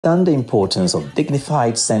and the importance of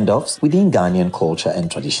dignified send-offs within Ghanaian culture and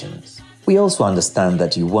traditions. We also understand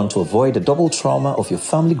that you want to avoid the double trauma of your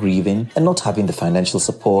family grieving and not having the financial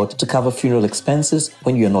support to cover funeral expenses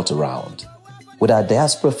when you're not around. With our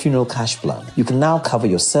Diaspora funeral cash plan, you can now cover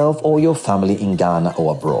yourself or your family in Ghana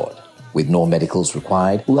or abroad. With no medicals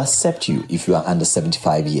required, we'll accept you if you are under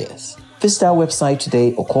 75 years. Visit our website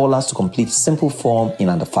today or call us to complete a simple form in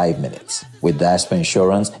under 5 minutes. With Diaspora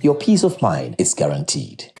Insurance, your peace of mind is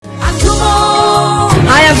guaranteed.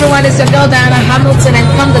 Hi everyone, it's your girl Diana Hamilton, and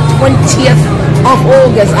come the 20th of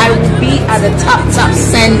August, I will be at the Tap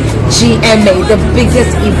Send GMA, the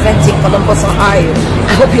biggest event in Columbus, Ohio.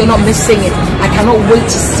 I hope you're not missing it. I cannot wait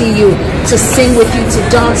to see you, to sing with you, to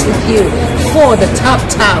dance with you for the Tap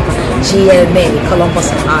GMA, Columbus,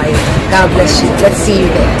 Ohio. God bless you. Let's see you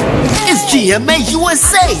there. It's GMA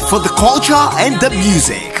USA for the culture and the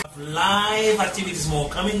music. Live activities more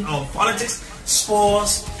coming on politics,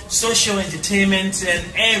 sports, social entertainment, and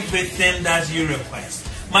everything that you request.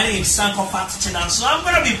 My name is Ankomah, so I'm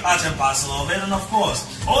going to be part and parcel of it. And of course,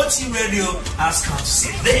 OT Radio has come to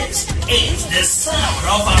say this is the sound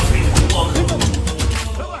of Africa.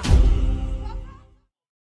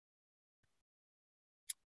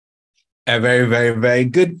 A very, very, very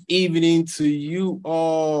good evening to you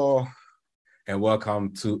all, and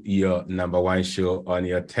welcome to your number one show on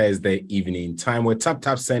your Thursday evening time with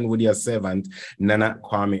Tap Send with your servant Nana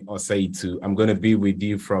Kwame Oseitu. I'm going to be with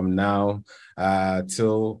you from now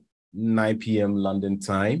till 9 p.m. London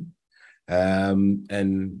time,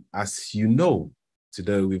 and as you know,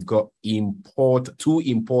 today we've got two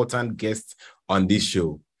important guests on this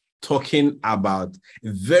show talking about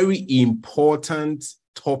very important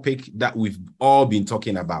topic that we've all been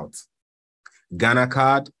talking about: Ghana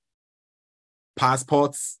card,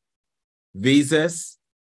 passports, visas.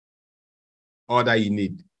 All that you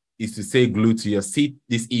need is to stay glued to your seat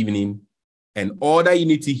this evening, and all that you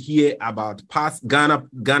need to hear about Ghana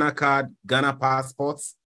card, Ghana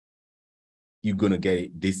passports, you're gonna get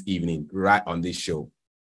it this evening right on this show.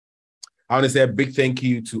 I want to say a big thank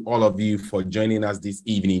you to all of you for joining us this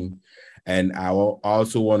evening. And I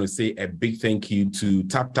also want to say a big thank you to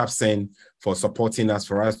Tap Send for supporting us,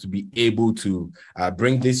 for us to be able to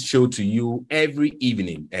bring this show to you every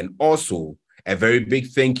evening. And also a very big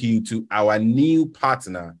thank you to our new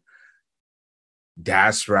partner,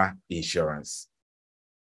 Diaspora Insurance.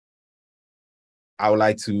 I would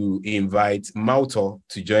like to invite Mauto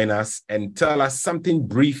to join us and tell us something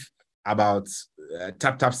brief about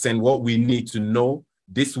Tap Send, what we need to know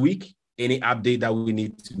this week, any update that we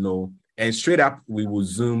need to know. And straight up, we will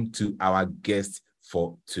zoom to our guest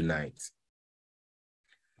for tonight.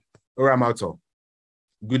 All right, Mauto.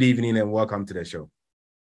 Good evening and welcome to the show.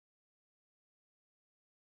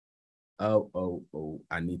 Oh,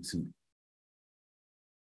 I need to.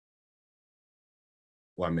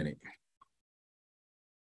 1 minute.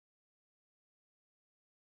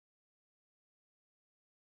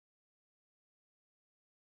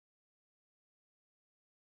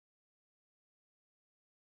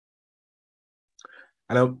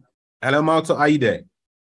 Hello, Mauto, are you there?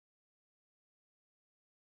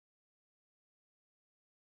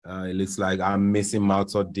 It looks like I'm missing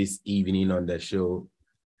Mauto this evening on the show.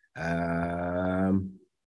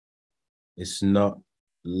 It's not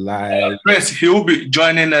live. Chris, he will be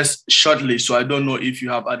joining us shortly, so I don't know if you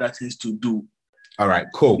have other things to do. All right,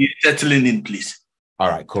 cool. Be settling in, please. All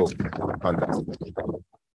right, cool. Fantastic.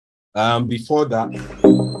 Before that.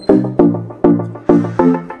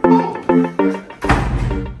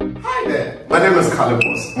 My name is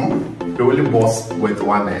Calipos, the only boss with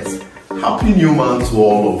one S. Happy new month to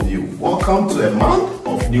all of you. Welcome to a month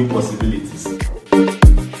of new possibilities.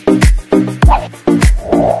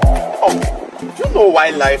 Oh, do you know why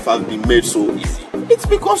life has been made so easy? It's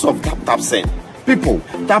because of Tap Send. People,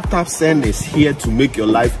 Tap Send is here to make your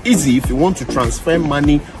life easy if you want to transfer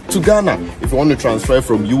money to Ghana. If you want to transfer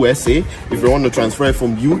from USA, if you want to transfer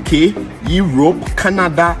from UK, Europe,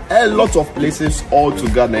 Canada, a lot of places all to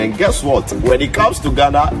Ghana. And guess what? When it comes to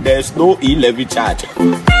Ghana, there's no e-levy charge.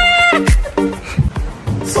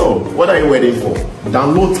 So, what are you waiting for?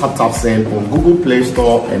 Download Tap Send on Google Play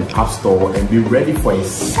Store and App Store and be ready for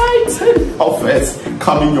exciting offers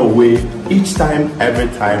coming your way each time, every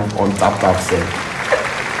time on Tap Send.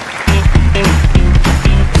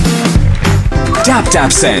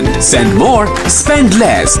 Tap Send. Send more, spend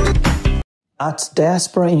less. At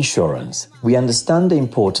Diaspora Insurance, we understand the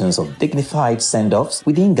importance of dignified send-offs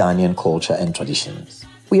within Ghanaian culture and traditions.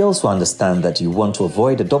 We also understand that you want to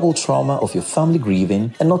avoid the double trauma of your family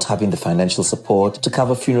grieving and not having the financial support to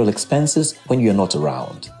cover funeral expenses when you're not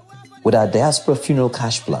around. With our Diaspora funeral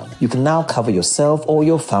cash plan, you can now cover yourself or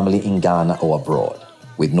your family in Ghana or abroad.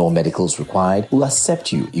 With no medicals required, we'll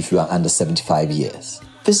accept you if you are under 75 years.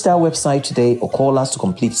 Visit our website today or call us to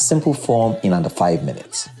complete a simple form in under 5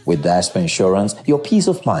 minutes. With Diaspora Insurance, your peace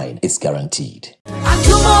of mind is guaranteed.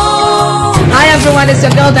 Hi everyone, it's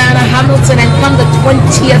your girl Diana Hamilton, and come the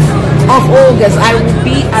 20th of August, I will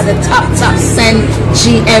be at the Top Send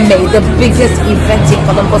GMA, the biggest event in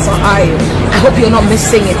Columbus, Ohio. I hope you're not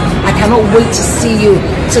missing it. I cannot wait to see you,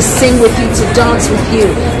 to sing with you, to dance with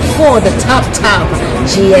you for the Top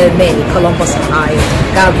GMA, Columbus, Ohio.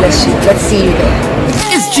 God bless you. Let's see you there.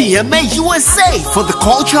 It's GMA USA for the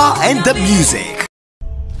culture and the music.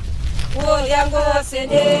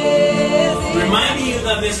 Reminding you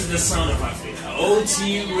that this is the sound of Africa.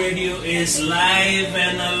 OT Radio is live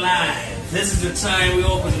and alive. This is the time we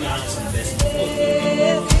open the house and best.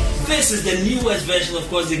 This is the newest version, of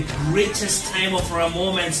course, the greatest time of our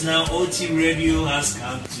moments now. OT Radio has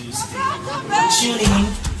come to stay. Tune in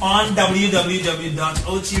on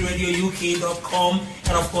www.otradiouk.com,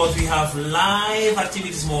 and of course we have live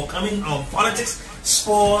activities more coming on politics,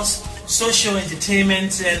 sports, social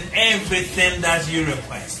entertainment, and everything that you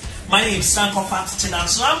request. My name is Ankomah,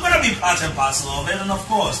 so I'm going to be part and parcel of it, and of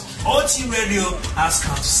course, OT Radio has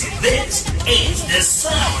come to say this is the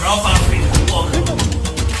sound of Africa.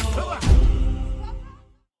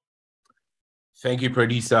 Thank you,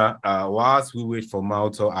 producer. Whilst we wait for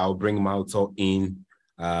Malto, I'll bring Malto in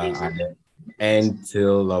at the end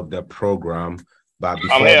till of the program. But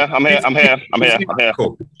before I'm here.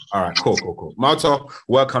 Cool. All right, cool. Malto,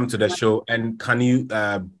 welcome to the show. And can you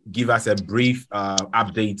give us a brief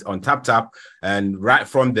update on TapTap? And right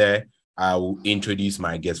from there, I will introduce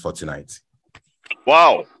my guest for tonight.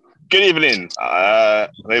 Wow. Good evening.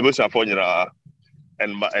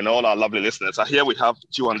 And all our lovely listeners. Here we have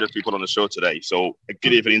 200 people on the show today. So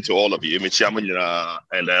good evening to all of you. And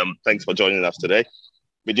thanks for joining us today.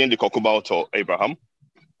 Begin the Kwaku to Abraham.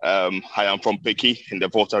 I am from Peki in the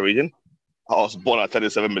Volta region. I was born at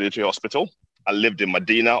 37 Military Hospital. I lived in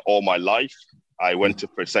Medina all my life. I went to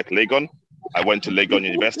Presec Legon. I went to Legon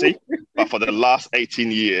University. But for the last 18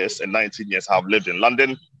 years and 19 years, I've lived in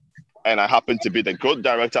London. And I happen to be the Growth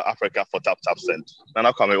Director Africa for TapTap Send. And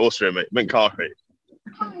I come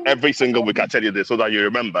every single week I tell you this so that you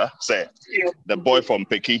remember, say, the boy from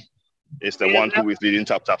Peki is the one who is leading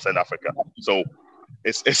TapTap Send Africa. So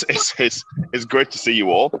it's great to see you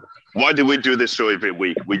all. Why do we do this show every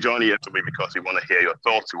week? We join here to me because we want to hear your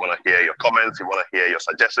thoughts, we want to hear your comments, we want to hear your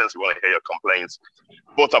suggestions, we want to hear your complaints,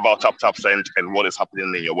 both about TapTap Send and what is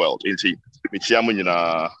happening in your world. And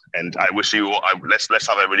I wish you all, let's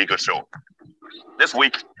have a really good show. This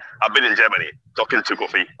week, I've been in Germany talking to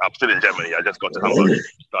Kofi. I'm still in Germany. I just got to Hamburg,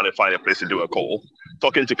 trying to find a place to do a call.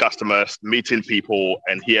 Talking to customers, meeting people,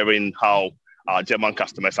 and hearing how our German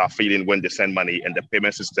customers are feeling when they send money, and the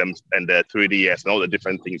payment systems and the 3DS and all the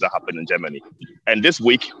different things that happen in Germany. And this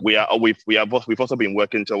week we've also been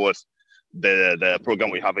working towards the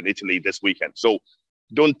program we have in Italy this weekend. So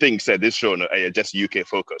don't think this show just UK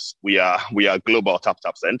focus. We are global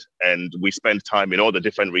TapTap Send, and we spend time in all the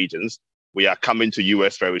different regions. We are coming to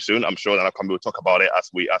US very soon. I'm sure that we'll talk about it as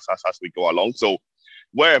we go along. So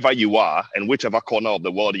wherever you are and whichever corner of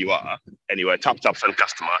the world you are, and you're a TapTap Send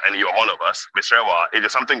customer and you're one of us, Mr. Ewa, if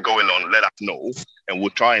there's something going on, let us know, and we'll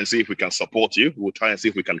try and see if we can support you. We'll try and see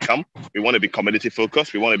if we can come. We want to be community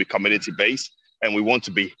focused. We want to be community based, and we want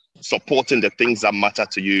to be supporting the things that matter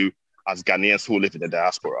to you as Ghanaians who live in the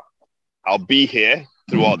diaspora. I'll be here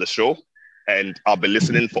throughout the show, and I'll be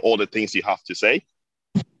listening for all the things you have to say.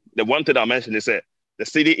 The one thing I mentioned is that the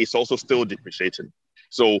city is also still depreciating.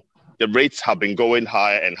 So the rates have been going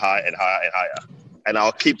higher and higher and higher and higher. And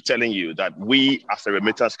I'll keep telling you that we as a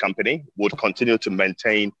remittance company would continue to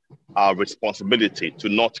maintain our responsibility to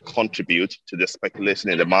not contribute to the speculation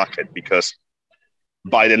in the market, because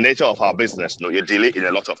by the nature of our business, you're dealing in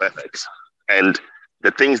a lot of FX. And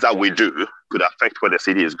the things that we do could affect where the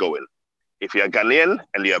city is going. If you're Ghanaian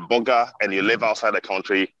and you're a Boga and you live outside the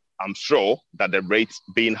country, I'm sure that the rates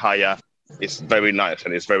being higher is very nice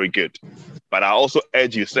and it's very good. But I also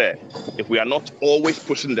urge you, if we are not always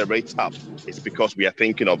pushing the rates up, it's because we are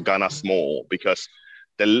thinking of Ghana small, because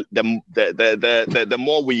the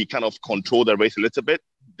more we kind of control the rates a little bit,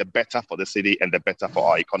 the better for the city and the better for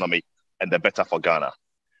our economy and the better for Ghana.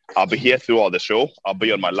 I'll be here throughout the show. I'll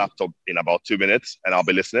be on my laptop in about 2 minutes and I'll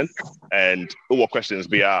be listening. And what questions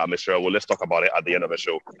we are, Mr. Well, let's talk about it at the end of the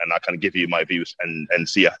show, and I can give you my views and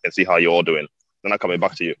see how you're all doing. Then I'm coming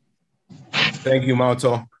back to you. Thank you,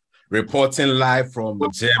 Malto. Reporting live from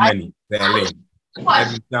Germany, Berlin.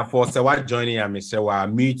 Now, for joining,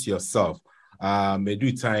 Mr. Mute yourself.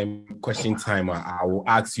 question time. I will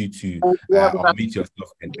ask you to unmute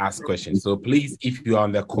yourself and ask questions. So please, if you're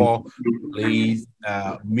on the call, please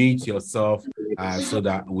mute yourself so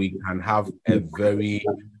that we can have a very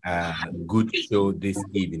good show this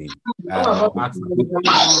evening. I'll ask you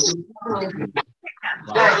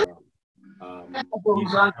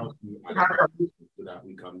so that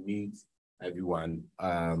we can meet everyone.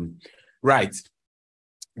 Right.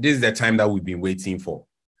 This is the time that we've been waiting for.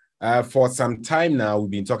 For some time now,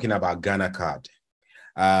 we've been talking about Ghana card.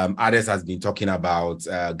 Others has been talking about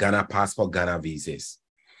Ghana passport, Ghana visas.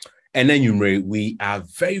 And then we are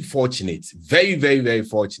very fortunate, very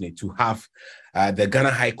fortunate to have the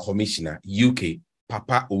Ghana High Commissioner, UK,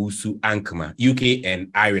 Papa Owusu Ankomah, UK and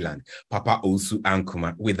Ireland, Papa Owusu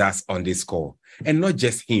Ankomah with us on this call. And not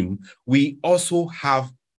just him, we also have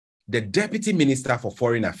the Deputy Minister for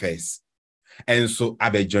Foreign Affairs. And so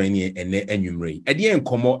Abe joining and enumerate. At the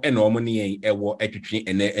Ankomah and normally ewo etwetwe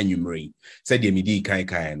and enumerate. Said the midi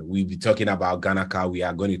kind. We'll be talking about Ghana card. We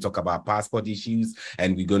are going to talk about passport issues,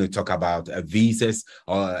 and we're going to talk about visas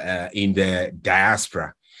in the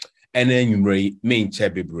diaspora. And enumerate main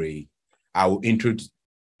Chebebre. I will introduce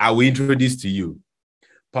to you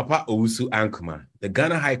Papa Owusu Ankomah, the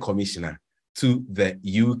Ghana High Commissioner to the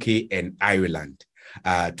UK and Ireland,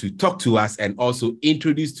 to talk to us and also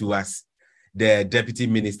introduce to us the Deputy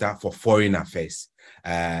Minister for Foreign Affairs.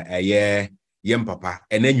 Papa,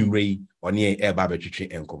 and then you ray on ye eba between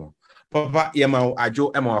Ankomah. Papa, yama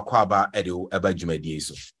ajo ema kwaba edo eba jumadi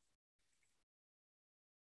so.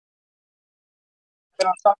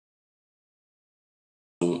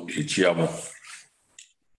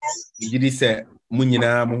 Did say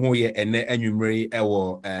Munina Mohoye and enumere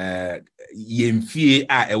ewo yemfie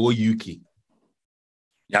ewo UK.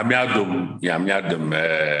 Yamiadum,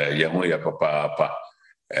 Yamoya Papa,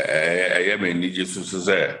 Yemen, Jesus,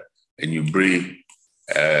 and you breathe,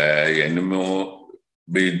 Yanimo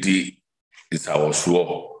Bedi is our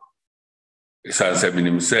swore. It's answer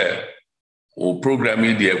him, sir, who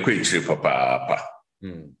programming the equation, Papa.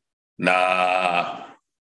 Na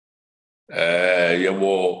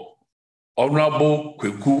Yawo Honorable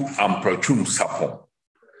Kwaku Ampratwum-Sarpong,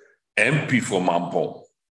 MP for Mampong,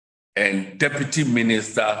 and Deputy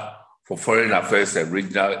Minister for Foreign Affairs and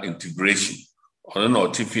Regional Integration. I don't know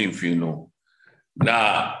if you know.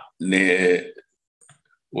 Now, we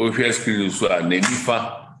have screen so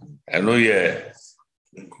Nenifa. I know yes.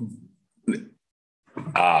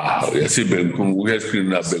 Yes, Benkum. We have screen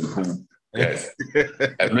na Benkum. Yes.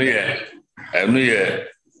 I know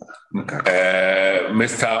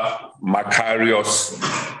Mr. Macarius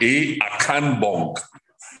A. Akanbong.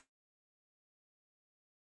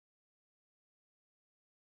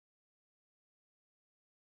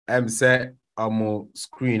 I'm say amo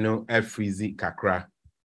screen no freezy kakra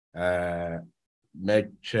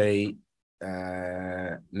meche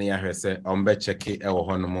ne ya hwese ombe check e wo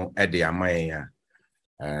hono e de amaye ya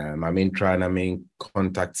ma mean try na mean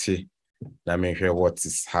contact na mean hear what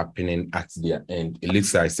is happening at their end. It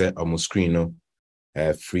looks like say amo screen no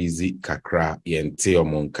freezy kakra yente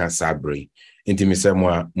omo nka sabre inti me say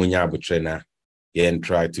mo munya abutre na yen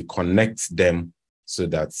try to connect them so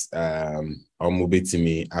that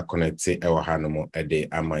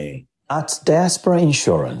At Diaspora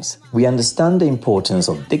Insurance, we understand the importance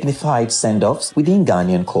of dignified send-offs within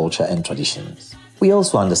Ghanaian culture and traditions. We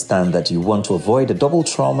also understand that you want to avoid the double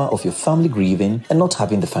trauma of your family grieving and not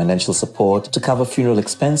having the financial support to cover funeral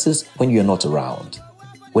expenses when you're not around.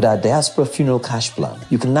 With our Diaspora Funeral Cash Plan,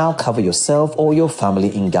 you can now cover yourself or your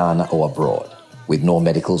family in Ghana or abroad. With no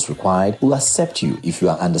medicals required, we'll accept you if you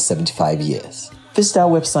are under 75 years. Visit our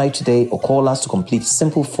website today or call us to complete a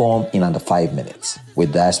simple form in under 5 minutes.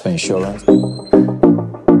 With Diaspora Insurance.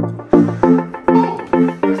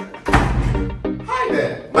 Hi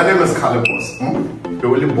there, my name is Calipos, the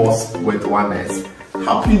only boss with one S.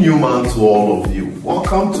 Happy new month to all of you.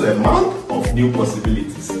 Welcome to a month of new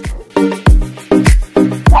possibilities. Do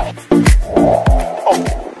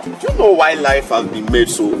you know why life has been made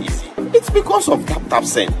so easy? It's because of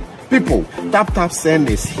TapTapSend. People, TapTapSend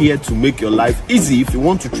is here to make your life easy if you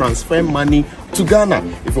want to transfer money to Ghana.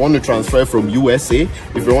 If you want to transfer from USA,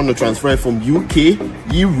 if you want to transfer from UK,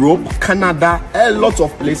 Europe, Canada, a lot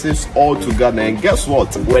of places all to Ghana. And guess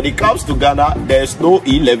what? When it comes to Ghana, there's no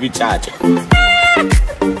e-levy charge.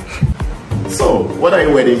 So, what are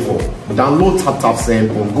you waiting for? Download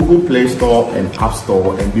TapTapSend on Google Play Store and App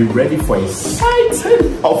Store and be ready for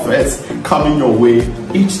exciting offers coming your way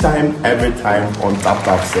each time, every time on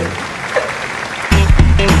TapTapSend.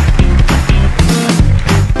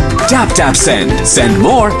 TapTapSend. Send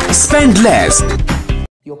more, spend less.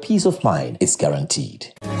 Your peace of mind is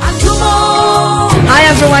guaranteed. Ankomah. Hi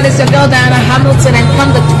everyone, it's your girl Diana Hamilton, and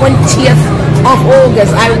come the 20th of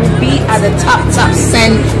August, I will be at the Tap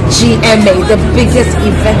Send GMA, the biggest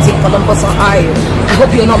event in Columbus, Ohio. I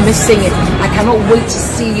hope you're not missing it. I cannot wait to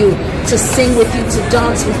see you, to sing with you, to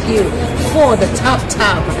dance with you for the Tap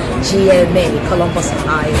GMA, Columbus,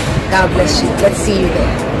 Ohio. God bless you. Let's see you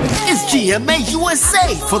there. It's GMA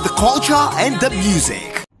USA for the culture and the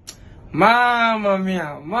music. Mamma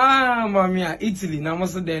mia, Italy,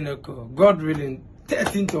 Namaste Deneko, God willing,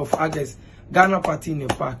 13th of August, Ghana party in the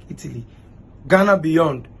park, Italy. Ghana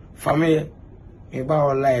beyond, family, about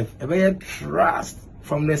our life, about trust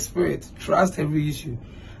from the spirit, trust every issue.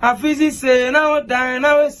 I physically say, now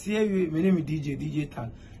I see you, my name is DJ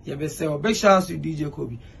Tan. You better say, big shout out to DJ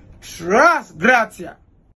Kobe. Trust, gratia.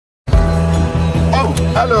 Oh,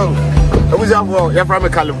 hello. You're from a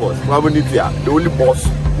Calibos, the only boss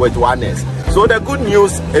with one S. So the good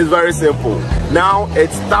news is very simple. Now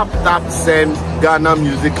it's Tap Send Ghana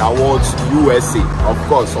Music Awards USA. Of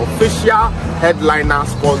course, official headliner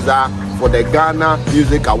sponsor for the Ghana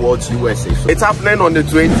Music Awards USA. So it's happening on the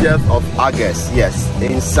 20th of August, yes,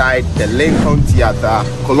 inside the Lincoln Theater,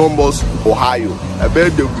 Columbus, Ohio. A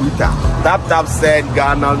bit de bruta. Tap Send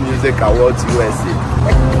Ghana Music Awards USA.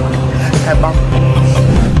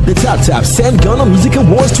 The Tap Send Ghana Music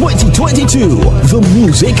Awards 2022. The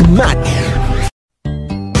Music Match.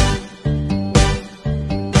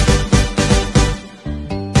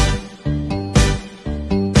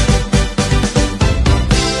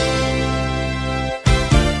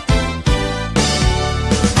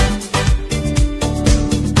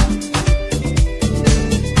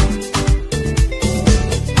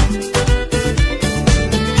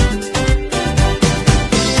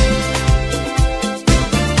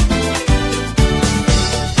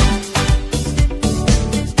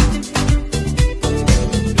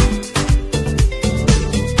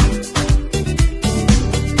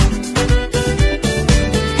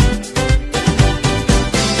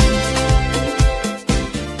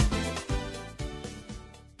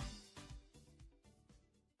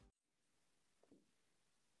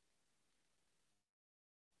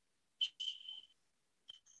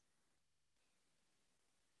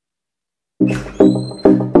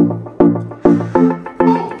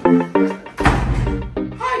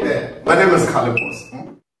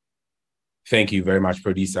 Thank you very much,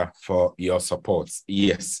 producer, for your support.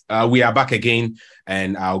 Yes, we are back again,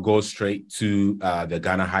 and I'll go straight to the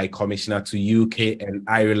Ghana High Commissioner to UK and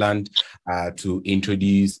Ireland to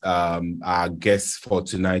introduce our guests for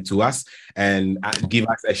tonight to us and give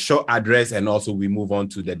us a short address. And also we move on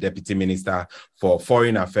to the Deputy Minister for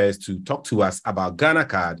Foreign Affairs to talk to us about Ghana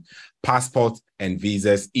card, passport and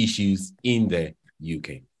visas issues in the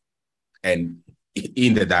UK and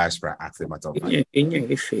in the diaspora, as a matter of fact.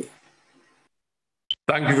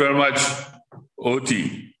 Thank you very much,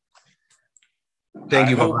 Oti. Thank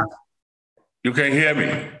you, Papa. You can hear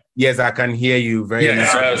me? Yes, I can hear you very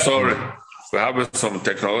well. Sorry. We're having some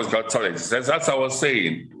technological challenges. As I was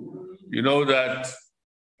saying, you know that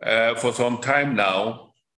for some time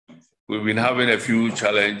now, we've been having a few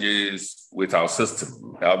challenges with our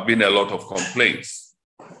system. There have been a lot of complaints.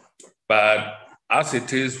 But as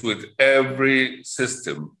it is with every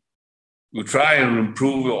system, we try and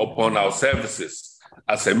improve upon our services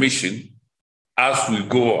as a mission as we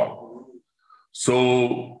go on.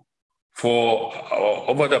 So for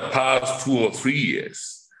over the past 2 or 3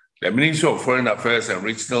 years, the Ministry of Foreign Affairs and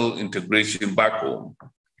Regional Integration back home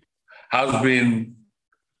has been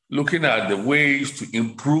looking at the ways to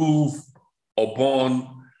improve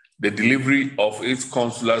upon the delivery of its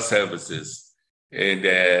consular services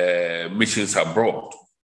and missions abroad.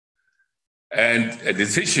 And a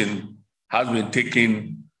decision has been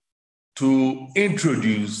taken to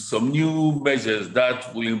introduce some new measures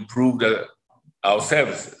that will improve our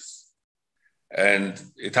services. And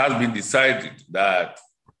it has been decided that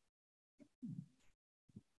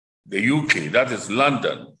the UK, that is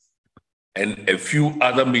London, and a few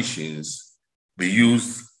other missions be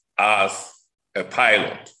used as a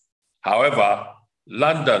pilot. However,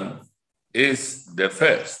 London is the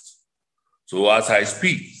first. So as I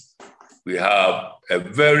speak, we have a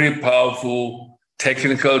very powerful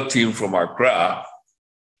technical team from Accra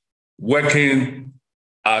working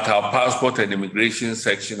at our passport and immigration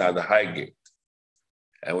section at the High Gate.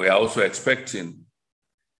 And we are also expecting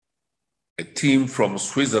a team from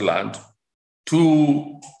Switzerland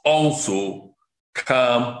to also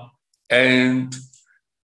come and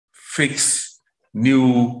fix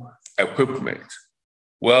new equipment.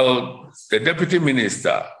 Well, the Deputy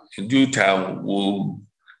Minister in due time will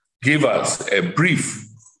give us a brief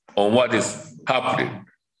on what is happening.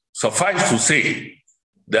 Suffice to say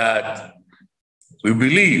that we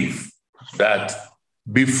believe that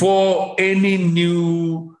before any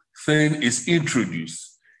new thing is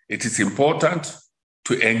introduced, it is important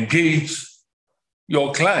to engage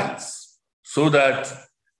your clients so that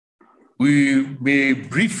we may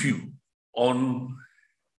brief you on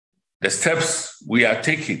the steps we are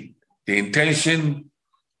taking, the intention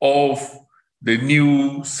of the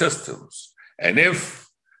new systems. And if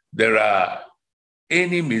there are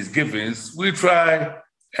any misgivings, we try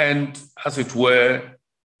and, as it were,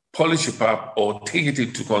 polish it up or take it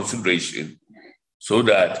into consideration so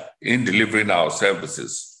that in delivering our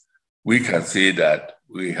services, we can say that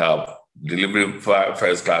we have delivered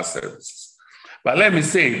first-class services. But let me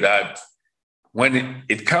say that when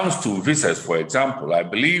it comes to visas, for example, I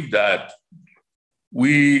believe that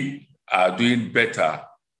we are doing better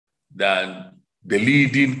than the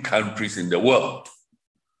leading countries in the world,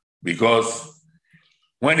 because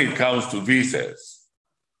when it comes to visas,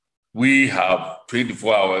 we have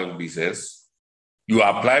 24-hour visas. You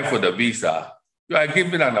apply for the visa, you are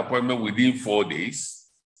given an appointment within 4 days.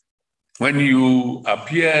 When you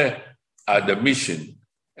appear at the mission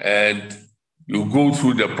and you go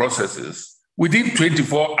through the processes, within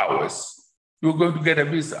 24 hours, you're going to get a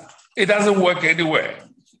visa. It doesn't work anywhere.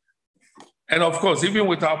 And of course, even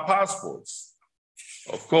with our passports,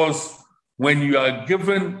 of course, when you are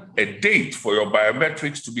given a date for your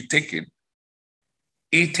biometrics to be taken,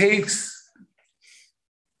 it takes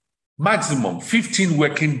maximum 15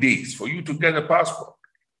 working days for you to get a passport.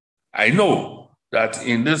 I know that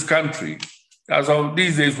in this country, as of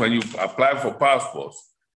these days, when you apply for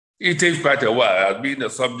passports, it takes quite a while. I've been the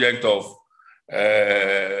subject of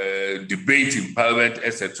debate in Parliament,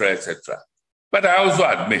 etc., etc. But I also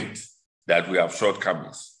admit that we have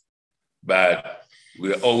shortcomings. But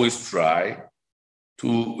we always try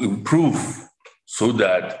to improve so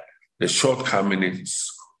that the shortcomings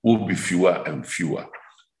will be fewer and fewer.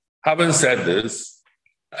 Having said this,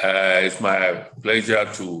 it's my pleasure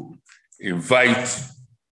to invite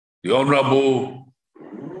the Honorable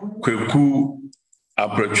Kwaku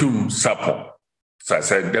Ampratwum-Sarpong, as I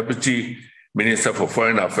said, Deputy Minister for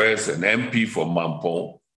Foreign Affairs and MP for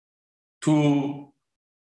Mampong, to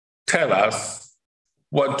tell us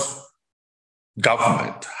what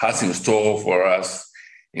government has in store for us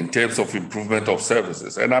in terms of improvement of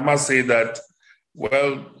services. And I must say that,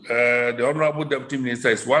 well, the Honorable Deputy Minister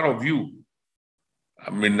is one of you.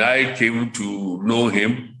 I mean, I came to know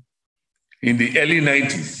him in the early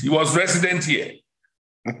 90s. He was resident here.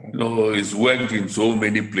 You know, he's worked in so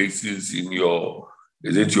many places in your,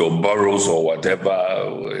 is it your boroughs or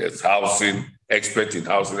whatever, his housing, expert in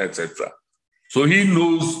housing, etc. So he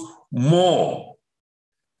knows more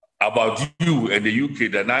about you and the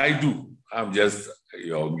UK than I do. I'm just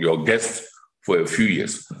your guest for a few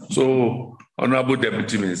years. So, Honorable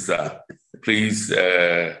Deputy Minister, please,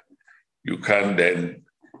 you can then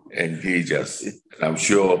engage us. And I'm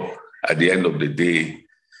sure at the end of the day,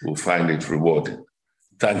 we'll find it rewarding.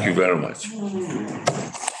 Thank you very much.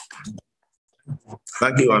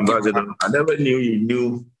 Thank you, Ambassador. I never knew you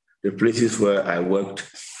knew the places where I worked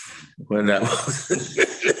when I was.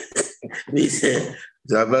 He said,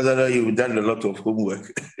 Ambassador, you've done a lot of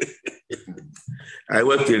homework. I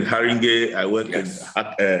worked in Haringey, I worked in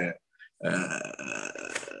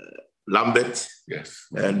Lambeth. Yes.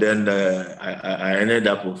 And then I ended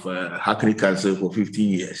up with Hackney Council for 15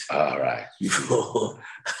 years. All right. Before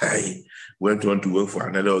I went on to work for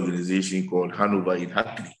another organization called Hanover in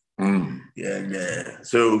Hackney. And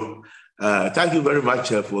so thank you very much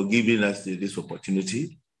for giving us this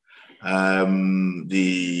opportunity.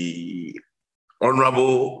 The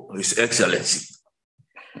Honorable His Excellency,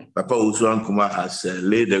 Papa Owusu Ankomah has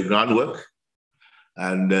laid the groundwork.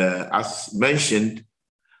 And as mentioned,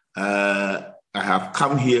 I have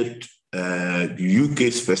come here to the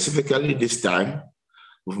UK specifically this time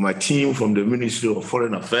with my team from the Ministry of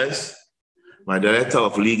Foreign Affairs, my Director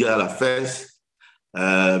of Legal Affairs,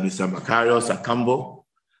 Mr. Makarios Akambo,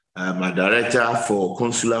 my Director for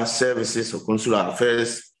Consular Services or Consular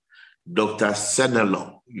Affairs, Dr.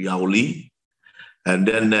 Senelo Yauli, and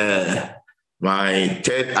then my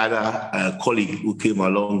third other colleague who came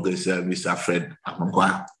along is Mr. Fred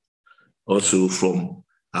Amankwa, also from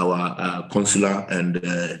our consular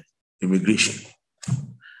and immigration.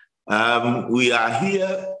 We are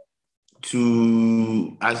here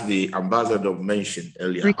to, as the ambassador mentioned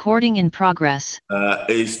earlier, recording in progress,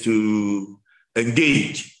 is to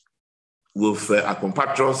engage with our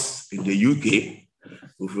compatriots in the UK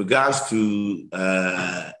with regards to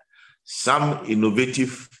some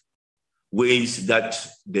innovative ways that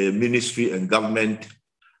the ministry and government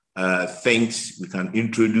thinks we can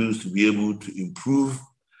introduce to be able to improve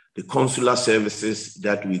the consular services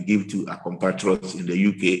that we give to our compatriots in the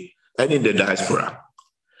UK and in the diaspora.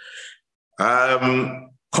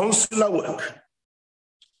 Consular work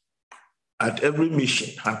at every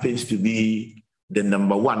mission happens to be the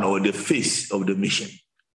number one or the face of the mission.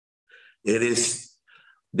 It is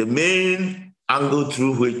the main angle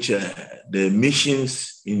through which the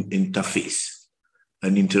missions interface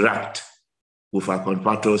and interact with our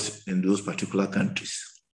compatriots in those particular countries.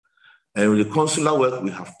 And with the consular work,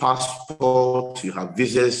 we have passports, we have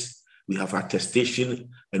visas, we have attestation,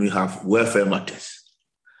 and we have welfare matters.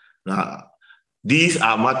 Now, these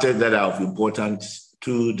are matters that are of importance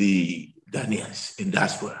to the Ghanaians in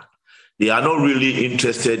diaspora. They are not really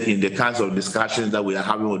interested in the kinds of discussions that we are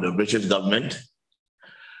having with the British government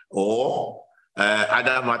or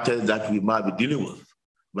other matters that we might be dealing with.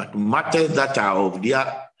 But matters that are of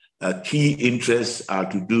their key interests are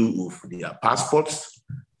to do with their passports,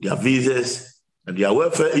 their visas, and their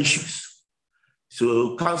welfare issues.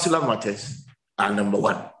 So consular matters are number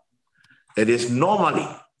one. It is normally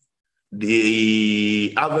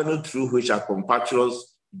the avenue through which our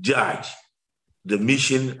compatriots judge the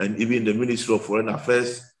mission and even the Ministry of Foreign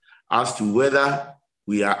Affairs as to whether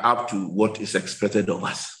we are up to what is expected of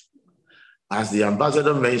us. As the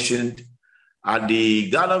ambassador mentioned, at the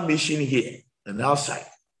Ghana mission here and outside,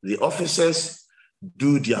 the officers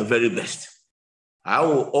do their very best. I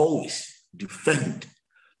will always defend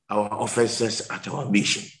our officers at our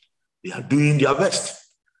mission. They are doing their best.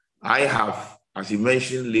 I have, as you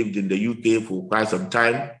mentioned, lived in the UK for quite some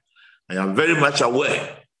time. I am very much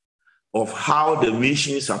aware of how the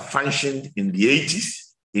missions have functioned in the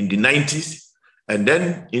 80s, in the 90s, and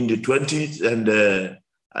then in the 20s, and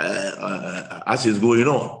as it's going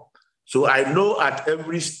on. So I know at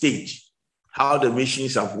every stage how the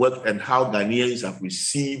missions have worked and how Ghanaians have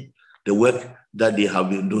received the work that they have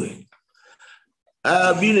been doing.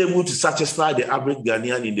 Being able to satisfy the average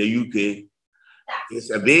Ghanaian in the UK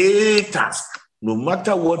is a big task. No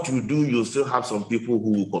matter what you do, you still have some people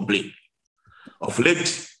who will complain. Of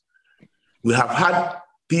late, we have had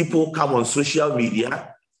people come on social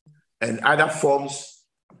media and other forms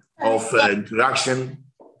of interaction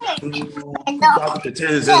to talk to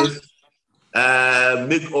citizens,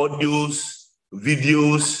 make audios,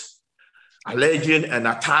 videos, alleging and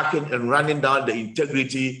attacking and running down the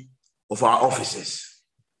integrity of our officers.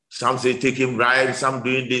 Some say taking bribes, some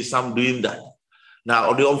doing this, some doing that.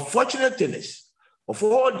 Now, the unfortunate thing is, of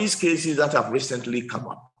all these cases that have recently come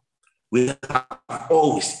up, we have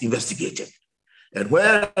always investigated. And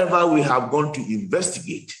wherever we have gone to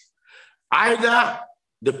investigate, either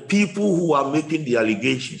the people who are making the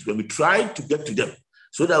allegations, when we try to get to them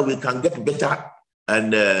so that we can get better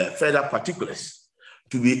and further particulars,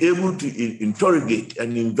 to be able to interrogate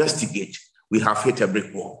and investigate, we have hit a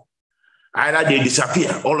brick wall. Either they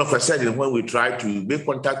disappear all of a sudden when we try to make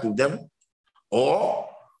contact with them, or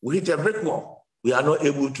we hit a brick wall. We are not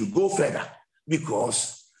able to go further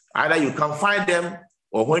because either you can't find them,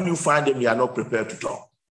 or when you find them, you are not prepared to talk.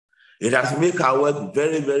 It has made our work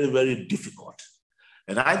very, very, very difficult.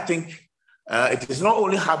 And I think it is not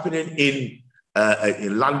only happening in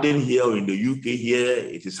London here or in the UK here,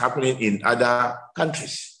 it is happening in other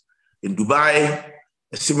countries. In Dubai,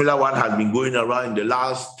 a similar one has been going around in the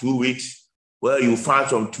last 2 weeks, where you find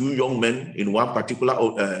some 2 young men in one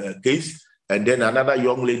particular case, and then another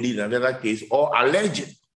young lady in another case, all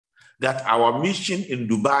alleging that our mission in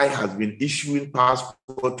Dubai has been issuing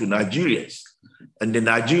passports to Nigerians, and the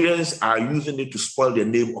Nigerians are using it to spoil the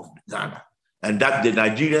name of Ghana, and that the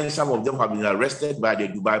Nigerians, some of them have been arrested by the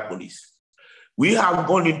Dubai police. We have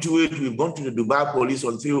gone into it, we've gone to the Dubai police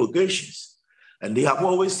on 3 occasions, and they have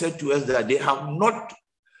always said to us that they have not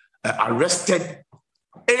arrested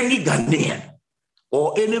any Ghanaian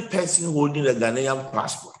or any person holding a Ghanaian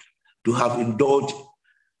passport to have indulged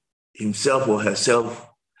himself or herself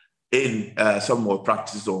in some more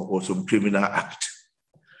practice or some criminal act.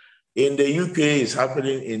 In the UK, it's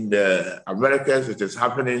happening. In the Americas, it is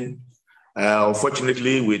happening.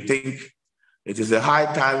 Unfortunately, we think it is a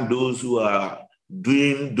high time those who are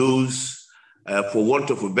doing those, for want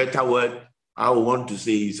of a better word, I want to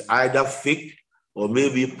say is either fake or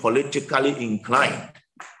maybe politically inclined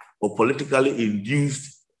or politically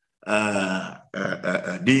induced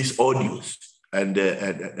these audios and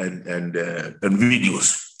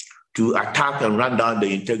videos to attack and run down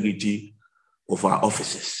the integrity of our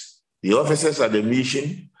officers. The officers at the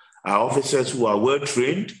mission are officers who are well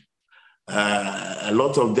trained. A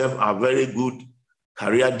lot of them are very good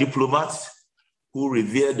career diplomats who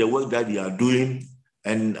revere the work that they are doing.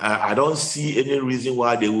 And I don't see any reason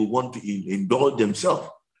why they will want to indulge themselves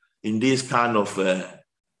in these kind of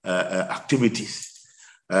activities.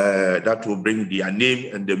 that will bring their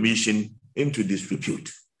name and the mission into disrepute.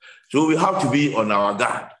 So we have to be on our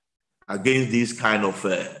guard against this kind of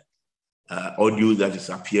audio that is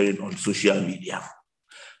appearing on social media.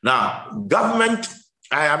 Now, government,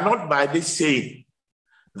 I am not by this saying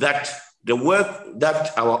that the work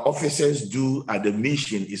that our officers do at the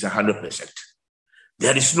mission is 100%.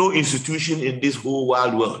 There is no institution in this whole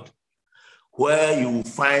wide world where you will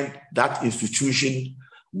find that institution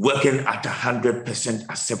working at 100%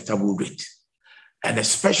 acceptable rate. And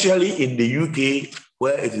especially in the UK,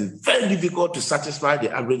 where it is very difficult to satisfy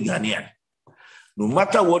the average Ghanaian. No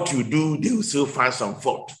matter what you do, they will still find some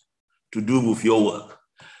fault to do with your work.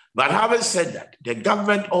 But having said that, the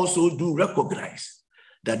government also do recognize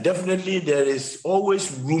that definitely there is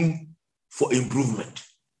always room for improvement.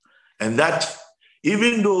 And that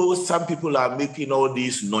even though some people are making all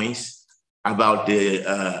this noise about the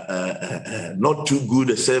not too good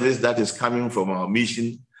a service that is coming from our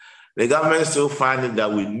mission, the government still finding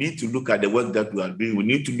that we need to look at the work that we are doing. We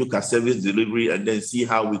need to look at service delivery and then see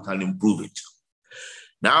how we can improve it.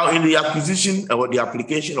 Now, in the acquisition or the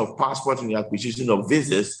application of passports and the acquisition of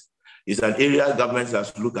visas is an area government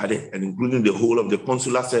has to look at it, and including the whole of the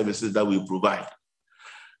consular services that we provide.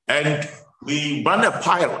 And we run a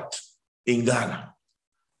pilot in Ghana,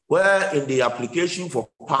 where in the application for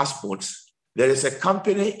passports, there is a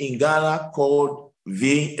company in Ghana called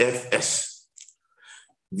VFS.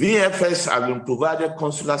 VFS have been provided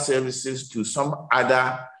consular services to some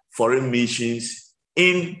other foreign missions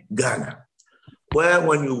in Ghana, where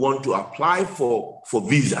when you want to apply for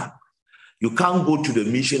visa, you can't go to the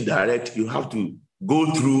mission direct, you have to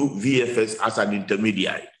go through VFS as an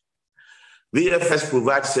intermediary. VFS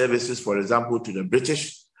provides services, for example, to the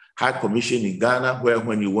British High Commission in Ghana, where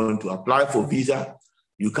when you want to apply for visa,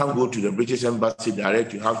 you can't go to the British Embassy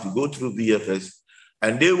direct, you have to go through VFS,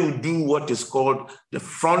 and they will do what is called the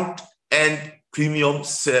front-end premium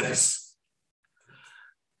service.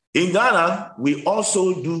 In Ghana, we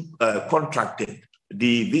also do contracting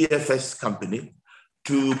the VFS company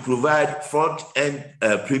to provide front-end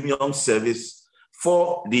premium service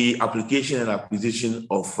for the application and acquisition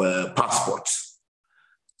of passports.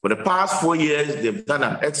 For the past 4 years, they've done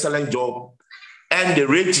an excellent job, and the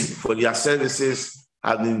rating for their services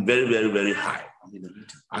has been very, very, very high.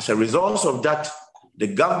 As a result of that, the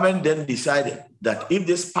government then decided that if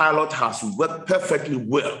this pilot has worked perfectly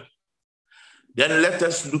well, then let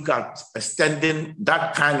us look at extending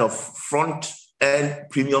that kind of front-end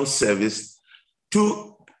premium service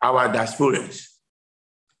to our diasporans.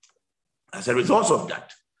 As a result of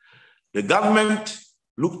that, the government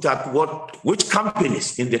looked at which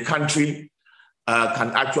companies in the country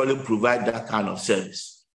can actually provide that kind of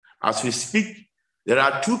service. As we speak, there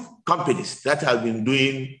are 2 companies that have been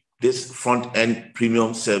doing this front-end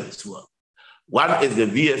premium service work. One is the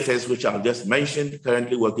VFS, which I've just mentioned,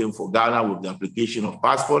 currently working for Ghana with the application of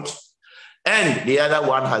passports. And the other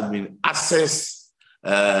one has been Access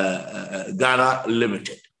Ghana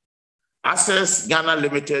Limited. Access Ghana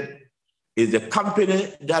Limited is the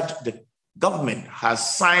company that the government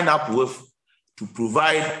has signed up with to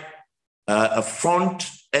provide a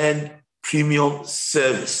front-end premium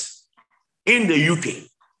service in the UK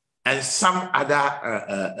and some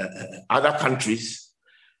other countries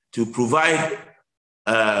to provide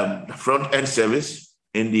the front-end service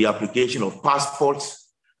in the application of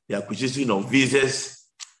passports, the acquisition of visas,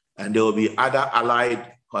 and there will be other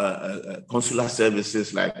allied consular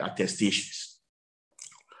services like attestations.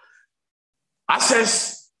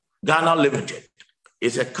 Access Ghana Limited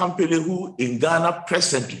is a company who in Ghana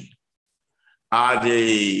presently are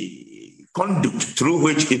the conduit through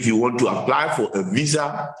which if you want to apply for a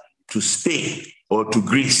visa to stay or to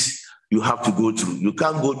Greece, you have to go through. You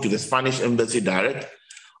can't go to the Spanish embassy direct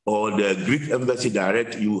or the Greek embassy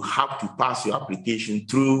direct. You have to pass your application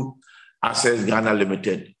through Access Ghana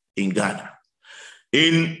Limited in Ghana.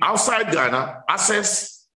 Outside Ghana,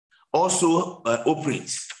 Access also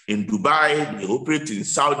operates in Dubai, they operate in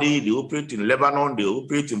Saudi, they operate in Lebanon, they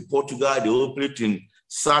operate in Portugal, they operate in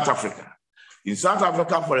South Africa. In South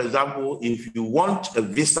Africa, for example, if you want a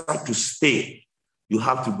visa to stay, you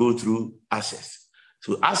have to go through Access.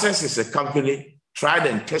 So Access is a company tried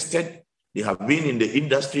and tested. They have been in the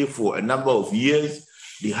industry for a number of years.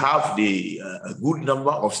 They have a good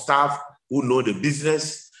number of staff who know the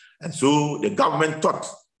business. And so the government thought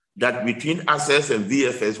that between Access and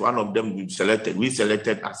VFS, one of them we selected. We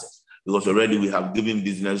selected Access because already we have given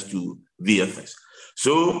business to VFS.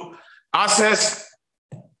 So Access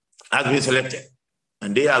has been selected,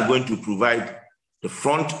 and they are going to provide the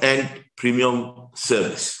front-end premium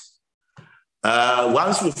service.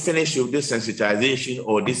 Once we finish with this sensitization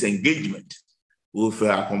or this engagement, with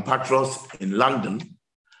our compatriots in London,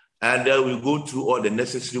 and we go through all the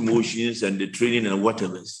necessary motions and the training and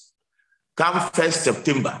whatever. Come 1st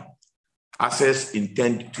September, Access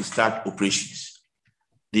intend to start operations.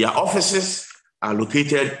 Their offices are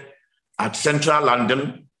located at central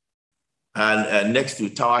London and next to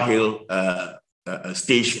Tower Hill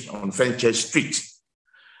station on Fenchurch Street.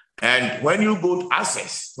 And when you go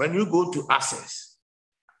to Access,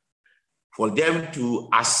 for them to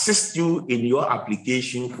assist you in your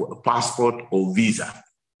application for a passport or visa,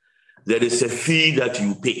 there is a fee that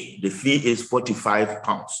you pay. The fee is £45.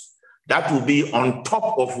 That will be on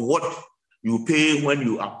top of what you pay when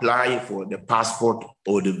you apply for the passport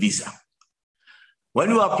or the visa. When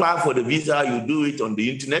you apply for the visa, you do it on the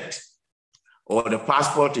internet, or the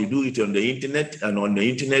passport, you do it on the internet, and on the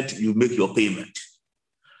internet, you make your payment.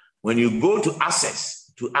 When you go to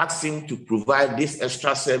Access to ask him to provide this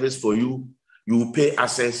extra service for you, you will pay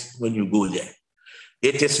Access when you go there.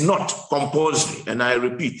 It is not compulsory, and I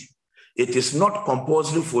repeat, it is not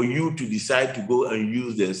compulsory for you to decide to go and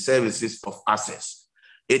use the services of Access.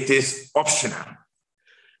 It is optional.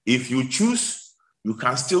 If you choose, you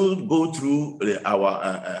can still go through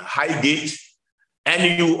our Highgate,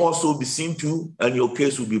 and you will also be seen to, and your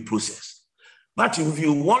case will be processed. But if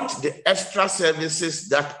you want the extra services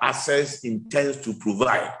that Access intends to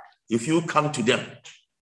provide, if you come to them,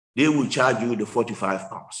 they will charge you the £45.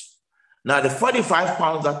 Now, the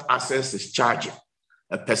 £45 that Access is charging,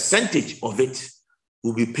 a percentage of it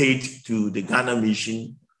will be paid to the Ghana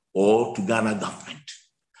Mission or to Ghana government.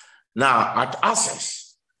 Now, at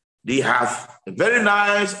Access, they have a very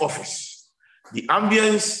nice office. The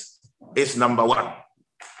ambience is number one.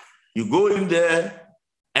 You go in there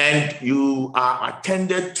and you are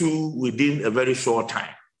attended to within a very short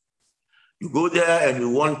time. You go there and you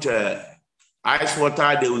want ice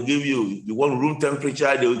water, they will give you. If you want room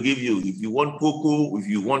temperature, they will give you. If you want cocoa, if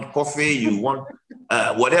you want coffee, you want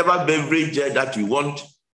whatever beverage that you want,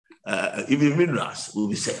 even minerals will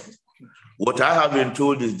be served. What I have been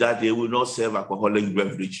told is that they will not serve alcoholic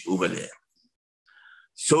beverage over there.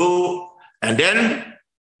 So, and then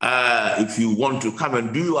if you want to come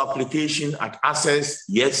and do your application at Access,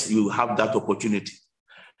 yes, you have that opportunity.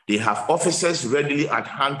 They have officers readily at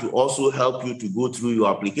hand to also help you to go through your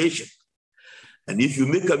application. And if you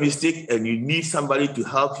make a mistake and you need somebody to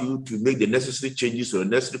help you to make the necessary changes or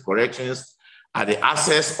necessary corrections at the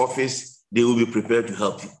Access office, they will be prepared to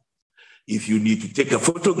help you. If you need to take a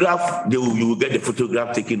photograph, you will get the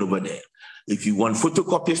photograph taken over there. If you want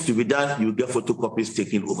photocopies to be done, you will get photocopies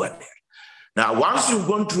taken over there. Now, once you've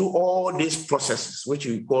gone through all these processes, which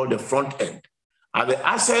we call the front end, at the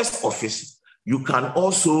Access office, you can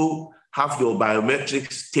also have your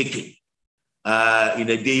biometrics taken in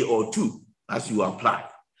a day or two as you apply.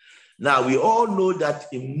 Now, we all know that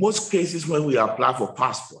in most cases when we apply for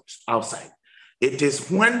passports outside, it is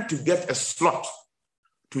when to get a slot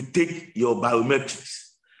to take your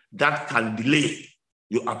biometrics that can delay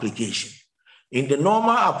your application. In the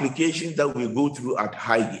normal applications that we go through at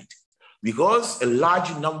Highgate, because a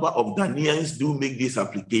large number of Ghanaians do make these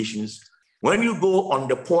applications, when you go on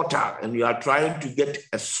the portal and you are trying to get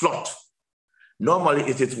a slot, normally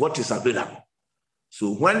it is what is available.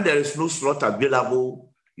 So when there is no slot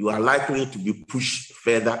available, you are likely to be pushed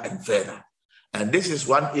further and further. And this is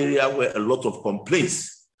one area where a lot of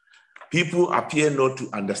complaints. People appear not to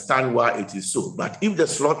understand why it is so. But if the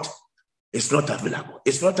slot is not available,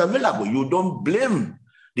 it's not available. You don't blame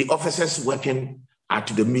the officers working at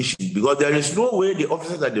the mission, because there is no way the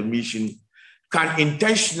officers at the mission can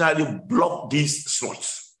intentionally block these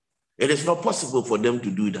slots. It is not possible for them to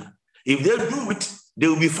do that. If they do it, they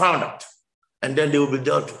will be found out and then they will be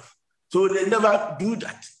dealt with. So they never do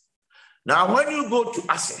that. Now, when you go to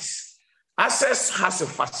Access, Access has a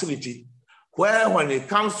facility where when it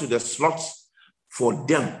comes to the slots for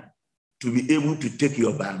them to be able to take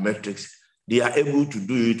your biometrics, they are able to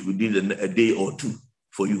do it within a day or two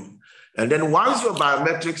for you. And then once your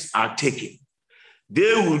biometrics are taken,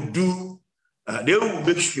 they will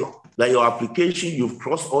make sure that your application, you've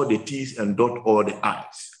crossed all the T's and dot all the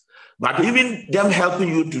I's. But even them helping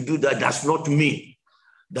you to do that does not mean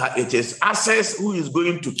that it is Access who is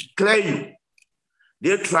going to clear you.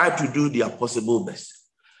 They try to do their possible best.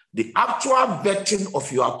 The actual vetting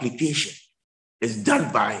of your application is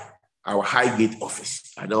done by our Highgate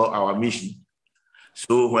office and our mission.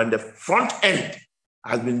 So when the front end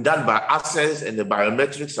has been done by Access and the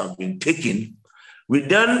biometrics have been taken,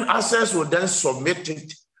 Access will then submit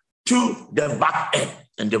it to the back end.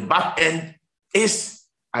 And the back end is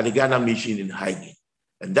at the Ghana Mission in Highgate.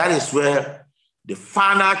 And that is where the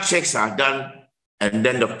final checks are done and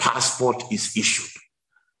then the passport is issued.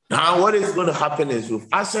 Now, what is going to happen is with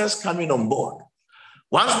Access coming on board,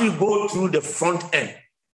 once we go through the front end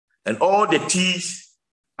and all the T's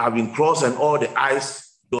have been crossed and all the I's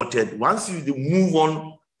dotted, once we move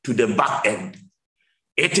on to the back end,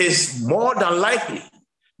 it is more than likely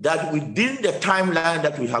that within the timeline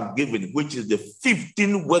that we have given, which is the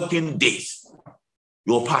 15 working days,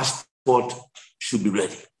 your passport should be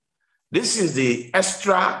ready. This is the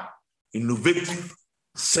extra innovative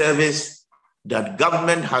service that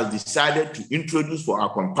government has decided to introduce for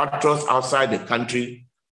our compatriots outside the country,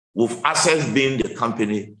 with Access being the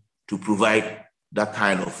company to provide that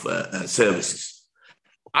kind of services.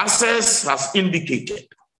 Access has indicated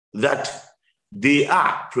that they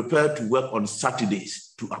are prepared to work on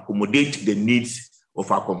Saturdays to accommodate the needs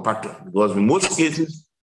of our compatriots, because in most cases,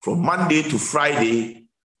 from Monday to Friday,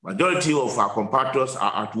 majority of our compatriots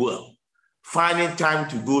are at work. Finding time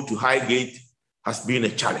to go to Highgate has been a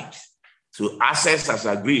challenge. So Access has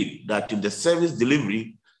agreed that in the service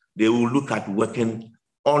delivery, they will look at working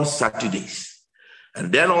on Saturdays.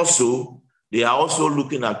 And then also, they are also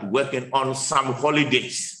looking at working on some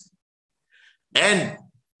holidays. And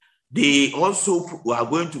they also are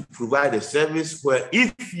going to provide a service where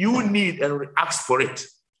if you need and ask for it,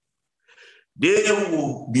 they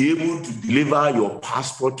will be able to deliver your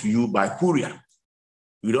passport to you by courier.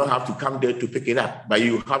 You don't have to come there to pick it up, but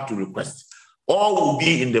you have to request. All will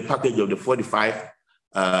be in the package of the 45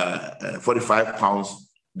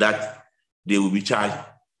 pounds that they will be charged.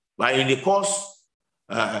 But in the course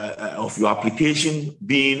of your application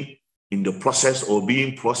being in the process or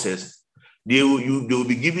being processed, they will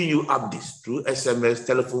be giving you updates through SMS,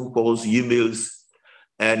 telephone calls, emails,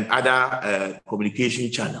 and other communication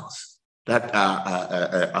channels that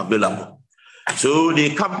are available. So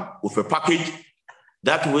they come with a package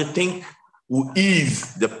that we think will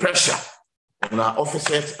ease the pressure on our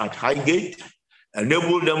officers at Highgate,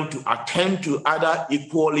 enable them to attend to other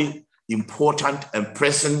equally important and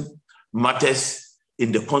pressing matters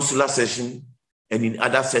in the consular session and in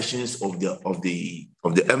other sessions of the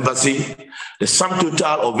embassy. The sum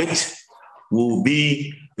total of it will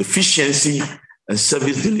be efficiency and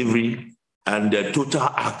service delivery, and the total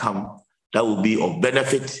outcome that will be of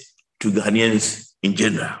benefit to Ghanaians in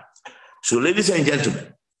general. So, ladies and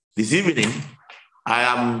gentlemen, this evening, I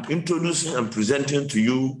am introducing and presenting to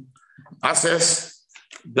you Access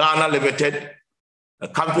Ghana Limited, a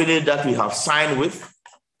company that we have signed with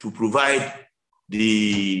to provide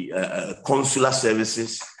the consular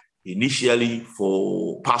services initially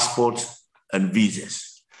for passports and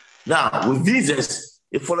visas. Now, with visas,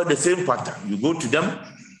 it follows the same pattern. You go to them,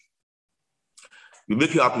 you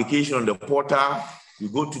make your application on the portal, you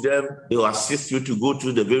go to them, they will assist you to go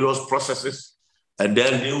through the various processes, and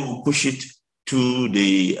then they will push it to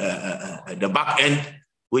the back end,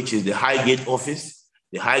 which is the Highgate office.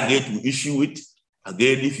 The Highgate will issue it.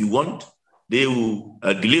 Again, if you want, they will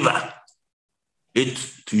deliver it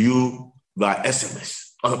to you by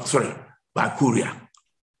SMS. By courier.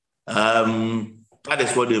 That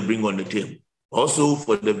is what they bring on the table. Also,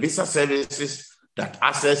 for the visa services that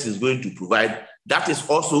Access is going to provide, that is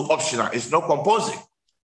also optional. It's not compulsory.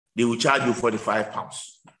 They will charge you 45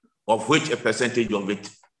 pounds, of which a percentage of it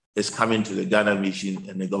is coming to the Ghana Mission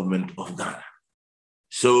and the government of Ghana.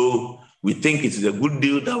 So we think it's a good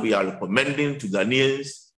deal that we are recommending to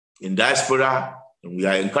Ghanaians in diaspora, and we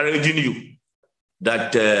are encouraging you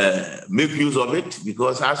that make use of it,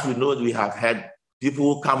 because as we know, we have had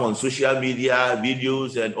people come on social media,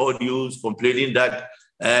 videos and audios complaining that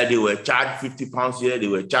they were charged 50 pounds here, they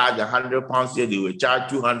were charged 100 pounds here, they were charged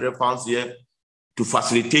 200 pounds here to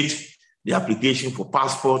facilitate the application for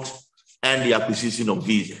passport and the acquisition of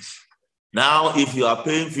visas. Now, if you are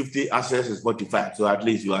paying 50, Access is 45, so at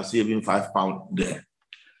least you are saving £5 there.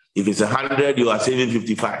 If it's 100, you are saving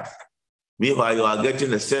 55. Meanwhile, you are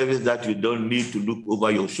getting a service that you don't need to look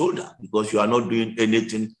over your shoulder because you are not doing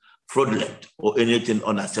anything fraudulent or anything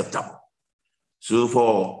unacceptable. So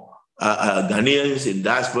for Ghanaians in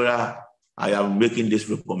diaspora, I am making this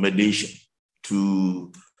recommendation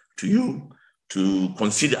to you to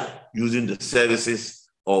consider using the services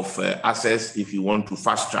of Access if you want to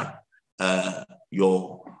fast track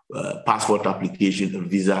your passport application and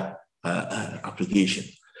visa application.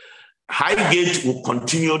 Highgate will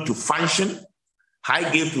continue to function.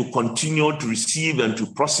 Highgate will continue to receive and to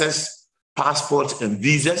process passports and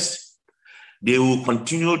visas. They will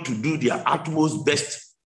continue to do their utmost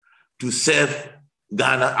best to serve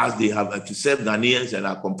Ghana as they have, to serve Ghanaians and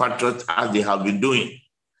our compatriots as they have been doing.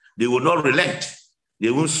 They will not relent.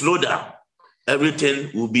 They won't slow down.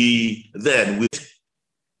 Everything will be there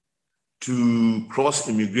to cross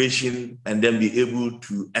immigration and then be able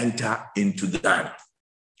to enter into Ghana.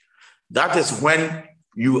 That is when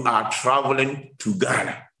you are traveling to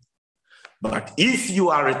Ghana. But if you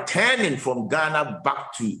are returning from Ghana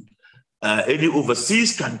back to any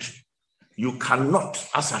overseas country, you cannot,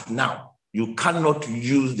 as at now, you cannot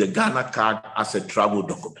use the Ghana card as a travel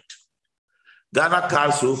document. Ghana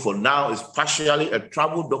card, so for now, is partially a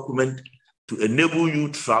travel document to enable you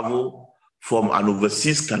to travel from an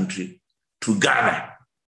overseas country to Ghana.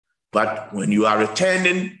 But when you are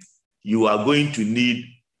returning, you are going to need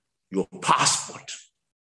your passport,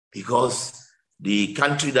 because the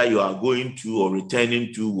country that you are going to or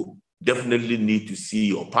returning to will definitely need to see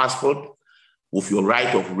your passport with your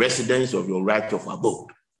right of residence or your right of abode.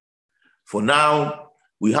 For now,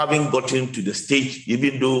 we haven't gotten to the stage,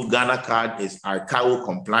 even though Ghana card is ICAO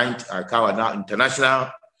compliant. ICAO, now International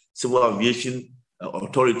Civil Aviation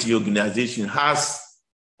Authority Organization, has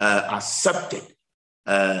accepted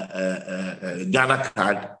Ghana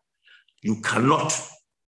card. You cannot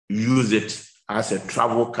use it as a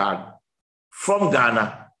travel card from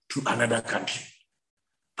Ghana to another country,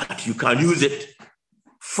 but you can use it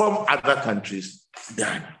from other countries to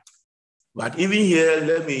Ghana. But even here,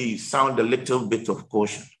 let me sound a little bit of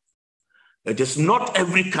caution. It is not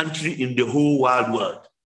every country in the whole wide world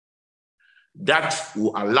that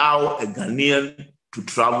will allow a Ghanaian to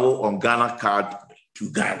travel on Ghana card to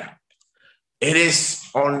Ghana. It is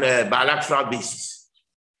on a bilateral basis.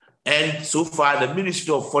 And so far, the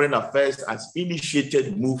Ministry of Foreign Affairs has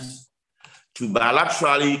initiated moves to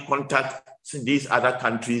bilaterally contact these other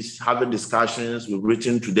countries, having discussions, we've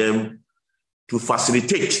written to them to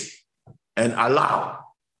facilitate and allow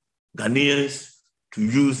Ghanaians to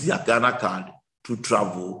use their Ghana card to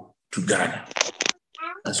travel to Ghana.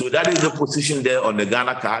 And so that is the position there on the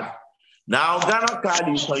Ghana card. Now, Ghana card,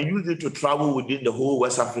 you can use it to travel within the whole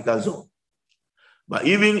West Africa zone. But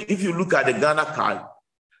even if you look at the Ghana card,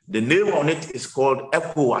 the name on it is called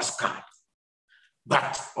ECOWAS card.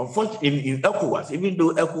 But unfortunately, in ECOWAS, even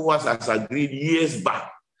though ECOWAS has agreed years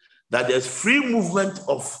back that there's free movement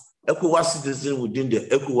of ECOWAS citizens within the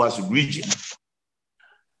ECOWAS region,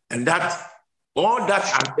 and that all that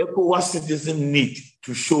an ECOWAS citizen needs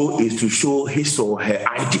to show is to show his or her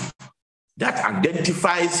ID that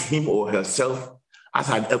identifies him or herself as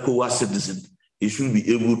an ECOWAS citizen. He should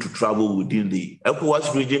be able to travel within the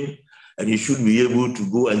ECOWAS region, and he should be able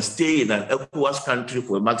to go and stay in an ECOWAS country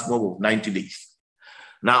for a maximum of 90 days.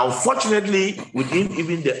 Now, unfortunately, within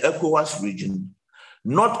even the ECOWAS region,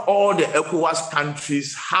 not all the ECOWAS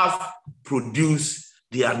countries have produced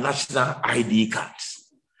their national ID cards.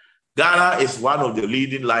 Ghana is one of the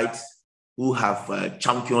leading lights who have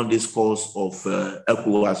championed this cause of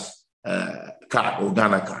ECOWAS card or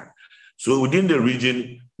Ghana card. So within the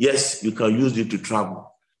region, yes, you can use it to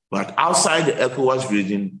travel. But outside the ECOWAS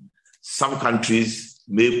region, some countries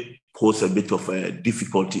may pose a bit of a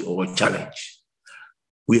difficulty or a challenge.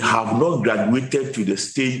 We have not graduated to the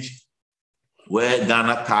stage where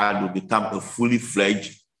Ghana card will become a fully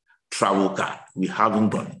fledged travel card. We haven't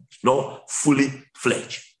done it. Not fully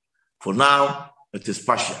fledged. For now, it is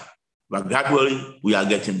partial, but gradually we are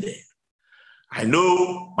getting there. I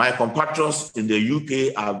know my compatriots in the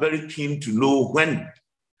UK are very keen to know when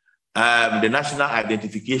the National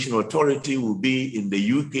Identification Authority will be in the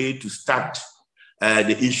UK to start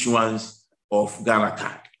the issuance of Ghana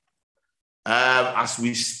card. As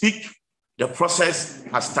we speak, the process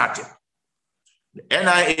has started. The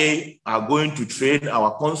NIA are going to train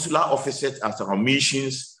our consular officers at our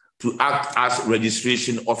missions to act as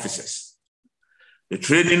registration officers. The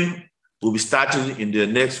training will be starting in the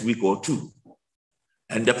next week or two.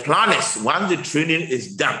 And the plan is, once the training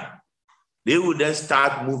is done, they will then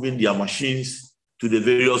start moving their machines to the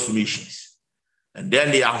various missions. And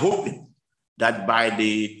then they are hoping that by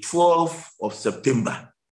the 12th of September,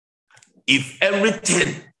 if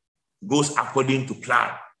everything goes according to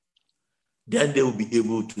plan, then they will be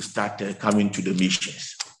able to start coming to the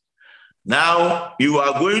missions. Now, you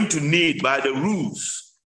are going to need, by the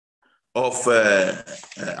rules of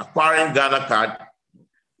acquiring Ghana card,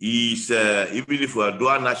 is even if you are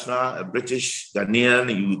dual national, a British,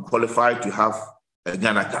 Ghanaian, you will qualify to have a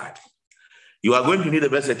Ghana card. You are going to need a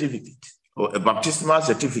birth certificate or a baptismal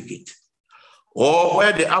certificate, or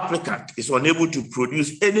where the applicant is unable to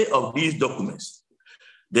produce any of these documents,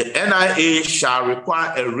 the NIA shall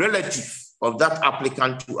require a relative of that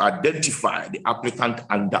applicant to identify the applicant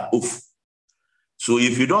under oath. So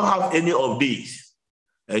if you don't have any of these,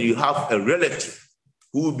 and you have a relative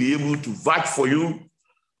who will be able to vouch for you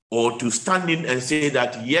or to stand in and say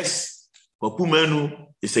that, yes, Kwaku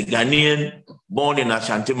is a Ghanaian born in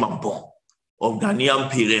Asante Mampong of Ghanaian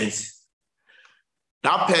parents,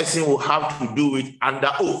 that person will have to do it under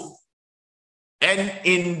oath. And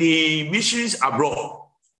in the missions abroad,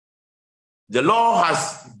 the law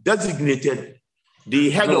has designated the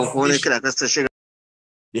head of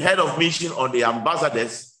mission or the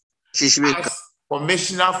ambassadors as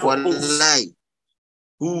commissioner for posts,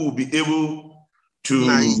 who will be able to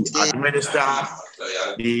administer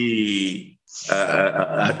the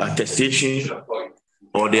attestation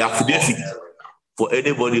or the affidavit for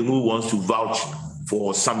anybody who wants to vouch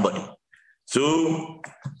for somebody. So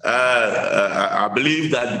I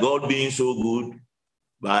believe that God being so good,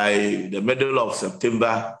 by the middle of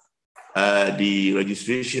September, the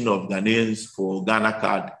registration of Ghanaians for Ghana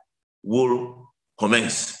card will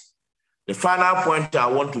commence. The final point I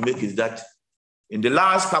want to make is that in the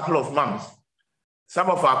last couple of months, some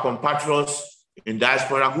of our compatriots in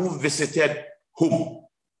diaspora who visited home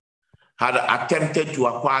had attempted to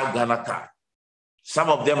acquire Ghana card. Some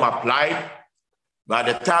of them applied. By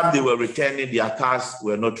the time they were returning, their cards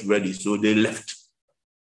were not ready, so they left.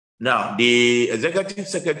 Now, the executive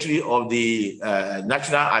secretary of the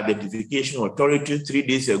National Identification Authority 3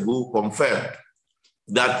 days ago confirmed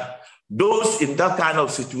that those in that kind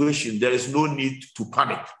of situation, there is no need to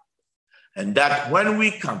panic. And that when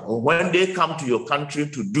we come, or when they come to your country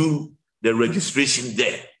to do the registration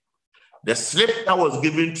there, the slip that was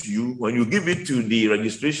given to you, when you give it to the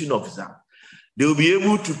registration officer, they'll be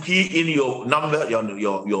able to key in your number,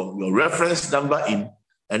 your reference number in,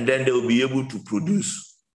 and then they'll be able to produce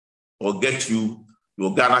or get you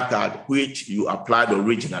your Ghana card, which you applied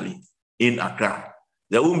originally in Accra.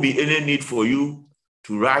 There won't be any need for you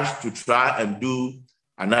to rush to try and do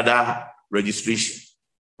another registration.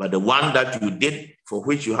 But the one that you did, for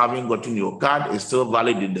which you haven't gotten your card, is still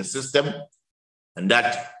valid in the system, and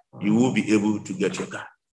that you will be able to get your card.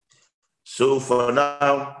 So for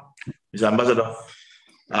now, Mr. Ambassador,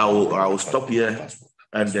 I will stop here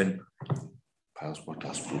and then. Passport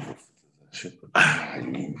as proof of citizenship.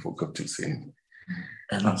 You forgot to say.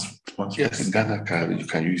 Yes, in Ghana card, you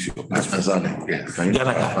can use your passport. Yes.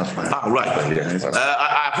 Ghana card. Right. Yes.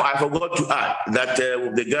 I forgot to add that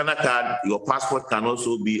with the Ghana card, your passport can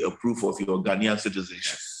also be a proof of your Ghanaian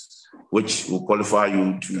citizenship, which will qualify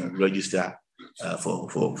you to register for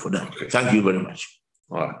that. Okay. Thank you very much.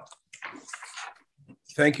 All right.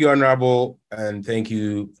 Thank you, Honorable, and thank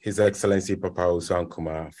you, His Excellency Papa Owusu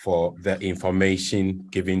Ankomah, for the information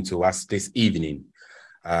given to us this evening.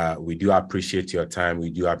 We do appreciate your time. We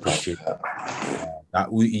do appreciate that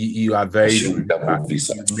you are very good.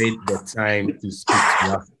 You made the time to speak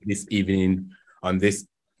to us this evening on these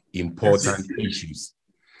important issues.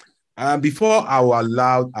 Before I will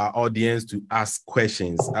allow our audience to ask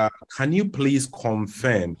questions, can you please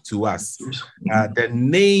confirm to us the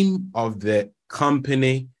name of the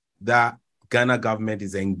company that Ghana government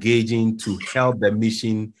is engaging to help the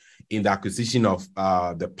mission in the acquisition of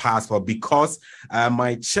the passport? Because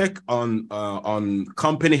my check on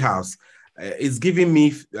Company House is giving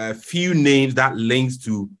me a few names that links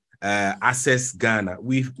to Access Ghana.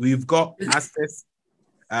 We've got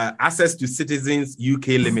Access to Citizens UK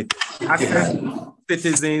Limited, Access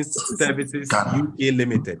Citizens Services UK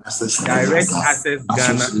Limited, Direct Access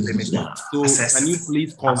Ghana Limited. So can you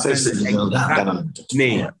please confirm the exact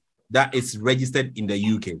name that is registered in the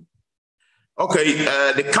UK? Okay,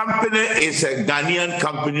 the company is a Ghanaian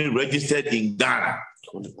company registered in Ghana.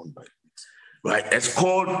 Right, it's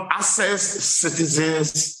called Access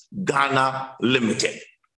Citizens Ghana Limited.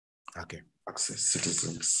 Okay. Access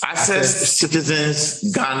Citizens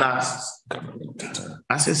Ghana.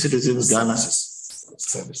 Access Citizens Ghana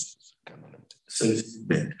Services.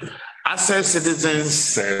 Access Citizens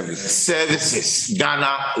Services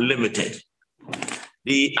Ghana Limited.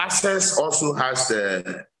 The Access also has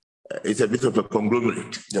it's a bit of a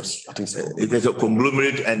conglomerate. Yes, I think so. It is a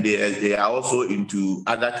conglomerate, and they are also into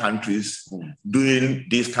other countries doing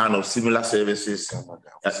these kind of similar services.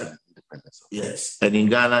 Yes, and in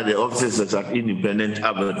Ghana, the offices are at Independent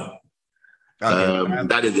Avenue.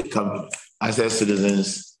 That is the company, Access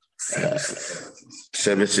Citizens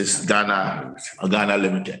Services Ghana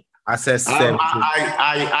Limited. Access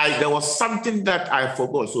there was something that I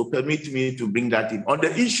forgot, so permit me to bring that in. On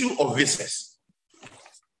the issue of visas,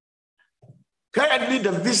 currently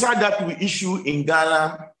the visa that we issue in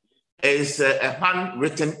Ghana is a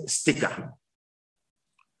handwritten sticker.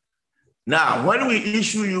 Now, when we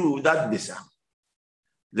issue you that visa,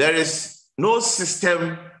 there is no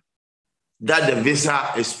system that the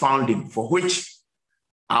visa is found in, for which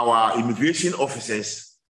our immigration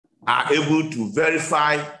officers are able to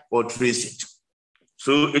verify or trace it.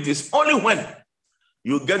 So it is only when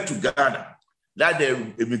you get to Ghana that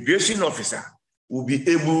the immigration officer will be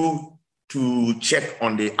able to check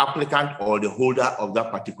on the applicant or the holder of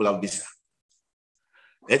that particular visa.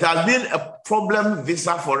 It has been a problem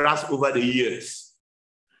visa for us over the years.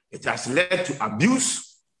 It has led to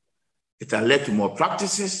abuse. It has led to more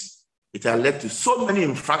practices. It has led to so many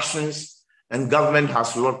infractions, and government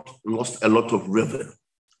has lost a lot of revenue.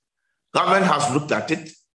 Government has looked at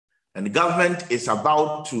it, and the government is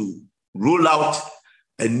about to roll out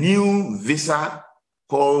a new visa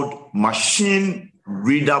called machine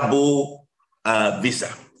readable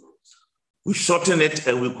visa. We shorten it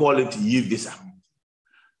and we call it e-visa.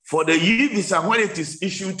 For the e-visa, when it is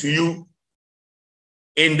issued to you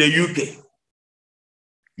in the UK,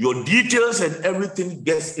 your details and everything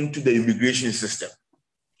gets into the immigration system,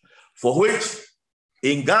 for which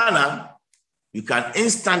in Ghana, you can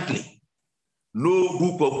instantly know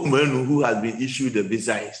who Kwaku who has been issued the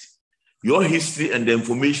visa is, your history and the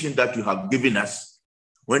information that you have given us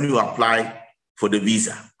when you apply for the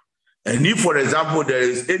visa. And if, for example, there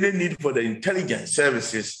is any need for the intelligence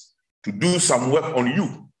services to do some work on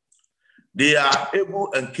you, they are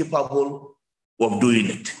able and capable of doing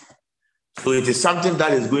it. So it is something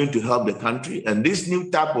that is going to help the country. And this new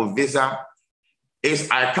type of visa is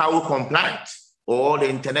ICAO compliant, or the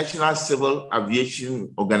International Civil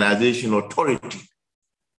Aviation Organization Authority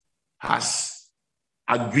has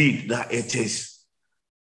agreed that it is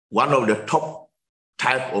one of the top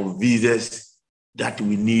type of visas that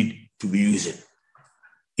we need to be using.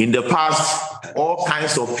 In the past, all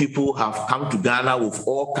kinds of people have come to Ghana with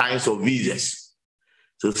all kinds of visas.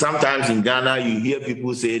 So sometimes in Ghana, you hear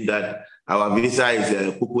people say that our visa is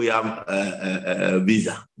a cocoyam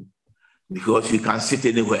visa, because you can sit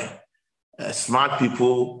anywhere. Smart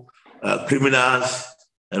people, criminals,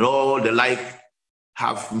 and all the like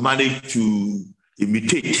have managed to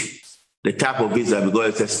imitate the type of visa, because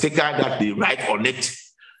it's a sticker that they write on it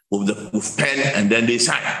with pen, and then they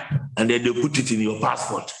sign, and then they put it in your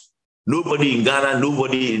passport. Nobody in Ghana,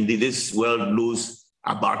 nobody in this world knows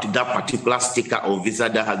about that particular sticker or visa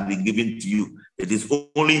that has been given to you. It is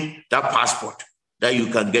only that passport that you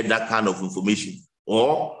can get that kind of information.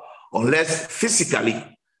 Or unless physically,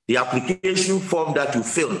 the application form that you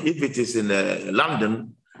fill, if it is in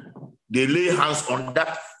London, they lay hands on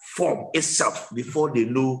that form itself before they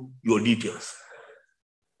know your details.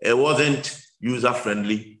 It wasn't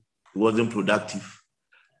user-friendly, it wasn't productive,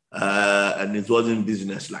 and it wasn't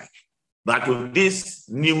business-like. But with this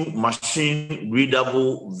new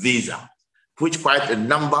machine-readable visa, which quite a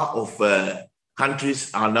number of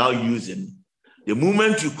countries are now using, the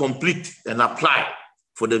moment you complete and apply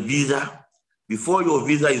for the visa, before your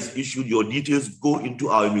visa is issued, your details go into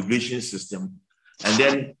our immigration system. And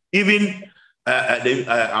then even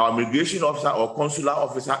our immigration officer or consular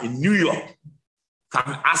officer in New York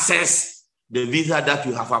can access the visa that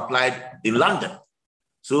you have applied in London.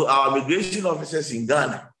 So our immigration officers in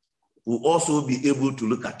Ghana will also be able to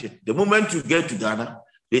look at it. The moment you get to Ghana,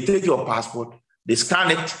 they take your passport, they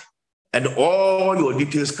scan it, and all your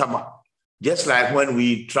details come up. Just like when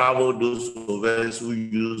we travel, those of us who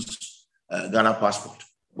use Ghana passport.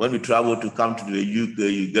 When we travel to come to the UK,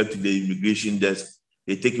 you get to the immigration desk,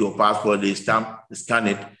 they take your passport, they stamp, they scan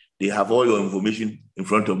it, they have all your information in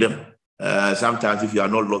front of them. Sometimes if you are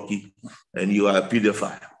not lucky and you are a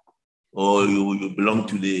pedophile, or you belong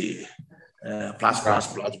to the plus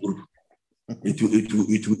group, it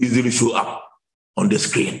will easily show up on the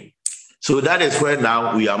screen. So that is where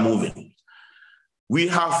now we are moving. We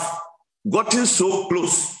have gotten so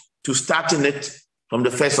close to starting it from the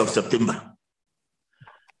 1st of September.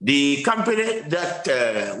 The company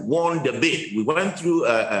that won the bid, we went through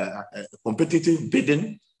a competitive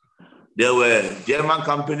bidding. There were German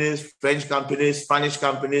companies, French companies, Spanish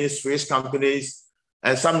companies, Swiss companies,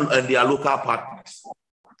 and some and their local partners.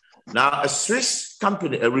 Now, a Swiss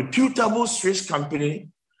company, a reputable Swiss company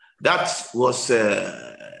that was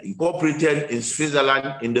incorporated in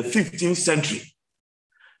Switzerland in the 15th century.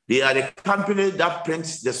 They are the company that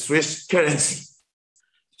prints the Swiss currency.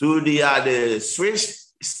 So they are the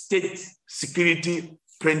Swiss state security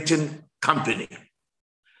printing company.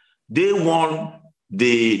 They won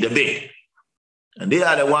the bid. And they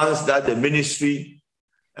are the ones that the ministry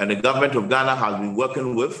and the government of Ghana has been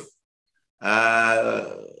working with.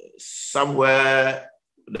 Somewhere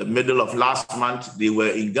in the middle of last month, they were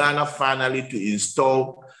in Ghana finally to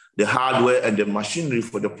install the hardware and the machinery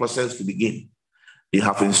for the process to begin. They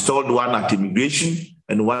have installed one at immigration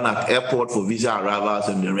and one at airport for visa arrivals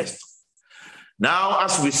and the rest. Now,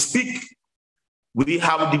 as we speak, we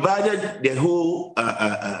have divided the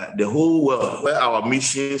whole world where our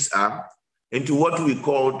missions are into what we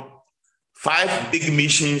call 5 big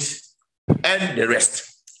missions and the rest.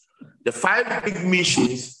 The 5 big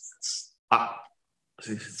missions are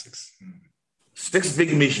 6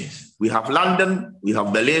 big missions. We have London, we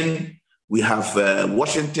have Berlin, we have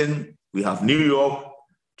Washington, we have New York,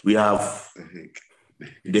 we have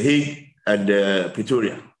The Hague and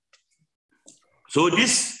Pretoria. So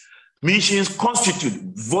these missions constitute,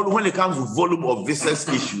 when it comes to volume of visas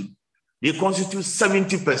issued, they constitute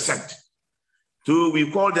 70%. So we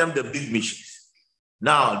call them the big missions.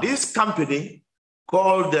 Now, this company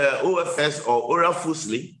called OFS or Ora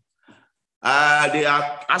Fusli, they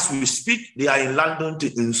are, as we speak, they are in London to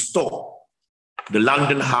install the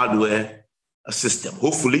London hardware system.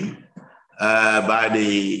 Hopefully,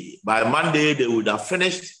 by Monday, they would have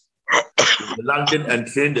finished London and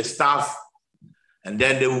trained the staff, and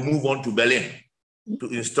then they will move on to Berlin to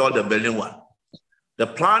install the Berlin one. The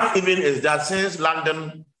plan even is that since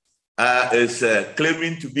London is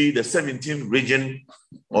claiming to be the 17th region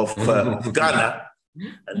of Ghana,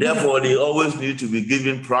 and therefore they always need to be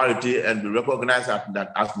given priority and be recognized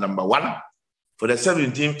as number 1. For the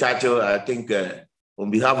 17th title, I think on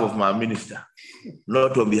behalf of my minister,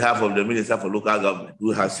 not on behalf of the Minister for Local Government,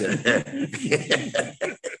 who has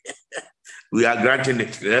we are granting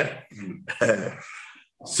it.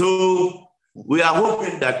 So we are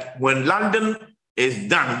hoping that when London is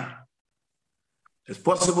done, it's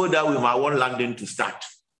possible that we might want London to start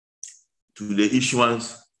to the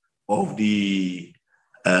issuance of the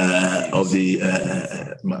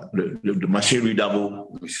machine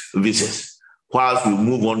readable visas, whilst we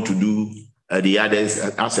move on to do the others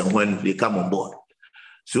as and when they come on board.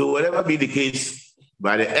 So whatever be the case,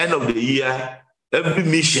 by the end of the year, every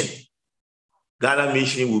mission, Ghana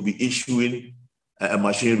mission will be issuing a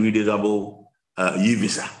machine readable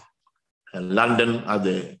e-visa. And London as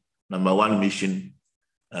the number 1 mission,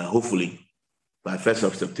 hopefully by 1st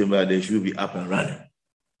of September, they should be up and running,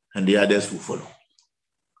 and the others will follow.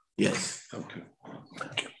 Yes. Okay.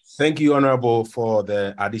 Thank you, Honorable, for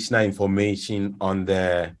the additional information on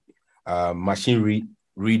the machine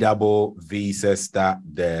readable visas that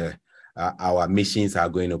our missions are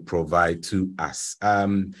going to provide to us.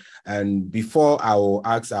 And before I will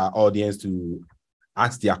ask our audience to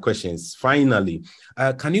ask their questions, finally,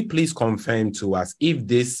 can you please confirm to us if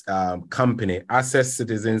this company, Access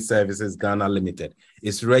Citizen Services Ghana Limited,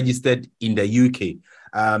 is registered in the UK?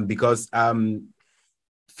 Because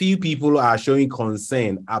few people are showing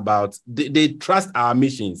concern about, they trust our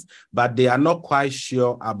missions, but they are not quite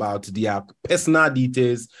sure about their personal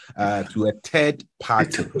details to a third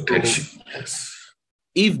party. Yes.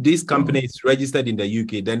 If this company is registered in the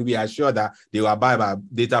UK, then we are sure that they will abide by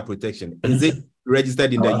data protection. Is it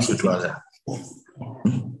registered in the UK?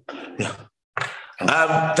 Yeah.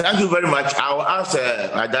 Thank you very much. I will ask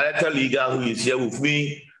my director legal who is here with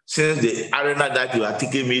me, since the arena that you are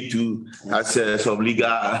taking me to as some legal.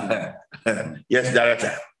 Yes,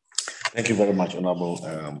 Director. Thank you very much,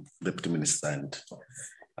 Honorable Deputy Minister and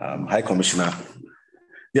High Commissioner.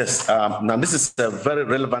 Yes, now this is a very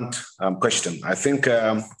relevant question. I think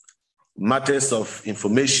matters of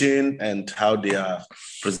information and how they are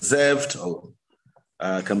preserved or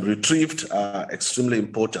can be retrieved are extremely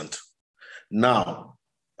important. Now,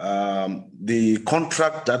 the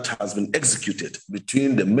contract that has been executed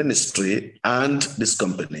between the ministry and this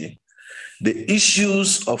company, the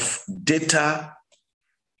issues of data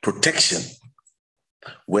protection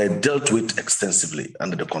were dealt with extensively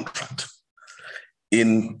under the contract.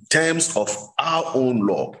 In terms of our own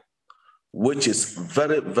law, which is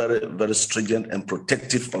very, very, very stringent and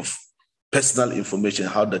protective of personal information,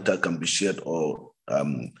 how data can be shared or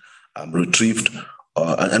retrieved,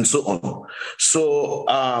 and so on. So,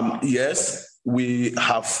 yes, we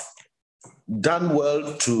have done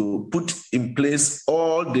well to put in place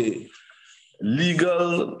all the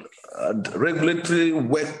legal regulatory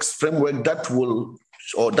framework that will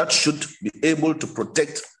or that should be able to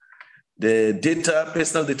protect the data,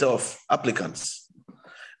 personal data of applicants.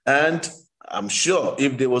 And I'm sure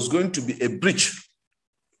if there was going to be a breach,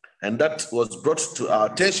 and that was brought to our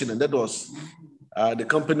attention, and that was the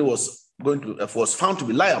company was found to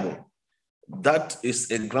be liable, that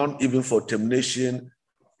is a ground even for termination,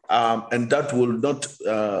 and that will not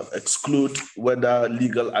exclude whether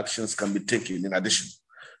legal actions can be taken in addition.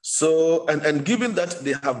 So, and given that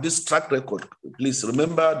they have this track record, please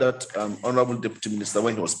remember that Honorable Deputy Minister,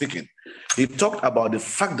 when he was speaking, he talked about the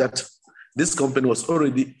fact that this company was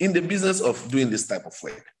already in the business of doing this type of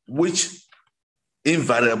work, which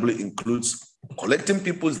invariably includes collecting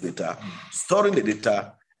people's data, storing the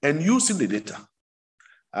data, and using the data.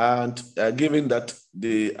 And given that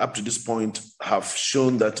they, up to this point, have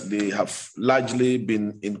shown that they have largely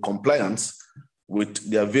been in compliance with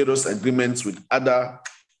their various agreements with other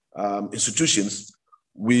institutions,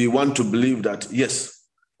 we want to believe that, yes,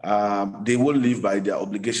 they will live by their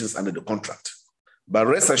obligations under the contract. But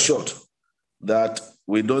rest assured that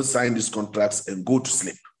we don't sign these contracts and go to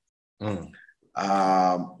sleep. We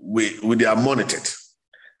are monitored.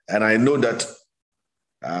 And I know that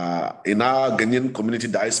in our Ghanaian community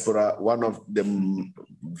diaspora, one of them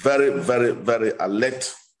very, very, very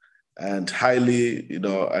alert and highly,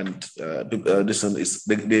 this one is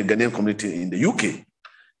the Ghanaian community in the UK.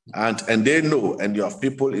 And they know, and you have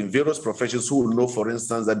people in various professions who will know, for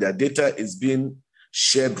instance, that their data is being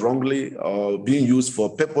shared wrongly or being used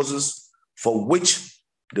for purposes for which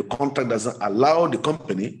the contract doesn't allow the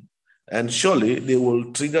company. And surely they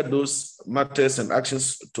will trigger those matters and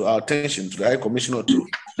actions to our attention, to the High Commissioner, to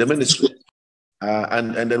the Ministry,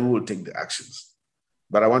 and then we will take the actions.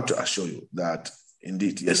 But I want to assure you that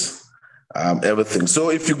indeed, yes, everything. So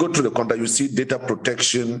if you go to the contract, you see data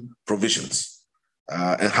protection provisions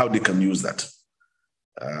and how they can use that.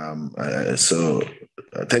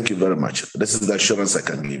 Thank you very much. This is the assurance I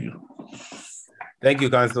can give you. Thank you,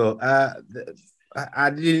 Council. I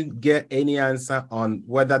didn't get any answer on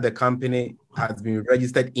whether the company has been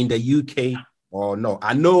registered in the UK or no.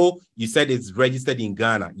 I know you said it's registered in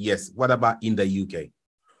Ghana. Yes. What about in the UK?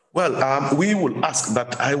 Well, we will ask,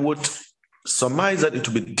 but I would surmise that it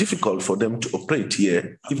would be difficult for them to operate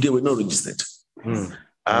here if they were not registered.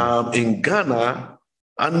 In Ghana,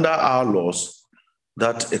 under our laws,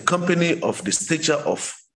 that a company of the stature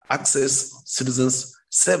of Access Citizens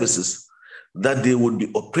Services, that they would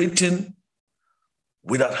be operating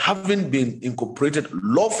without having been incorporated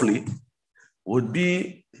lawfully would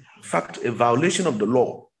be, in fact, a violation of the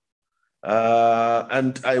law.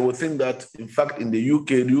 And I would think that, in fact, in the UK,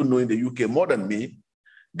 you know, in the UK more than me,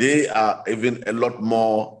 they are even a lot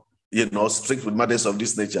more, strict with matters of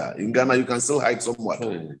this nature. In Ghana, you can still hide somewhat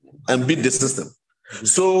and beat the system.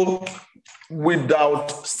 So,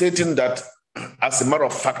 without stating that, as a matter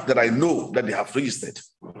of fact, that I know that they have registered,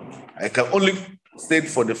 I can only state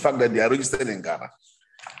for the fact that they are registered in Ghana.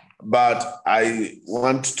 But I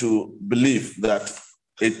want to believe that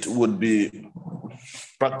it would be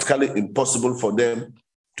practically impossible for them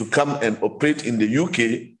to come and operate in the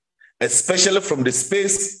UK, especially from the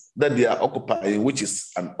space that they are occupying, which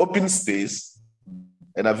is an open space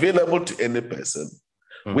and available to any person,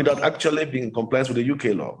 without actually being in compliance with the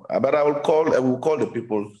UK law. But I will call the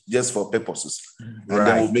people just for purposes, and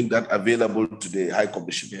then we'll make that available to the High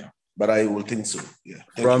Commission. Yeah. But I will think so. Yeah.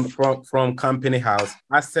 From Company House,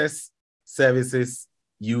 Access Services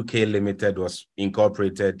UK Limited was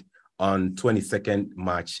incorporated on 22nd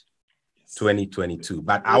March 2022,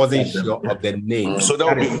 but I wasn't sure of the name. So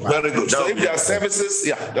that would be very good. So if there are services,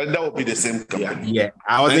 that would be the same company. Yeah,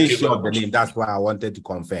 I wasn't sure of the name. That's why I wanted to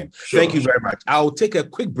confirm. Thank you very much. I'll take a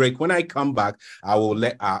quick break. When I come back, I will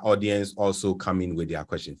let our audience also come in with their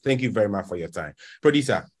questions. Thank you very much for your time.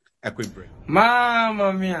 Producer, a quick break.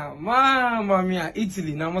 Mamma mia,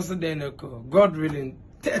 Italy, Namaste Deneko. God willing,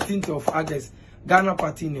 13th of August, Ghana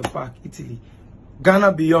Party in the Park, Italy.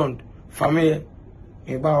 Ghana Beyond, family,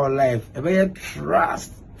 about our life, about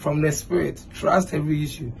trust from the spirit, trust every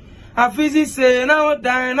issue. I physically say, now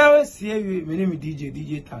I see you, my name is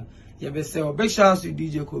DJ Tan. You better say, big shout out to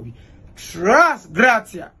DJ Kobe. Trust,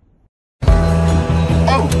 gratia.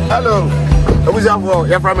 Oh, hello.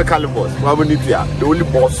 You're from a Calibos, the only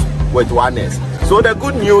boss with oneness. So the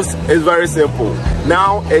good news is very simple.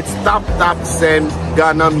 Now it's Tap Send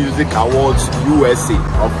Ghana Music Awards USA.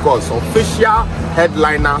 Of course, official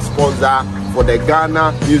headliner sponsor for the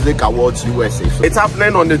Ghana Music Awards USA. So it's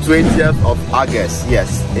happening on the 20th of August,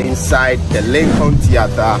 yes, inside the Lincoln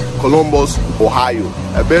Theater, Columbus, Ohio.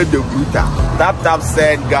 A bit the brutal. Tap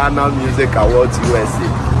Send Ghana Music Awards USA.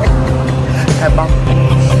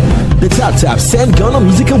 The Tap Send Ghana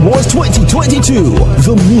Music Awards 2022,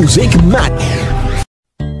 the Music Match.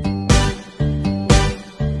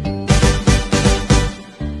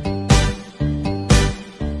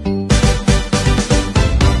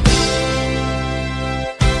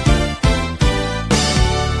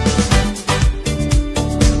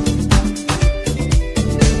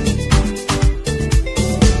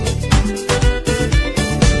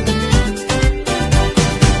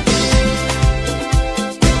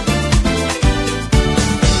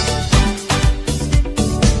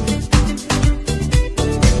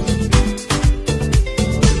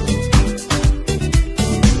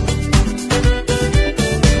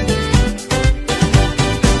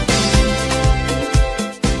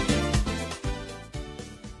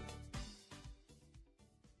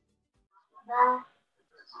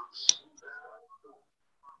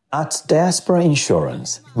 At Diaspora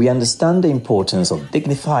Insurance, we understand the importance of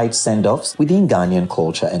dignified send-offs within Ghanaian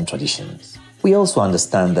culture and traditions. We also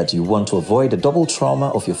understand that you want to avoid the double trauma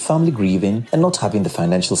of your family grieving and not having the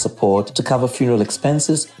financial support to cover funeral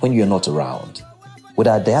expenses when you're not around. With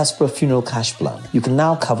our Diaspora Funeral Cash Plan, you can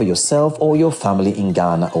now cover yourself or your family in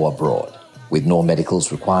Ghana or abroad. With no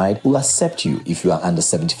medicals required, we'll accept you if you are under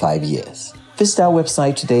 75 years. Visit our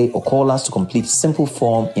website today or call us to complete a simple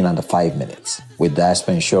form in under 5 minutes. With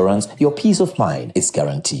Diaspora Insurance, your peace of mind is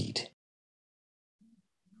guaranteed.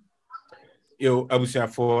 Yo,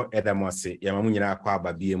 abusuafo edamose yamamu nyina kwa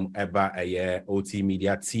babiem eba OT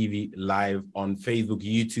Media TV live on Facebook,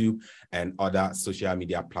 YouTube, and other social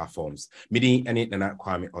media platforms. Midi ene nana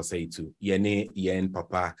kwame oseitu yene yen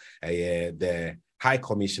papa the High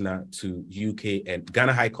Commissioner to UK and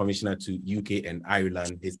Ghana High Commissioner to UK and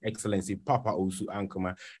Ireland, His Excellency Papa Owusu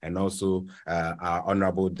Ankomah, and also our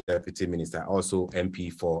Honorable Deputy Minister, also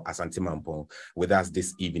MP for Asante Mampong, with us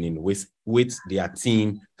this evening with their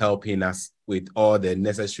team helping us with all the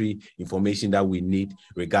necessary information that we need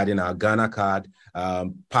regarding our Ghana card,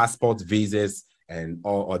 passport, visas, and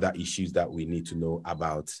all other issues that we need to know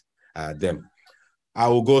about them. I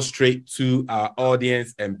will go straight to our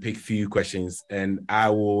audience and pick few questions, and I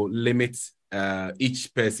will limit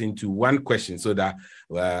each person to one question so that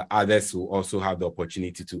others will also have the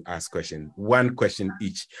opportunity to ask questions. One question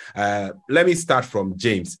each. Let me start from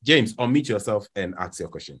James. James, unmute yourself and ask your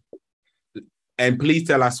question. And please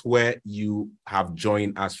tell us where you have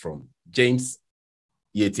joined us from. James,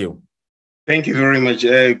 Yetio. Thank you very much.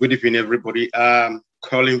 Good evening, everybody.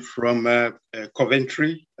 Calling from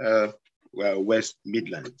Coventry, West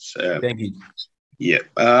Midlands. Thank you. Yeah,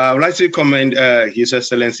 I would like to commend His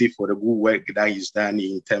Excellency for the good work that he's done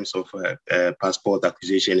in terms of passport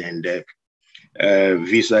acquisition and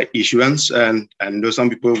visa issuance. And I know some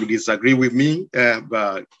people will disagree with me,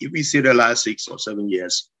 but if we see the last 6 or 7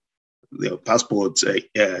 years, the passport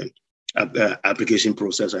application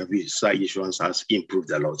process and visa issuance has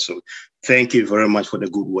improved a lot. So thank you very much for the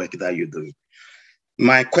good work that you're doing.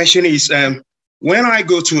 My question is, when I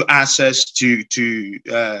go to access to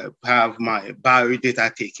have my bio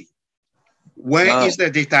data taken, where is the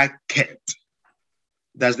data kept?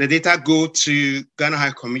 Does the data go to Ghana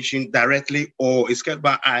High Commission directly, or is kept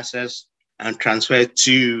by access and transferred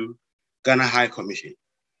to Ghana High Commission?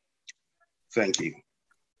 Thank you.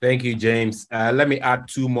 Thank you, James. Let me add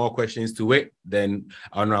 2 more questions to it. Then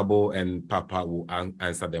Honorable and Papa will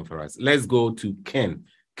answer them for us. Let's go to Ken.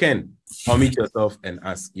 Ken, unmute yourself and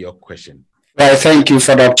ask your question. Well, thank you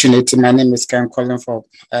for the opportunity. My name is Ken, calling from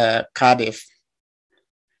Cardiff.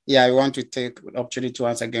 Yeah, I want to take the opportunity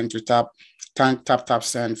once again to thank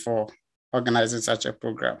TapTapSend for organizing such a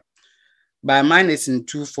program. But mine is in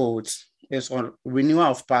 2 folds. It's on renewal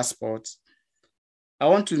of passports. I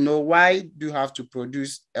want to know, why do you have to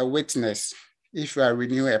produce a witness if you are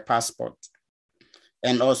renewing a passport,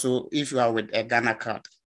 and also if you are with a Ghana card?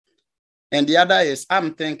 And the other is,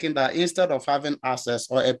 I'm thinking that instead of having access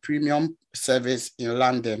or a premium service in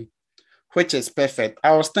London, which is perfect,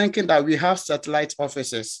 I was thinking that we have satellite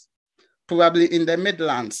offices, probably in the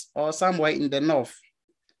Midlands or somewhere in the North.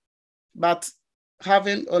 But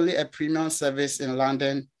having only a premium service in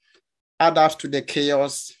London adds up to the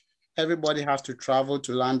chaos. Everybody has to travel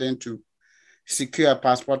to London to secure a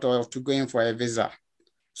passport or to go in for a visa.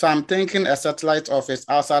 So I'm thinking a satellite office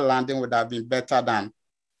outside London would have been better than,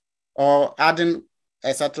 or adding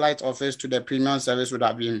a satellite office to the premium service would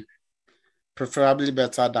have been preferably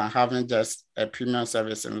better than having just a premium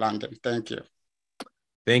service in London. Thank you.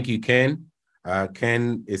 Thank you, Ken.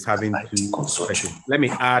 Ken is having 2 questions. Let me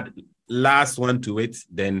add last one to it,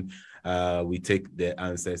 then we take the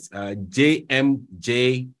answers.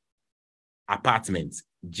 JMJ Apartments.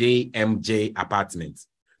 JMJ Apartments.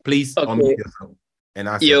 Please unmute yourself and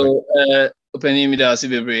ask your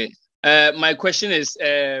question. My question is,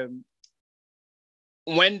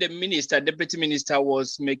 when the deputy minister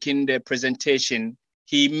was making the presentation,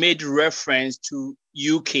 he made reference to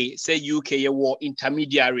UK, say UK war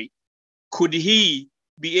intermediary. Could he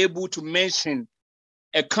be able to mention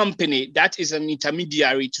a company that is an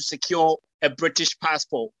intermediary to secure a British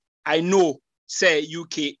passport? I know, say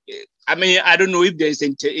UK, I mean, I don't know if there's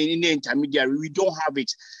any intermediary, we don't have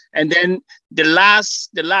it. And then the last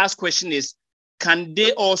question is, can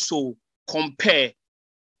they also compare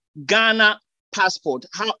Ghana passport?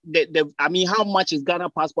 How how much is Ghana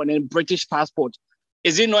passport and British passport?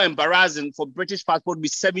 Is it not embarrassing for British passport to be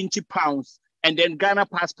 £70 and then Ghana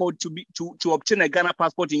passport to obtain a Ghana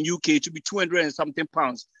passport in UK to be 200 and something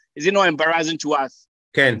pounds? Is it not embarrassing to us?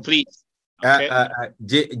 Ken, please. Okay.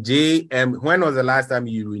 When was the last time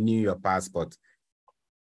you renewed your passport?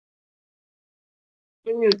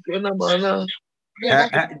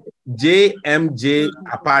 JMJ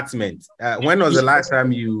Apartment. When was the last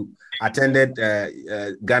time you attended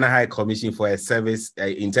Ghana High Commission for a service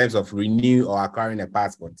in terms of renew or acquiring a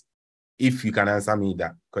passport? If you can answer me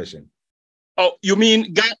that question. Oh, you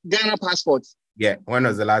mean Ghana passport? Yeah. When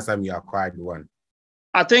was the last time you acquired one?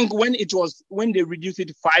 I think when they reduced it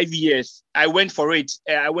to 5 years, I went for it.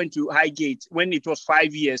 I went to Highgate when it was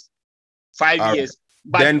 5 years. 5 years.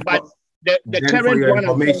 But the current for your one.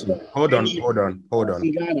 Information, hold on.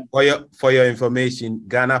 For your information,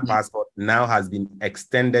 Ghana passport now has been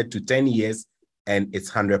extended to 10 years and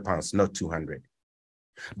it's £100, not 200.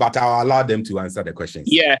 But I'll allow them to answer the questions.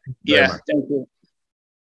 Yeah. Thank you.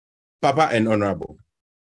 Papa and Honorable,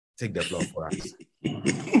 take the floor for us.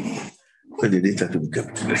 Well, the data to be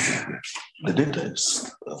kept. The data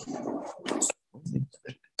is.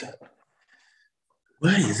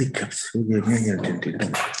 Why is it kept?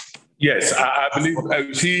 Yes, I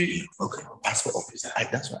believe. See, okay, passport officer.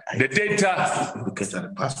 That's why. The data. Because of the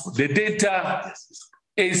passport. The data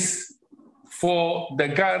is for the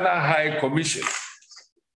Ghana High Commission.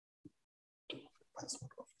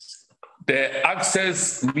 The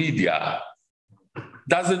Access Media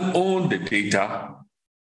doesn't own the data.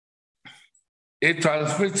 It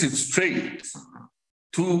transmits it straight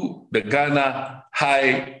to the Ghana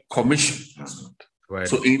High Commission. Right.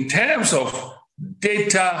 So in terms of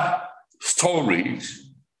data storage,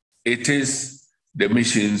 it is the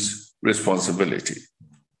mission's responsibility.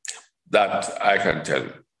 That I can tell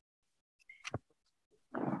you.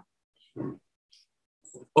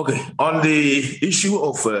 Okay, on the issue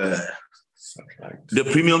of the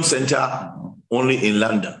premium center only in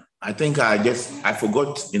London, I think I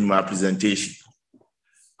forgot in my presentation.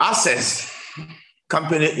 Access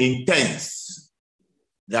company intends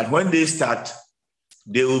that when they start,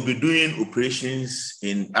 they will be doing operations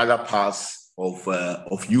in other parts of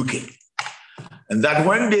UK. And that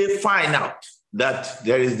when they find out that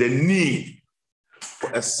there is the need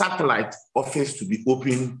for a satellite office to be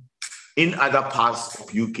open in other parts of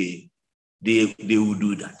UK, they will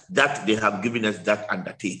do that. That they have given us that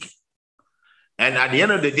undertaking. And at the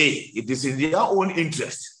end of the day, it is in their own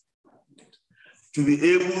interest to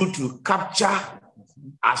be able to capture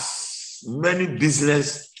as many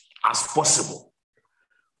business as possible.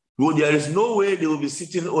 So there is no way they will be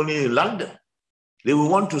sitting only in London. They will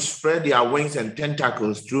want to spread their wings and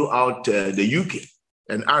tentacles throughout the UK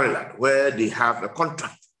and Ireland, where they have a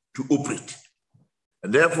contract to operate.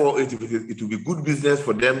 And therefore, it will be good business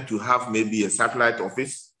for them to have maybe a satellite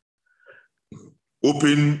office,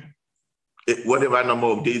 open whatever number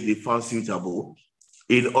of days they found suitable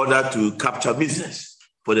in order to capture business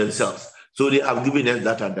for themselves. So they have given us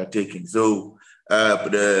that undertaking. So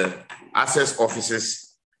the access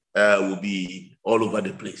offices will be all over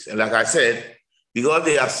the place. And like I said, because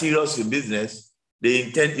they are serious in business, they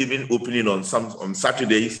intend even opening on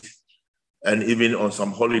Saturdays and even on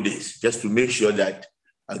some holidays, just to make sure that,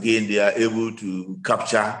 again, they are able to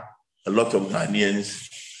capture a lot of Ghanaians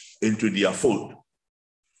into their fold.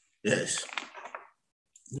 Yes.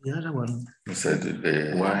 The other one. You said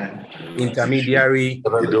why intermediary.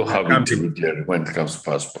 They don't have intermediary when it comes to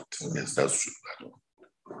passport. Yes, that's true.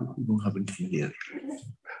 We don't have intermediary.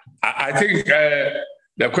 I think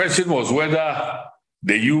the question was whether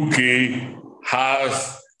the UK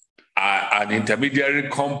has an intermediary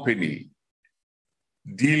company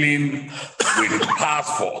dealing with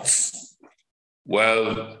passports.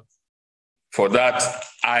 Well, for that,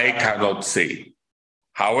 I cannot say.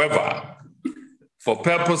 However, for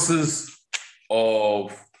purposes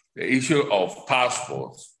of the issue of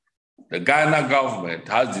passports, the Ghana government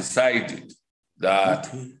has decided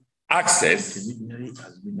that access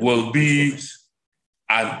will be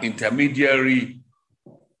an intermediary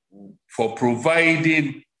for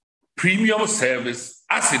providing premium service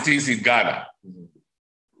as it is in Ghana.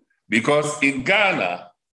 Because in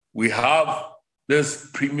Ghana, we have this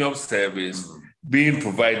premium service being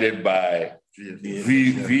provided by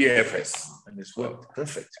VFS. And it's worked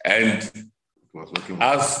perfect. And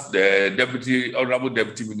as the Honorable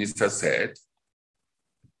Deputy Minister said,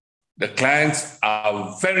 the clients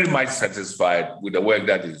are very much satisfied with the work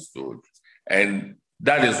that is done. And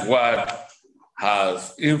that is what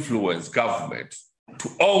has influenced government to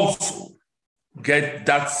also get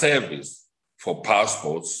that service for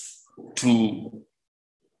passports to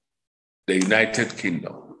the United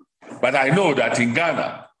Kingdom. But I know that in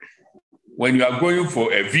Ghana, when you are going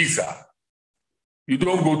for a visa, you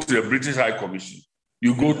don't go to the British High Commission,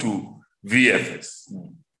 you go to VFS.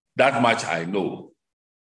 That much I know.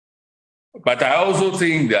 But I also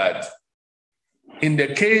think that in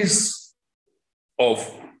the case of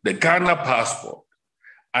the Ghana passport,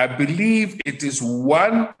 I believe it is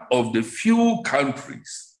one of the few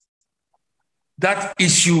countries that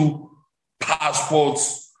issue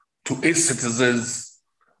passports to its citizens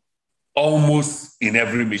almost in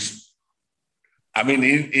every mission. I mean,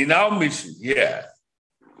 in our mission here,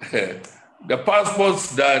 the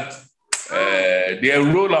passports that they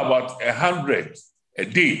enroll about 100 a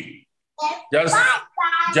day.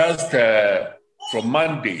 Just from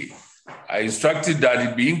Monday, I instructed that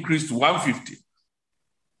it be increased to 150.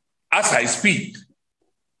 As I speak,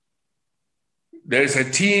 there is a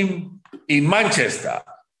team in Manchester,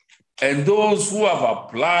 and those who have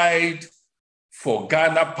applied for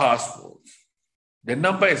Ghana passports, the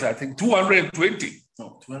number is, I think, 220.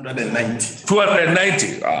 No, 290. 290,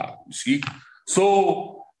 you see.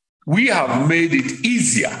 So we have made it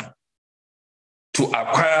easier to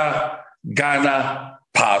acquire Ghana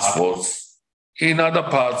passports in other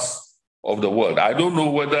parts of the world. I don't know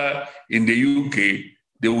whether in the UK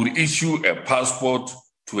they would issue a passport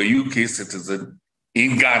to a UK citizen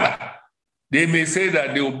in Ghana. They may say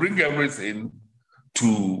that they will bring everything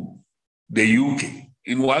to the UK.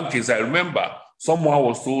 In one case, I remember someone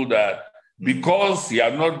was told that because he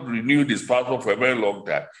had not renewed his passport for a very long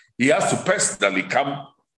time, he has to personally come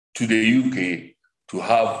to the UK to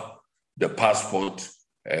have the passport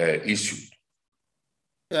issued.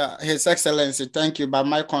 Yeah, His Excellency, thank you. But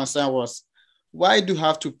my concern was, why do you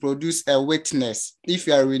have to produce a witness if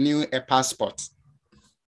you are renewing a passport?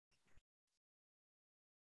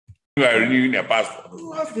 You are renewing a passport.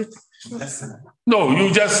 No,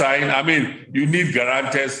 you just sign. I mean, you need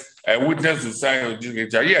guarantors, a witness to sign your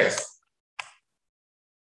signature. Yes.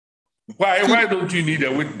 Why don't you need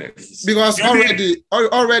a witness? Because you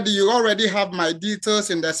already have my details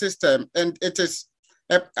in the system, and it is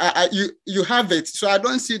you have it. So I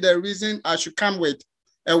don't see the reason I should come with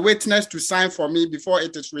a witness to sign for me before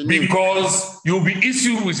it is renewed. Because you'll be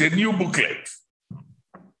issued with a new booklet.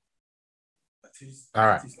 All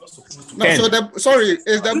right. No, so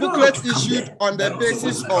is the booklet issued on the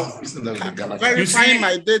basis of verifying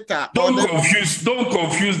my data? Don't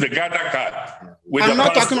confuse the Ghana card. I'm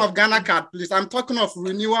not talking of Ghana card, please. I'm talking of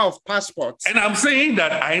renewal of passports. And I'm saying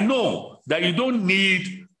that I know that you don't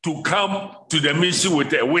need to come to the mission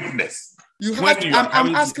with a witness. You have to,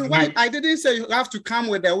 I'm asking why. I didn't say you have to come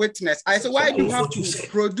with a witness. I said, why do you have to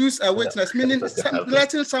produce a witness? Meaning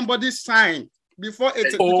letting somebody sign before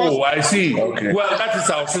it. Oh, I see. Okay. Well, that is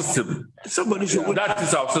our system. That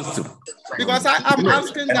is our system. Because I'm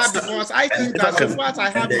asking that because I think that so far as I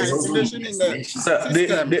have my information in the system.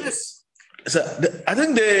 I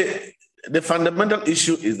think the fundamental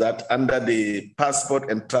issue is that under the Passport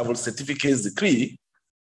and Travel Certificates Decree,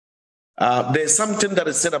 there's something that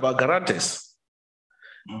is said about guarantors.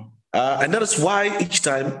 And that is why each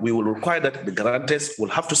time we will require that the guarantors will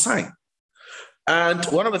have to sign. And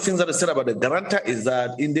one of the things that is said about the guarantor is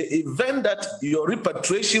that in the event that your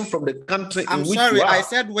repatriation from the country I'm sorry, I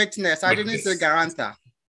said witness. I didn't say guarantor.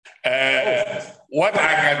 What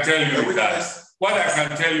I can tell you is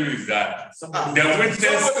that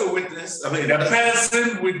the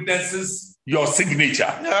person witnesses your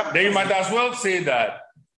signature. Yeah. Then you might as well say that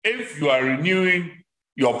if you are renewing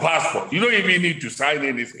your passport, you don't even need to sign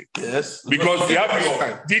anything. Yes. Because you have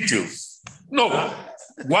your details. No.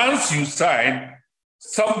 Once you sign,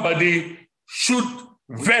 somebody should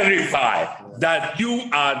verify that you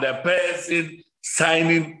are the person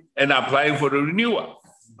signing and applying for the renewal.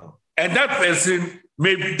 And that person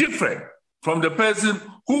may be different from the person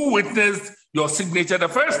who witnessed your signature the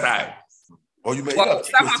first time. Or you may some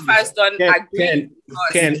of us don't agree.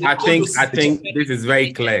 Ken, I think this is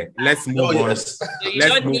very clear. Let's move on. So you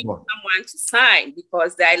don't need someone to sign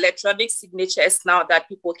because there are electronic signatures now that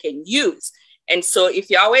people can use. And so if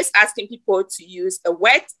you're always asking people to use a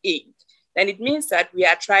wet ink, then it means that we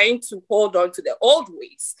are trying to hold on to the old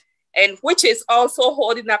ways, and which is also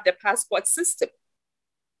holding up the passport system.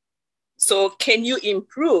 So can you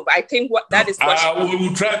improve? I think that is what we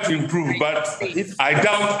will try to improve, but I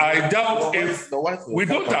doubt if we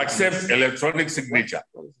don't accept electronic signature.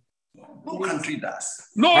 No country does.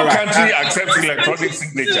 No country accepts electronic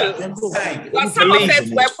signature. Because some of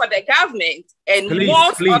us work for the government, and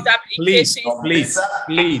most of the applications. Please.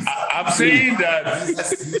 I'm saying that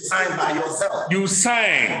you sign by yourself. You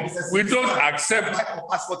sign. We don't accept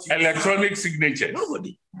electronic signature.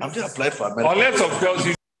 Nobody. I'm just applied for America. Unless, of course,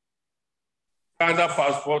 you Ghana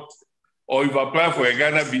passport, or you've applied for a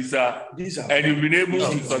Ghana visa, and you've been able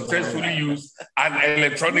to successfully use an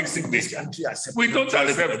electronic signature. We don't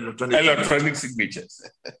accept electronic signatures.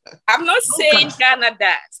 I'm not saying Ghana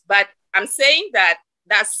does, but I'm saying that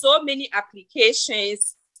there's so many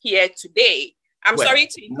applications here today I'm sorry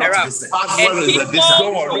to interrupt. And people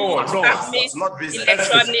submit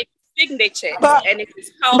electronic signatures, and it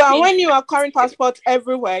is helping. But when you are carrying passports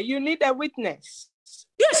everywhere, you need a witness.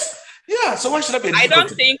 Yes. Yeah. So why should I be? I don't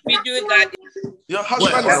think we do that. Your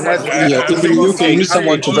husband in the UK, you need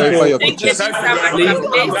someone to verify your pictures. Thank you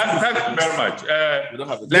very much.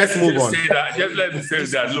 Let's move on. Just let me say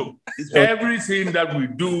that, look, everything that we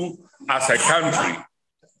do as a country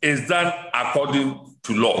is done according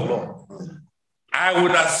to law. I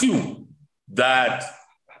would assume that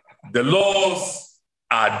the laws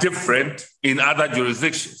are different in other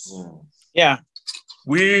jurisdictions. Yeah.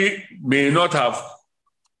 We may not have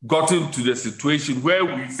gotten to the situation where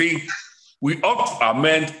we think we ought to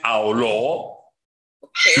amend our law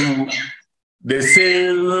to the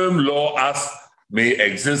same law as may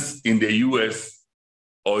exist in the US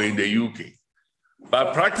or in the UK.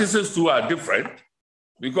 But practices too are different,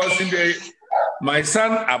 because my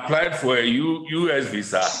son applied for a US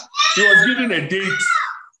visa. He was given a date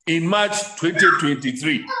in March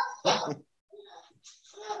 2023.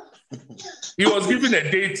 He was given a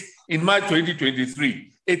date in March 2023.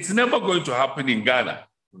 It's never going to happen in Ghana,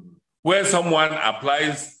 where someone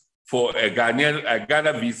applies for a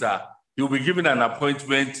Ghana visa, he'll be given an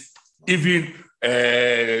appointment even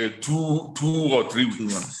 2 or 3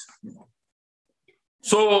 weeks.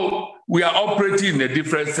 So we are operating in a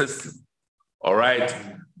different system, all right?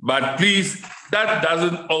 But please, that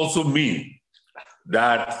doesn't also mean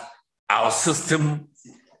that our system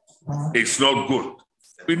is not good.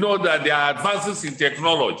 We know that there are advances in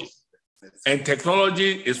technology, and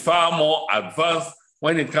technology is far more advanced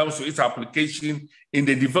when it comes to its application in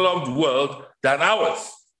the developed world than ours.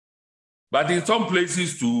 But in some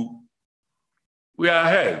places too, we are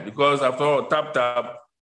ahead, because after all, tap,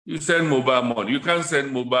 you send mobile money. You can't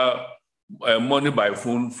send mobile money by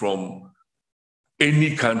phone from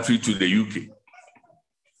any country to the UK.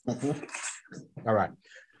 All right,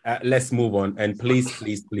 let's move on. And please,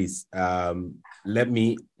 let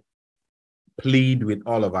me plead with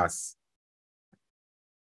all of us.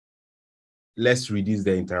 Let's reduce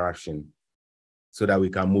the interaction so that we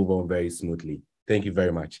can move on very smoothly. Thank you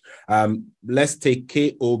very much. Let's take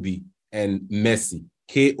KOB and Messi.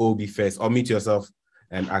 KOB first. Unmute yourself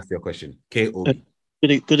and ask your question. KOB.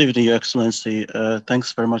 Good evening, Your Excellency.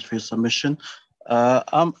 Thanks very much for your submission.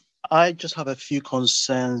 I just have a few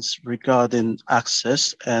concerns regarding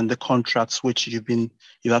access and the contracts which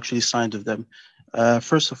you've actually signed with them.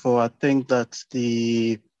 First of all, I think that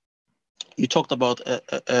you talked about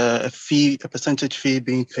a percentage fee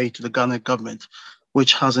being paid to the Ghana government,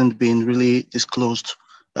 which hasn't been really disclosed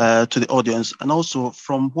to the audience. And also,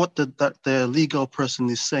 from what the legal person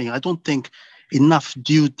is saying, I don't think enough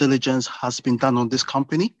due diligence has been done on this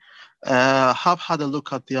company. Have had a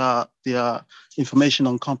look at their information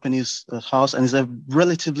on company's house, and it's a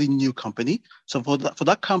relatively new company. So for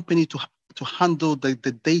that company to handle the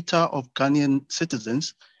data of Ghanaian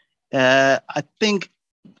citizens, I think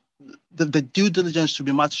the due diligence should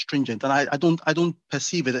be much stringent, and I don't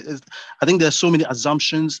perceive it. I think there are so many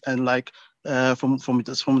assumptions, and like from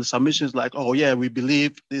the submissions, like, oh yeah, we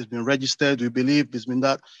believe it's been registered, we believe it's been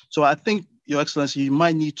that. So I think, Your Excellency, you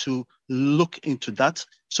might need to look into that.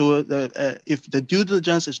 So if the due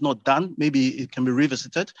diligence is not done, maybe it can be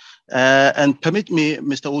revisited. And permit me,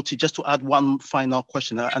 Mr. Oti, just to add one final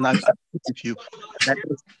question, and I with you,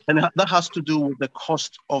 and that has to do with the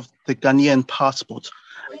cost of the Ghanaian passport.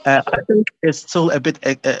 I think it's still a bit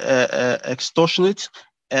extortionate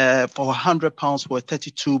for £100 for a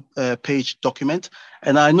 32-page document.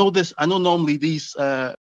 And I know normally these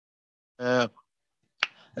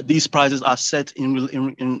prices are set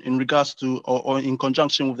in regards to or in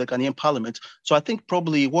conjunction with the Ghanaian Parliament. So I think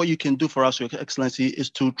probably what you can do for us, Your Excellency, is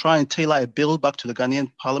to try and tailor a bill back to the Ghanaian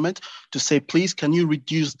Parliament to say, please, can you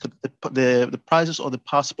reduce the prices of the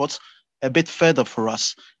passports a bit further for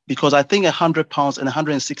us? Because I think £100 and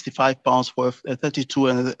 £165 for a 32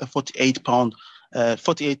 and a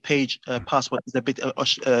 48-page passport is a bit of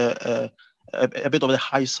the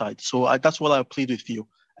high side. So that's what I'll plead with you.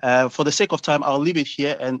 For the sake of time, I'll leave it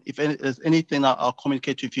here, and if there's anything, I'll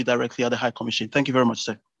communicate with you directly at the High Commission. Thank you very much,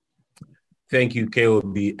 sir. Thank you,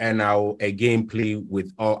 KOB. And I'll again plead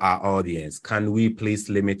with all our audience. Can we please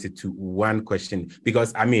limit it to one question?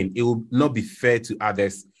 Because, I mean, it will not be fair to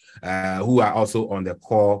others who are also on the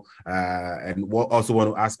call and also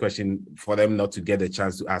want to ask questions, for them not to get a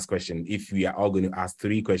chance to ask questions if we are all going to ask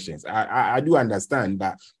 3 questions. I do understand,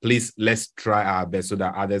 but please, let's try our best so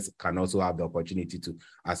that others can also have the opportunity to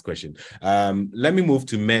ask questions. Let me move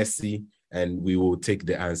to Messi, and we will take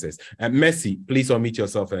the answers. Messi, please unmute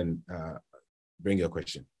yourself and bring your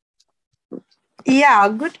question. Yeah,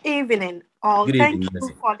 good evening. Oh, Good thank evening, you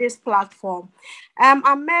Mercy. for this platform.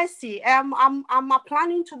 I'm Mercy. I'm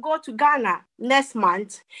planning to go to Ghana next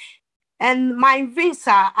month, and my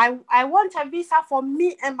visa. I want a visa for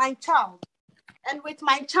me and my child. And with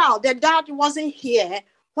my child, the dad wasn't here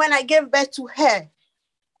when I gave birth to her,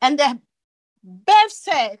 and the birth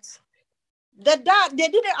said the dad, they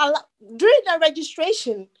didn't allow during the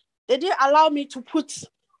registration. They didn't allow me to put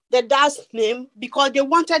the dad's name because they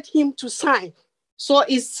wanted him to sign, so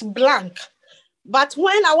it's blank. But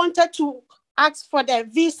when I wanted to ask for the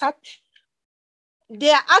visa, they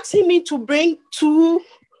are asking me to bring 2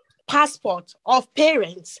 passports of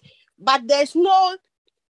parents, but there's no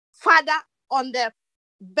father on the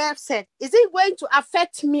birth cert. Is it going to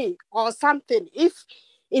affect me or something? If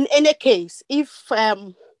in any case, if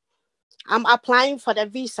I'm applying for the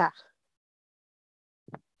visa.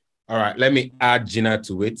 All right, let me add Gina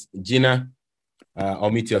to it. Gina,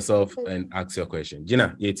 unmute yourself and ask your question.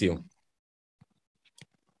 Gina, you.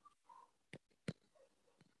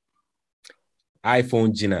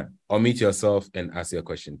 iPhone Gina, unmute yourself and ask your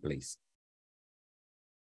question, please.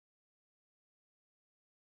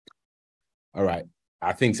 All right,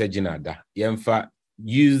 I think said Gina da. Yemfa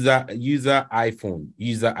user iPhone,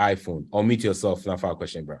 unmute yourself now for a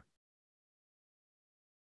question, bro.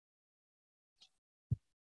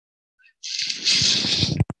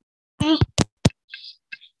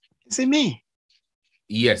 Is it me?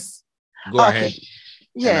 Yes. Go ahead.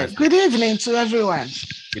 Yeah. Good evening to everyone.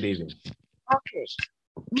 Good evening. Okay.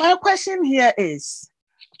 My question here is,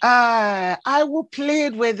 I will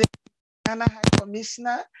plead with the Ghana High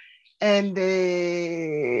Commissioner and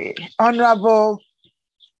the Honorable,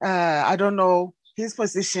 I don't know his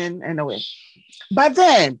position anyway. But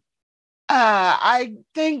then, I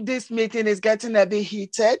think this meeting is getting a bit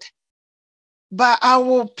heated. But I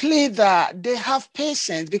will plead that they have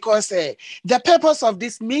patience because the purpose of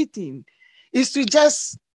this meeting is to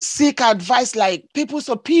just seek advice, like people's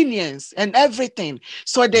opinions and everything,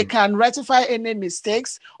 so they can rectify any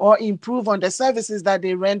mistakes or improve on the services that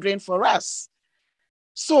they're rendering for us.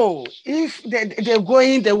 So if they're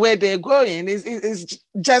going the way they're going, it's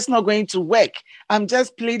just not going to work. I'm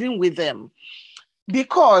just pleading with them.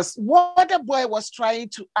 Because what the boy was trying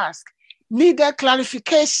to ask needed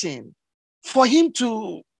clarification for him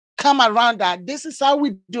to come around that this is how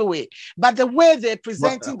we do it. But the way they're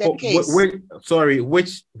presenting the case.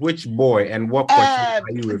 Which boy and what question are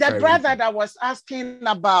you referring the brother that was asking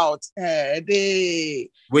about the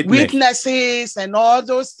witnesses and all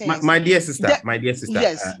those things. My dear sister,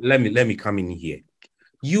 yes. Let me come in here.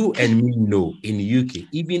 You and me know in the UK,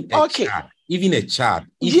 even a child,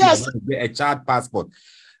 if you want to get a child passport,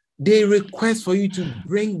 they request for you to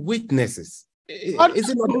bring witnesses. Is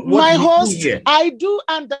it not my host? I do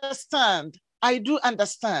understand.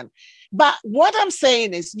 But what I'm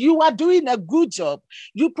saying is you are doing a good job.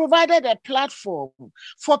 You provided a platform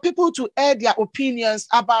for people to air their opinions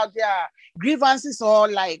about their grievances or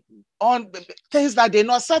like on things that they're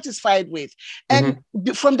not satisfied with. And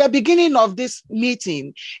from the beginning of this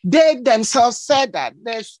meeting, they themselves said that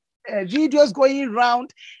there's videos going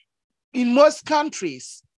around in most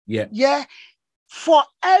countries. Yeah. For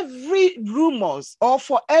every rumors or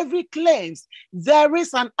for every claims, there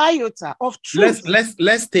is an iota of truth.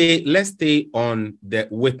 Let's stay on the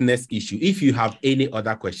witness issue. If you have any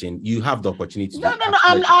other question, you have the opportunity. No.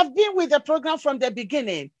 I've been with the program from the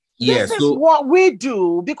beginning. This is what we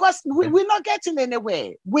do because we're not getting anywhere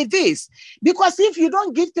with this. Because if you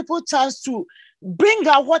don't give people a chance to bring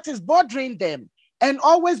out what is bothering them and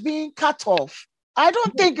always being cut off, I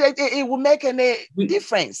don't think it will make any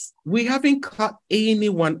difference. We haven't cut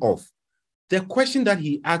anyone off. The question that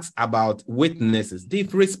he asked about witnesses,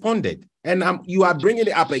 they've responded. And you are bringing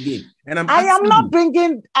it up again. And I am not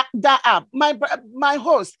bringing that up. My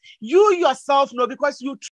host, you yourself know because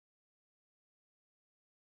you...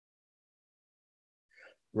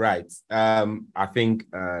 Right. I think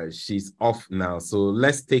she's off now. So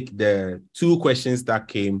let's take the 2 questions that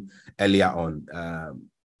came earlier on.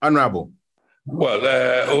 Honorable.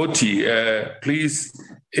 Well, Oti, please,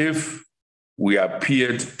 if we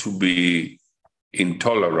appeared to be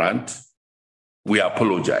intolerant, we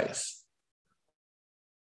apologize.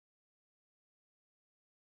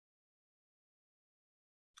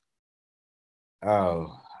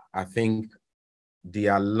 Oh, I think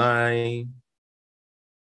their line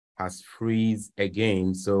has freeze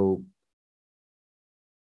again. So,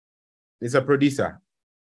 Mr. Producer,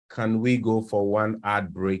 can we go for one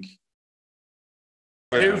ad break?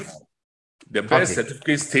 If the birth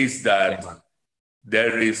certificate states that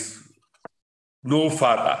there is no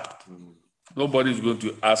father, nobody is going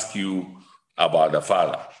to ask you about the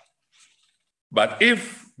father. But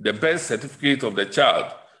if the birth certificate of the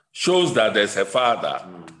child shows that there's a father,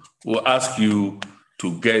 we'll ask you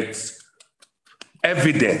to get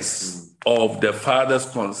evidence of the father's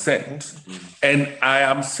consent. And I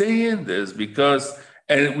am saying this because,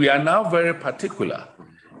 and we are now very particular,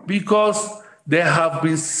 because there have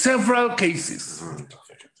been several cases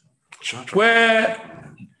where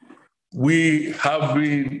we have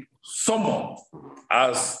been summoned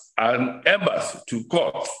as an embassy to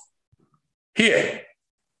court here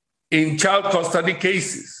in child custody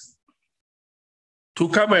cases to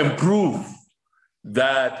come and prove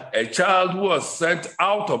that a child who was sent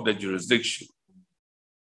out of the jurisdiction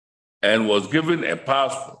and was given a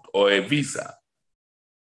passport or a visa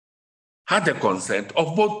had the consent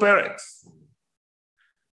of both parents.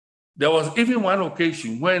 There was even one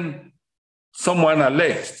occasion when someone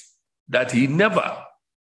alleged that he never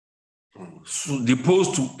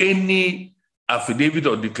deposed to any affidavit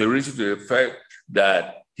or declaration to the fact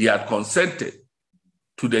that he had consented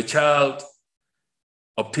to the child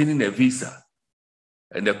obtaining a visa.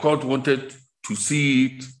 And the court wanted to see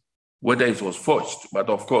it, whether it was forged. But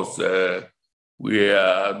of course, we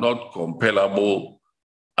are not compellable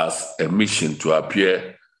as a mission to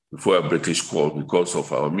appear before a British court because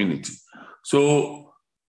of our immunity. So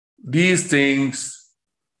these things,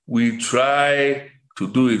 we try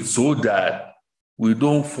to do it so that we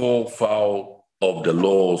don't fall foul of the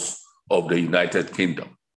laws of the United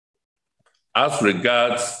Kingdom. As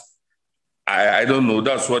regards, I don't know,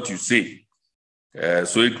 that's what you say.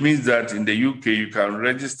 So it means that in the UK, you can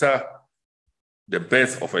register the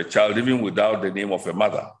birth of a child even without the name of a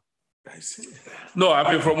mother. I see. No,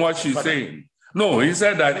 I mean, from what she's saying. No, he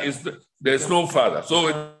said that there's no father. So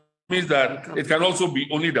it means that it can also be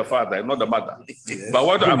only the father and not the mother. Yes. But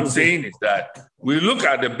what I'm saying is that we look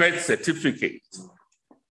at the birth certificate,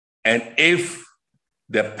 and if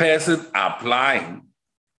the person applying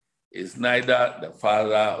is neither the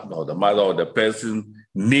father nor the mother or the person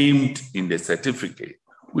named in the certificate,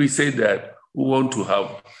 we say that we want to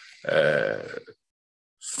have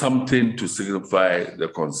something to signify the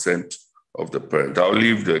consent of the parent. I'll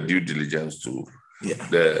leave the due diligence to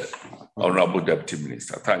the Honorable Deputy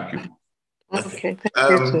Minister. Thank you. Okay, thank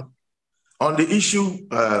you. On the issue,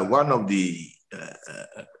 one of the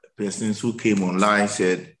persons who came online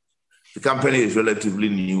said the company is relatively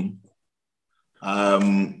new.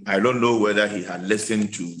 I don't know whether he had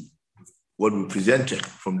listened to what we presented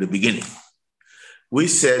from the beginning. We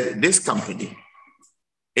said this company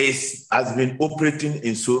has been operating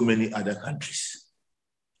in so many other countries.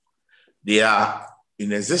 They are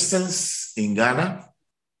in existence in Ghana.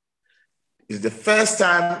 It's the first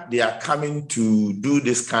time they are coming to do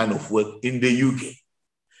this kind of work in the UK.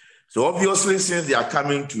 So obviously, since they are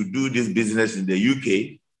coming to do this business in the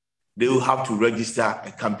UK, they will have to register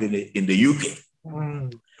a company in the UK.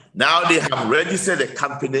 Now they have registered a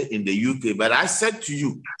company in the UK, but I said to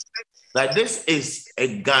you that this is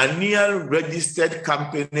a Ghanaian registered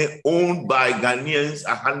company owned by Ghanaians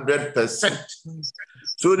 100%.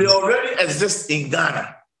 So they already exist in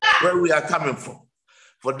Ghana, where we are coming from.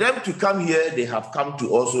 For them to come here, they have come to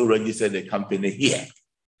also register the company here.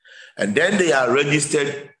 And then they are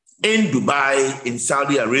registered in Dubai, in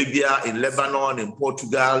Saudi Arabia, in Lebanon, in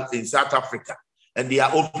Portugal, in South Africa. And they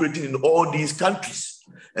are operating in all these countries.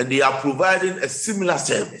 And they are providing a similar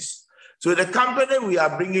service. So the company we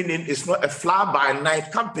are bringing in is not a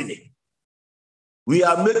fly-by-night company. We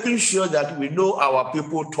are making sure that we know our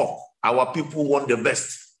people talk. Our people want the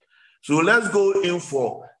best. So let's go in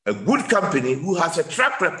for a good company who has a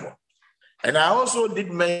track record. And I also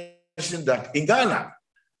did mention that in Ghana,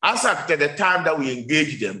 as at the time that we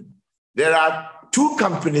engaged them, there are 2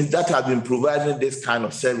 companies that have been providing this kind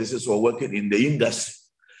of services or working in the industry,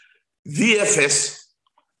 VFS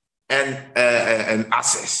and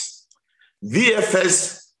Access.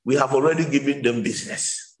 VFS, we have already given them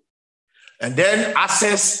business. And then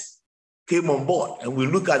Access came on board, and we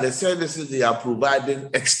look at the services they are providing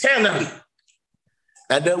externally.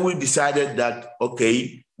 And then we decided that,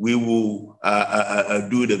 okay, we will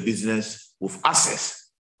do the business with Access,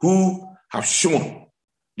 who have shown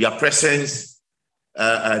their presence.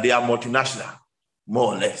 They are multinational,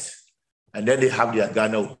 more or less. And then they have their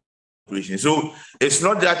Ghana operation. So it's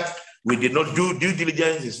not that we did not do due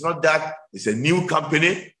diligence. It's not that it's a new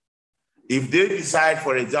company. If they decide,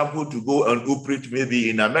 for example, to go and operate maybe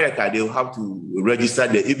in America, they'll have to register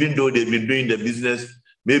there, even though they've been doing the business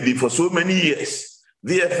maybe for so many years.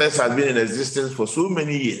 VFS has been in existence for so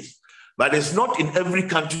many years, but it's not in every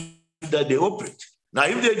country that they operate. Now,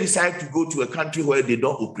 if they decide to go to a country where they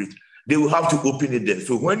don't operate, they will have to open it there.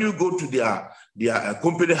 So when you go to their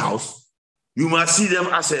company house, You must see them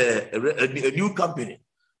as a new company.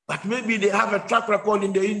 But maybe they have a track record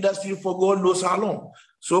in the industry for God knows how long.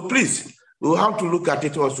 So please, we'll have to look at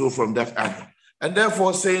it also from that angle. And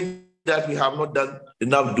therefore saying that we have not done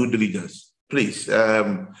enough due diligence. Please,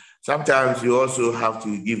 sometimes you also have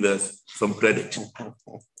to give us some credit.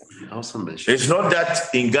 It's not that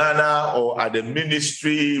in Ghana or at the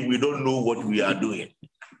ministry, we don't know what we are doing.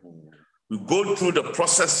 We go through the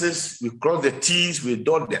processes, we cross the T's, we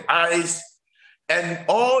dot the I's, and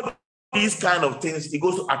all these kind of things, it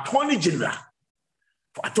goes to Attorney General.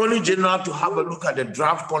 For Attorney General to have a look at the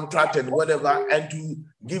draft contract and whatever, and to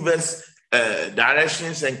give us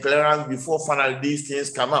directions and clearance before finally these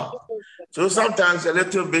things come out. So sometimes a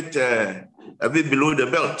little bit below the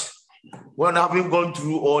belt. When having gone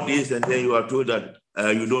through all this and then you are told that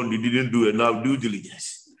you didn't do enough due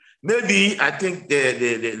diligence. Maybe I think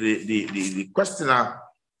the questioner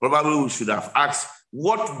probably should have asked,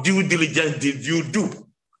 what due diligence did you do?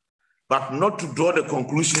 But not to draw the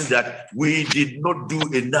conclusion that we did not do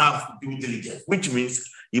enough due diligence, which means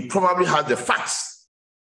he probably has the facts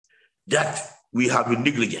that we have been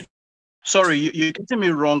negligent. Sorry, you're getting me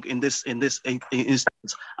wrong in this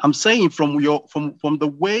instance. I'm saying from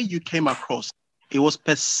the way you came across, it was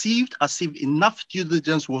perceived as if enough due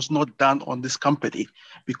diligence was not done on this company,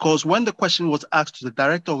 because when the question was asked to the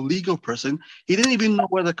director or legal person, he didn't even know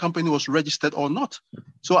whether the company was registered or not.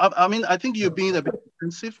 So I mean, I think you're being a bit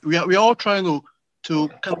defensive. We are all trying to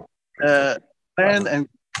learn and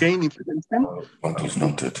gain information. Point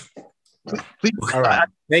noted. Please. All right.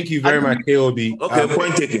 Thank you very much, KOB. Okay,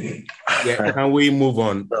 point taken. Yeah, can we move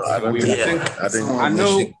on? I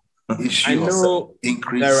know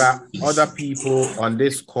there are other people on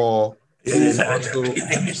this call who also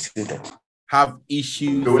have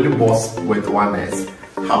issues. The only boss with one S.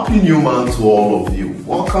 Happy new month to all of you.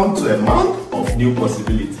 Welcome to a month of new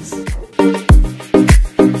possibilities. Do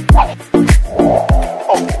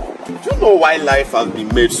you know why life has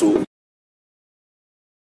been made so?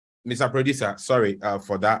 Mr. Producer, sorry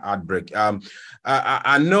for that outbreak.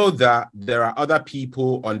 I know that there are other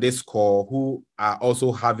people on this call who are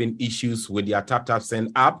also having issues with their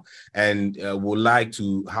TapTapSend app and would like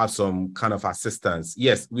to have some kind of assistance.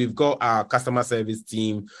 Yes, we've got our customer service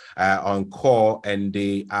team on call, and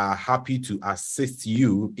they are happy to assist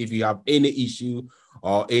you if you have any issue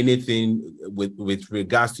or anything with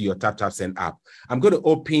regards to your TapTapSend app. I'm going to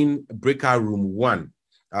open Breakout Room 1.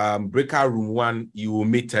 Breakout Room 1, you will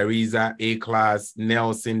meet Teresa, A-Class,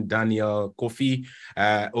 Nelson, Daniel, Kofi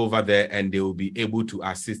over there, and they will be able to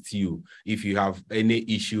assist you if you have any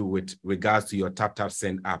issue with regards to your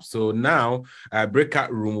TapTapSend app. So now,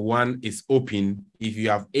 Breakout Room 1 is open. If you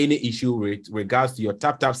have any issue with regards to your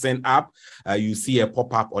TapTapSend app, you see a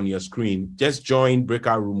pop-up on your screen. Just join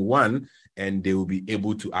Breakout Room 1, and they will be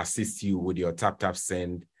able to assist you with your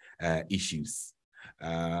TapTapSend issues.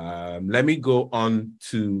 Let me go on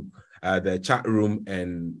to the chat room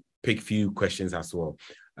and pick a few questions as well.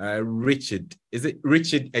 Richard, is it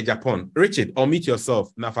Richard Ejapon? Richard, unmute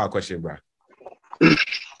yourself. Now for a question, bro.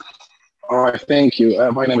 All right, thank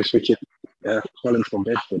you. My name is Richard, calling from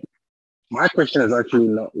Bedford. My question is actually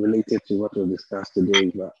not related to what we discussed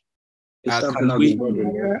today, but it's something I've been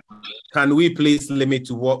bothering me. Can we please limit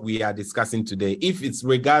to what we are discussing today? If it's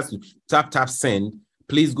regards to TapTapSend,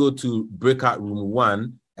 please go to Breakout Room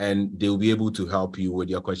 1 and they'll be able to help you with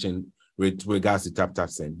your question with regards to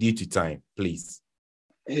TapTapSend. Due to time, please.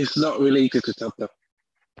 It's not related to TapTap.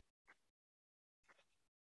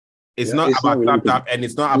 It's not about TapTap, and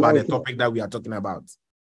it's not about the topic that we are talking about.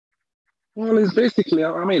 Well, it's basically,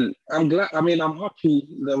 I'm glad, I'm happy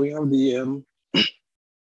that we have the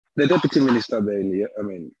deputy minister there,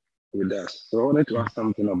 with us. So I wanted to ask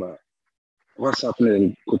something about what's happening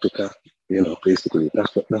in Kotoka. Basically,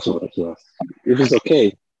 that's what I want to ask. If it's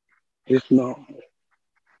okay, if not.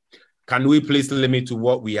 Can we please limit to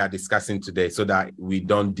what we are discussing today so that we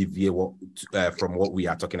don't deviate from what we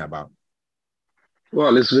are talking about?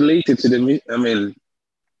 Well, it's related to the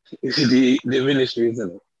ministry,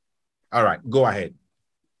 isn't it? All right, go ahead.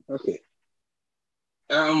 Okay.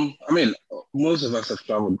 Most of us have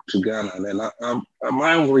traveled to Ghana, and then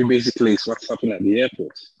my worry basically is what's happening at the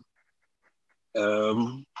airport.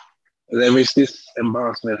 There is this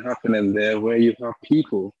embarrassment happening there where you have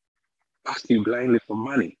people ask you blindly for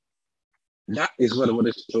money. That is what I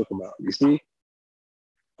wanted to talk about. You see,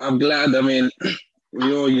 I'm glad,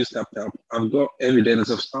 we all use TapTap. I've got evidence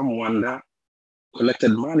of someone that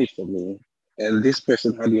collected money from me, and this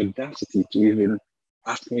person had the audacity to even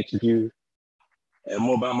ask me to do a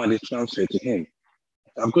mobile money transfer to him.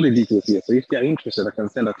 I've got the details here, so if you're interested, I can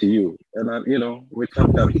send that to you. And, with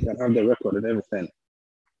TapTap, you can have the record and everything.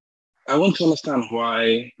 I want to understand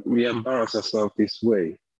why we embarrass ourselves this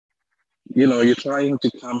way. You know, you're trying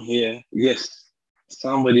to come here. Yes,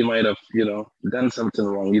 somebody might have, done something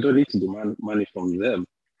wrong. You don't need to demand money from them.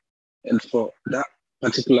 And for that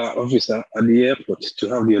particular officer at the airport to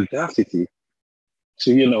have the audacity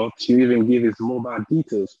to, to even give his mobile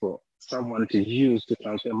details for someone to use to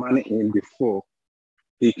transfer money in before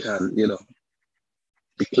he can,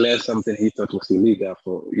 declare something he thought was illegal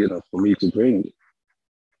for me to bring.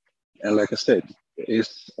 And like I said,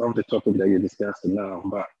 it's on the topic that you're discussing now.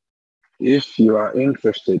 But if you are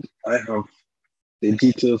interested, I have the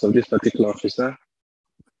details of this particular officer.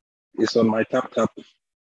 It's on my tap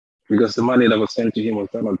because the money that was sent to him was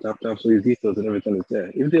done on tap, so his details and everything is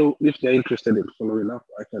there. If they're interested in following up,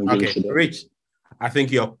 I can give it to them. Rich, I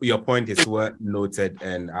think your point is well noted,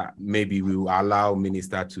 and maybe we will allow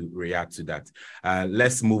Minister to react to that.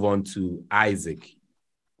 Let's move on to Isaac.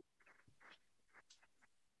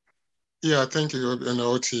 Yeah, thank you,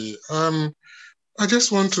 Oti. I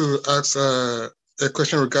just want to ask a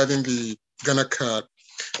question regarding the Ghana card.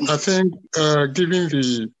 I think, given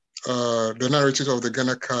the narrative of the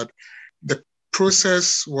Ghana card, the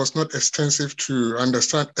process was not extensive to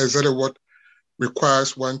understand exactly what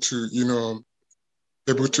requires one to,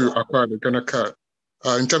 able to acquire the Ghana card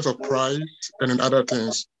in terms of price and in other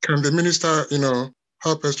things. Can the minister,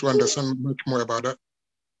 help us to understand much more about that?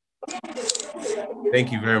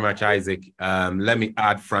 Thank you very much, Isaac. Let me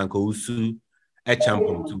add Frank Owusu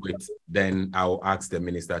Echampong to it. Then I'll ask the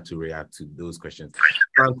minister to react to those questions.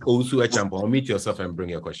 Frank Owusu Echampong, unmute yourself and bring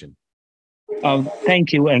your question.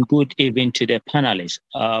 Thank you and good evening to the panelists.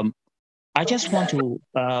 I just want to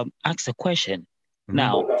ask a question.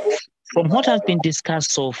 Now, from what has been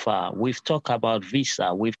discussed so far, we've talked about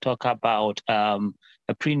visa, we've talked about a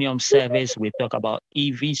premium service, we've talked about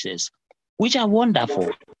e-visas, which are wonderful.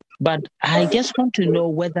 But I just want to know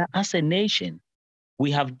whether as a nation,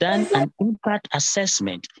 we have done an impact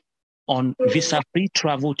assessment on visa-free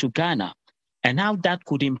travel to Ghana and how that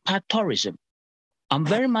could impact tourism. I'm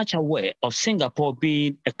very much aware of Singapore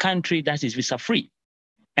being a country that is visa-free.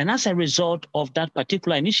 And as a result of that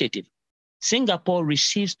particular initiative, Singapore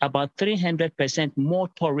receives about 300% more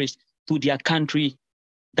tourists to their country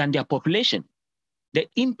than their population. The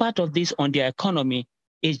impact of this on their economy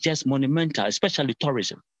is just monumental, especially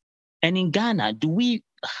tourism. And in Ghana, do we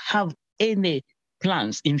have any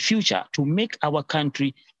plans in future to make our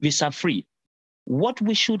country visa-free? What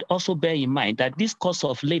we should also bear in mind that this cost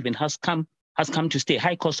of living has come to stay.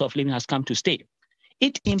 High cost of living has come to stay.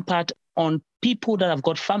 It impacts on people that have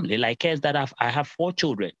got family, like us that I have 4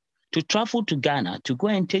 children. To travel to Ghana, to go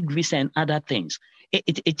and take visa and other things,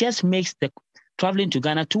 it just makes the traveling to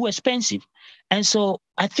Ghana too expensive. And so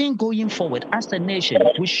I think going forward, as a nation,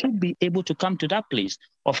 we should be able to come to that place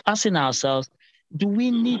of asking ourselves,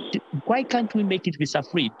 why can't we make it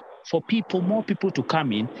visa-free for more people to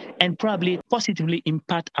come in and probably positively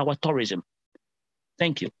impact our tourism?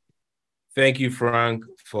 Thank you. Thank you, Frank,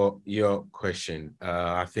 for your question.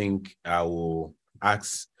 I think I will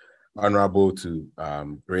ask Honorable to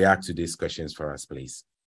react to these questions for us, please.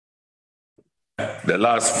 The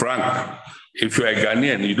last, Frank, if you're a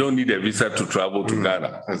Ghanaian, you don't need a visa to travel to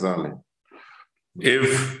Ghana. Exactly.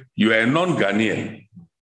 If you are a non-Ghanaian,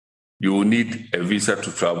 you will need a visa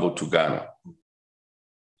to travel to Ghana.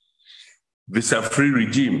 Visa-free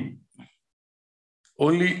regime.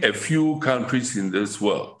 Only a few countries in this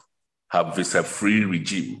world have visa-free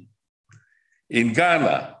regime. In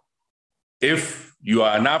Ghana, if you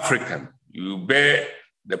are an African, you bear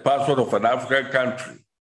the passport of an African country,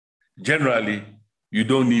 generally, you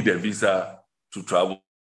don't need a visa to travel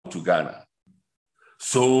to Ghana.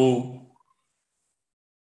 So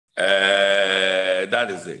that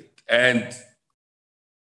is it. And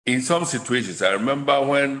in some situations, I remember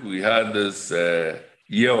when we had this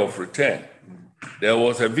year of return, there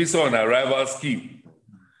was a visa on arrival scheme.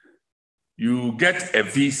 You get a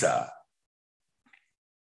visa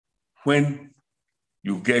when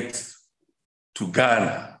you get to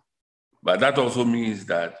Ghana, but that also means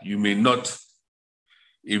that you may not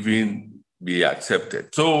even be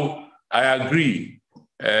accepted. So I agree,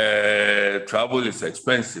 travel is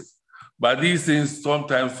expensive, but these things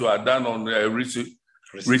sometimes are done on a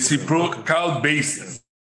reciprocal basis.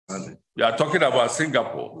 You are talking about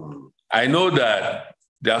Singapore. I know that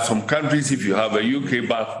there are some countries, if you have a UK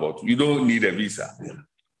passport, you don't need a visa.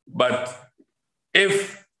 But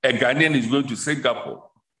if a Ghanaian is going to Singapore,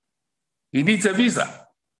 he needs a visa.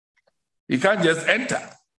 He can't just enter.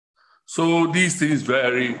 So these things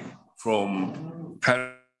vary from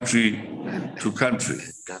country to country.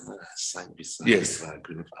 Yes.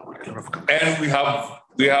 And we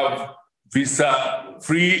have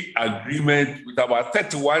visa-free agreement with about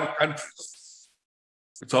 31 countries.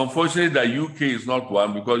 It's unfortunate that UK is not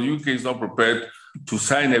one because UK is not prepared to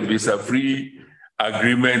sign a visa-free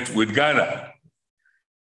agreement with Ghana.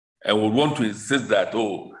 And would want to insist that,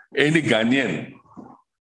 any Ghanaian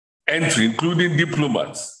entry, including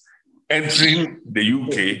diplomats, entering the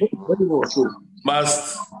UK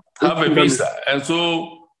must have a visa. And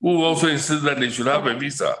so we also insist that they should have a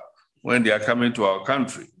visa when they are coming to our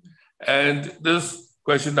country. And this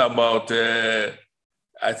question about,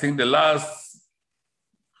 I think the last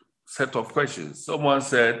set of questions, someone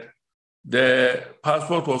said the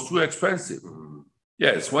passport was too expensive.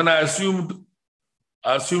 Yes, when I assumed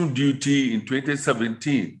duty in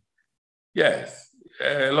 2017, yes,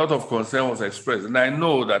 a lot of concern was expressed. And I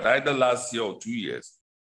know that either last year or 2 years,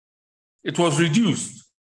 it was reduced.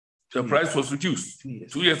 The price was reduced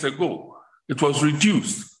 2 years ago. It was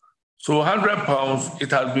reduced. So £100, it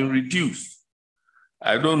has been reduced.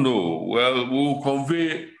 I don't know. Well, we'll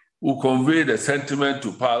convey the sentiment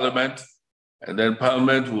to Parliament, and then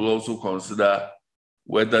Parliament will also consider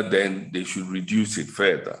whether then they should reduce it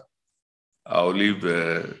further. I'll leave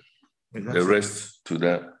the rest to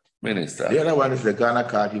the minister. The other one is the Ghana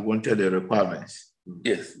card. He wanted the requirements.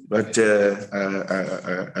 Yes. But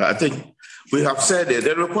I think we have said that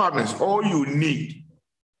the requirements, all you need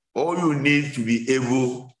to be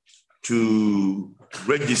able to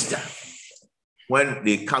register when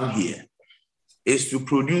they come here is to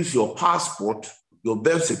produce your passport, your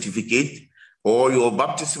birth certificate, or your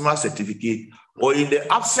baptismal certificate, or in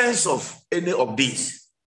the absence of any of these,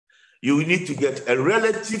 you need to get a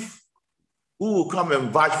relative who will come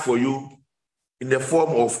and vouch for you in the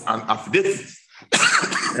form of an affidavit.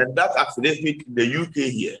 And that affidavit in the UK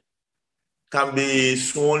here can be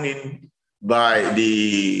sworn in by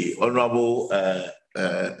the Honorable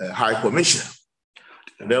High Commissioner.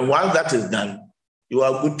 And then once that is done, you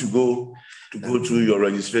are good to go through your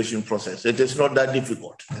registration process. It is not that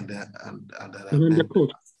difficult. And then the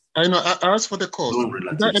cost. I know. I asked for the cost.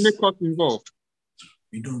 Is there any cost involved?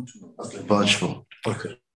 We don't. Okay, vouch for.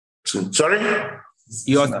 Okay. Sorry?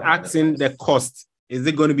 You're asking the cost. Is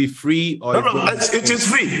it going to be free or? No, it is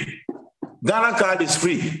free. Ghana card is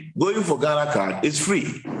free. Going for Ghana card is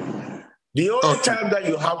free. The only time that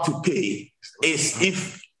you have to pay is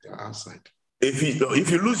if outside. If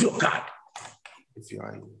you lose your card. If you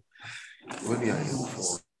are when you are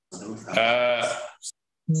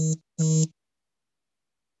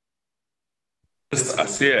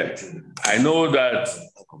I know that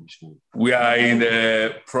we are in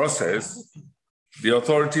the process. The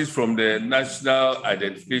authorities from the National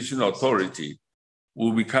Identification Authority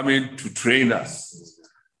will be coming to train us,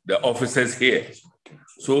 the officers here.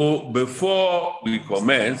 So before we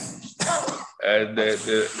commence,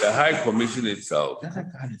 the High Commission itself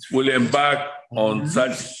will embark on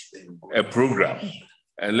such a program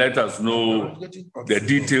and let us know the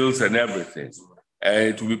details and everything. And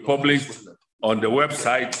it will be published on the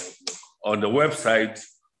website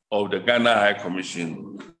of the Ghana High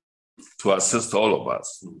Commission to assist all of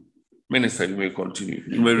us. Minister, you may continue.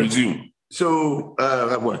 You may resume. So,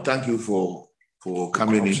 well, thank you for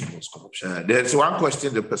coming in. There's one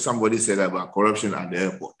question that somebody said about corruption at the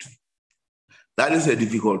airport. That is a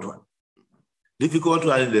difficult one. Difficult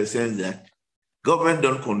one in the sense that government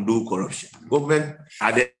don't condone corruption. Government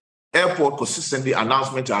at the airport consistently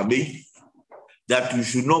announcements are made that you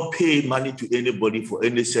should not pay money to anybody for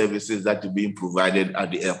any services that are being provided at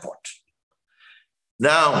the airport.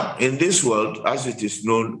 Now, in this world, as it is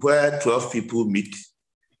known, where 12 people meet,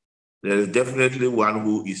 there is definitely one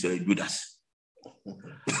who is a Judas.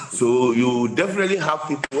 So you definitely have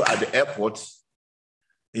people at the airport,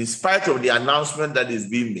 in spite of the announcement that is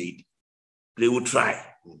being made, they will try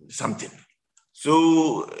something.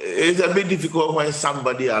 So it's a bit difficult when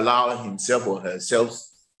somebody allows himself or herself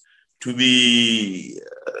to be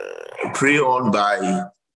preyed on by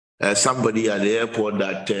somebody at the airport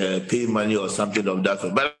that pay money or something of that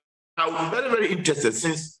sort. But I was very, very interested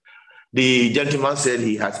since the gentleman said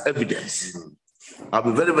he has evidence. I'll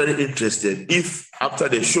be very, very interested if after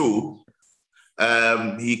the show,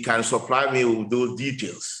 he can supply me with those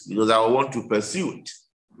details because I want to pursue it.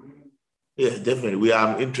 Yeah, definitely. We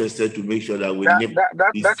are interested to make sure that we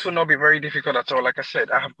that will not be very difficult at all. Like I said,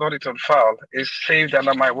 I have got it on file. It's saved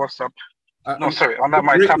under my WhatsApp. Under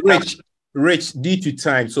my Rich, due to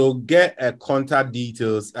time, so get contact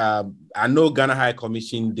details. I know Ghana High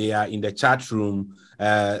Commission, they are in the chat room,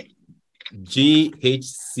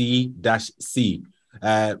 GHC-C.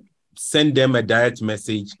 send them a direct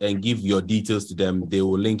message and give your details to them. They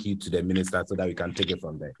will link you to the minister so that we can take it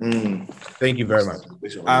from there. Thank you very much.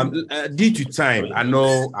 Due to time, I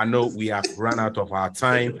know we have run out of our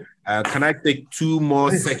time. Can I take 2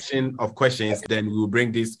 more sections of questions? Then we will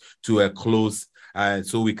bring this to a close,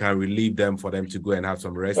 so we can relieve them for them to go and have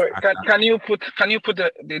some rest. Sorry, can you put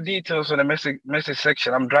the details on the message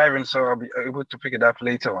section? I'm driving, so I'll be able to pick it up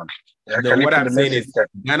later on. Yeah, no, what I'm saying is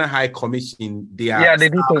Ghana High Commission. The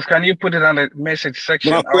details. Can you put it on the message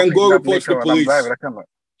section? Go report to police.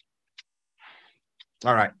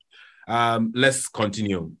 All right. Let's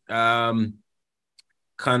continue. Can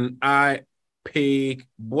I pick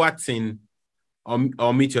Boatin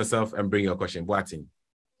or meet yourself and bring your question? Boatin.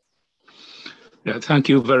 Yeah, thank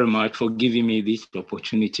you very much for giving me this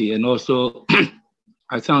opportunity. And also,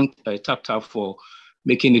 I thank TapTap for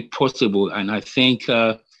making it possible. And I think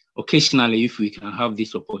occasionally, if we can have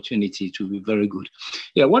this opportunity, to be very good.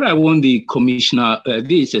 Yeah, what I want the commissioner,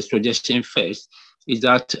 this is a suggestion first, is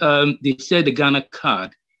that they said the Ghana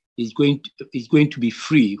card is going to be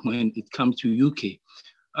free when it comes to UK.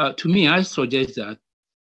 To me, I suggest that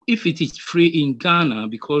if it is free in Ghana,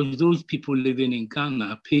 because those people living in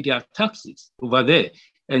Ghana pay their taxes over there,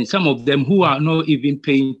 and some of them who are not even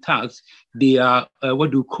paying tax, they are,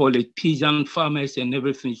 peasant farmers and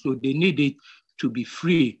everything, so they need it to be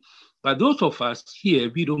free. But those of us here,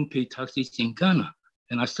 we don't pay taxes in Ghana,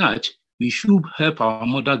 and as such, we should help our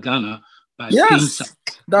mother Ghana by paying some.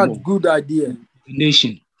 That's a good idea.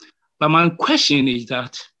 Nation. But my question is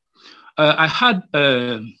that I had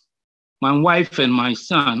my wife and my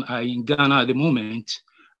son are in Ghana at the moment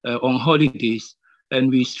on holidays,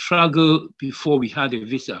 and we struggled before we had a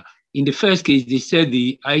visa. In the first case, they said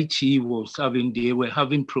the IT they were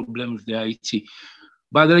having problems with the IT.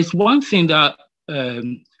 But there is one thing that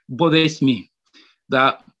bothers me,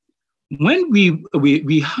 that when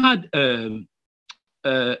we had a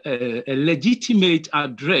legitimate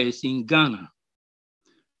address in Ghana,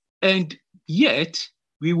 and yet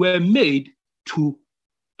we were made to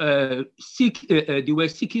they were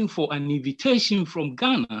seeking for an invitation from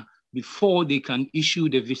Ghana before they can issue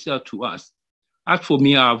the visa to us. As for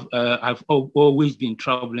me, I've always been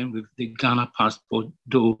traveling with the Ghana passport,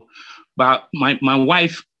 though. But my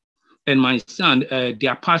wife and my son,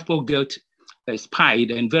 their passport got expired,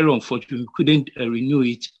 and very unfortunately, we couldn't renew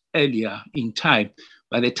it earlier in time.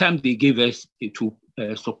 By the time they gave us, it to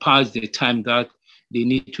surpass the time that they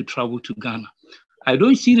need to travel to Ghana. I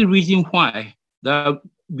don't see the reason why that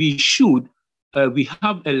we should, we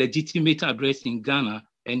have a legitimate address in Ghana,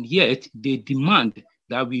 and yet they demand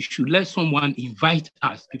that we should let someone invite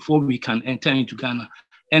us before we can enter into Ghana.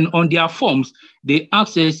 And on their forms, they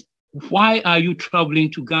ask us, why are you traveling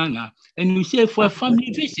to Ghana? And we say, for a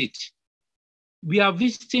family visit. We are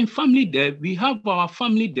visiting family there. We have our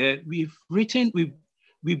family there. We've written,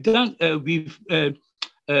 we've done,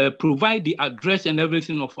 provide the address and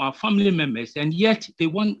everything of our family members, and yet they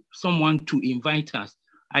want someone to invite us.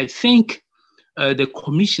 I think the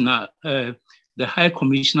commissioner, the High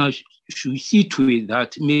Commissioner should see to it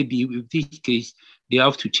that maybe with this case, they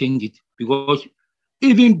have to change it, because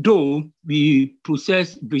even though we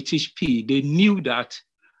process British P, they knew that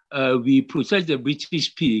we process the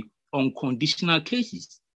British P on conditional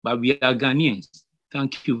cases, but we are Ghanaians.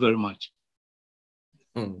 Thank you very much.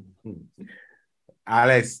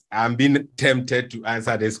 Alex, I'm being tempted to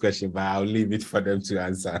answer this question, but I'll leave it for them to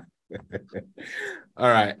answer. All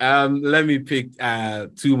right. Let me pick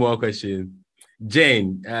 2 more questions.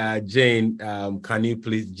 Jane, can you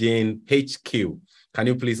please, Jane HQ, can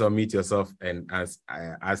you please unmute yourself and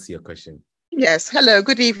ask your question? Yes. Hello.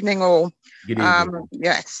 Good evening, all. Good evening.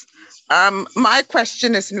 Yes. My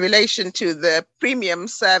question is in relation to the premium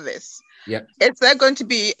service. Yeah. Is there going to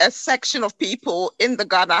be a section of people in the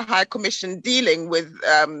Ghana High Commission dealing with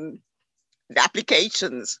the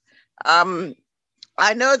applications?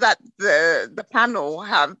 I know that the panel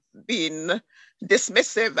have been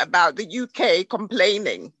dismissive about the UK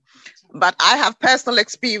complaining, but I have personal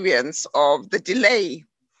experience of the delay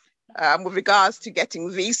with regards to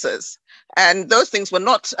getting visas. And those things were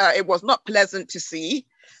not, it was not pleasant to see.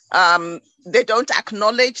 They don't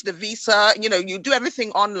acknowledge the visa. You know, you do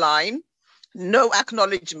everything online, no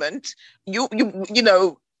acknowledgement. You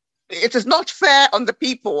know, it is not fair on the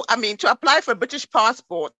people. I mean, to apply for a British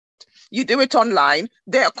passport, you do it online.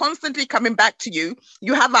 They are constantly coming back to you.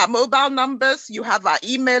 You have our mobile numbers, you have our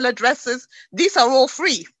email addresses. These are all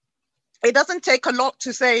free. It doesn't take a lot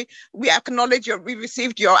to say, we acknowledge we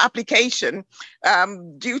received your application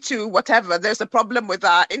due to whatever. There's a problem with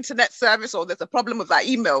our internet service, or there's a problem with our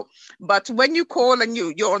email. But when you call and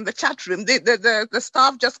you're on the chat room, the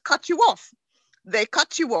staff just cut you off. they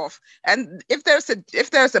cut you off. And if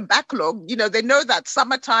there's a backlog, you know, they know that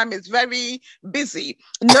summertime is very busy.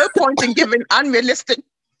 No point in giving unrealistic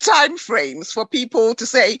time frames for people to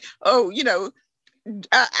say, oh, you know,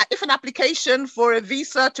 if an application for a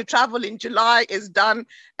visa to travel in July is done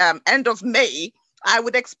end of May, I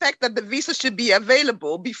would expect that the visa should be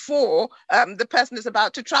available before the person is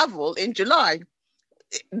about to travel in July.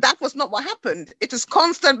 That was not what happened. It is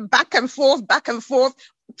constant back and forth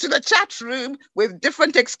to the chat room with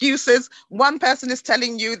different excuses. One person is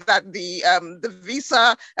telling you that the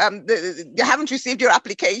visa, they haven't received your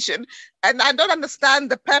application. And I don't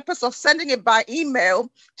understand the purpose of sending it by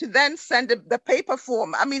email to then send the paper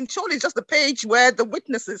form. I mean, surely it's just the page where the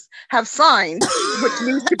witnesses have signed, which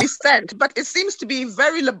needs to be sent. But it seems to be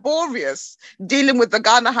very laborious dealing with the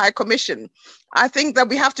Ghana High Commission. I think that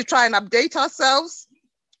we have to try and update ourselves,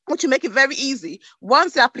 which will make it very easy.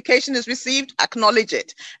 Once the application is received, acknowledge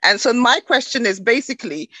it. And so my question is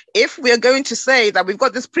basically, if we're going to say that we've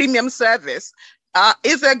got this premium service,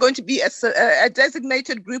 is there going to be a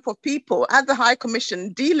designated group of people at the High Commission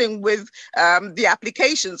dealing with the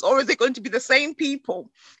applications, or is it going to be the same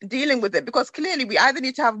people dealing with it? Because clearly we either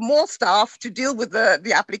need to have more staff to deal with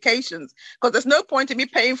the applications, because there's no point in me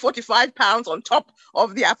paying £45 on top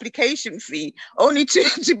of the application fee, only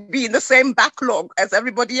to be in the same backlog as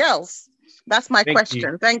everybody else. That's my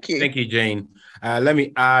question. Thank you. Thank you, Jane. Let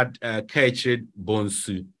me add Kechid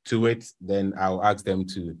Bonsu to it, then I'll ask them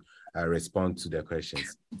to respond to their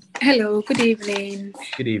questions. Hello, good evening.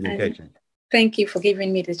 Good evening, Kechid. Thank you for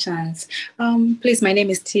giving me the chance. Please, my name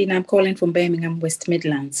is Tina. I'm calling from Birmingham, West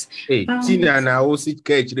Midlands. Hey, Tina, now what's it,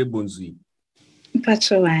 Kechid Bonsu?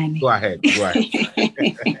 Go ahead.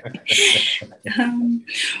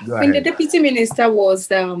 When the Deputy Minister was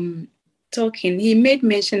talking, he made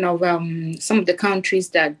mention of some of the countries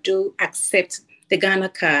that do accept the Ghana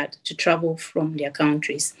card to travel from their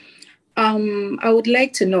countries. I would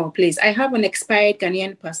like to know, please. I have an expired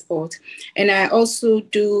Ghanaian passport, and I also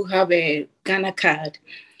do have a Ghana card.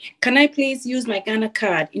 Can I please use my Ghana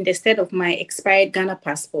card instead of my expired Ghana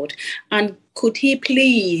passport? And could he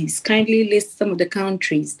please kindly list some of the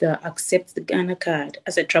countries that accept the Ghana card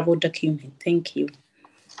as a travel document? Thank you.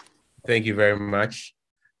 Thank you very much.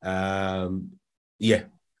 Yeah,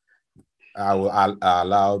 I'll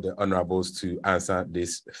allow the honorables to answer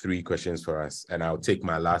these three questions for us, and I'll take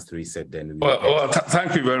my last three set then.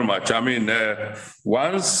 Thank you very much. I mean,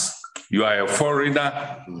 once you are a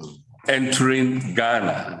foreigner entering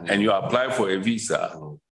Ghana and you apply for a visa,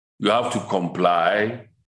 you have to comply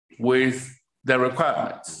with the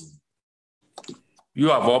requirements. You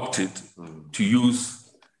have opted to use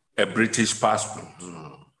a British passport.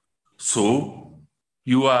 So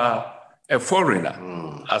you are a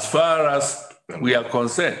foreigner as far as we are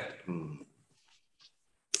concerned.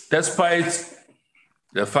 Despite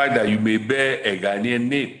the fact that you may bear a Ghanaian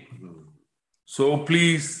name. So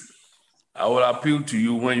please, I will appeal to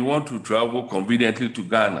you, when you want to travel conveniently to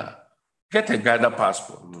Ghana, get a Ghana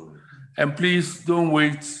passport. And please don't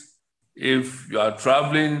wait. If you are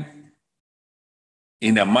traveling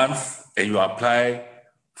in a month and you apply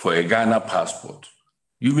for a Ghana passport,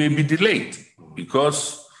 you may be delayed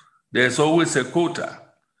because there's always a quota.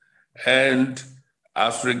 And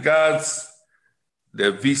as regards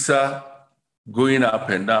the visa going up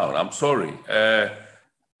and down, I'm sorry.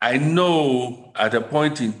 I know at a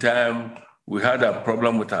point in time, we had a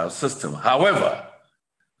problem with our system. However,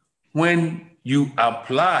 when you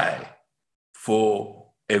apply for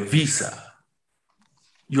a visa,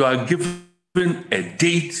 you are given a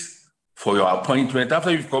date for your appointment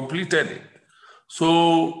after you've completed it.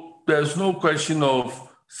 So there's no question of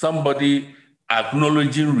somebody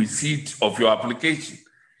acknowledging receipt of your application.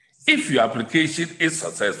 If your application is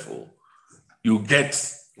successful, you get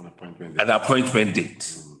an appointment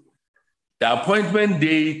date. The appointment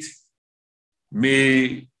date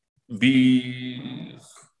may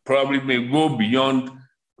go beyond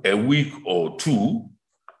a week or two,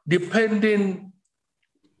 depending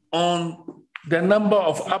on the number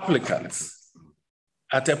of applicants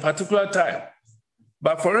at a particular time.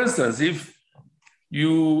 But for instance, if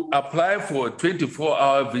you apply for a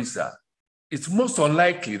 24-hour visa, it's most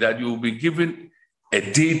unlikely that you will be given a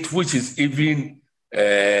date which is even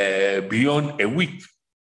beyond a week.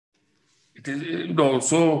 It is,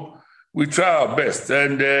 so we try our best.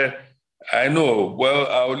 And I know, well,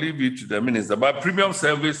 I'll leave it to the minister, but premium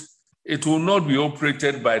service, it will not be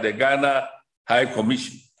operated by the Ghana High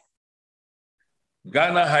Commission.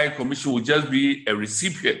 Ghana High Commission will just be a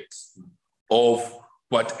recipient of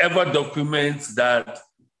whatever documents that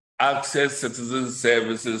Access Citizen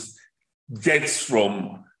Services gets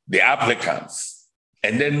from the applicants.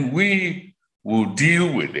 And then we We'll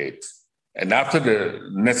deal with it. And after the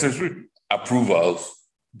necessary approvals,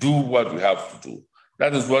 do what we have to do.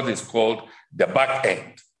 That is what is called the back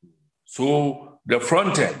end. So the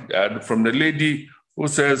front end, from the lady who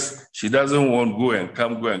says she doesn't want go and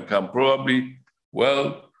come, probably,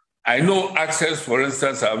 well, I know Access, for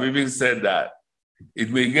instance, have even said that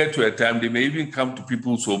it may get to a time they may even come to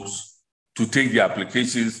people's homes to take the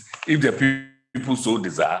applications if the people so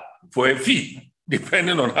desire for a fee,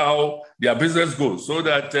 depending on how their business goes, so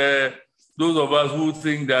that those of us who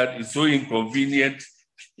think that it's so inconvenient,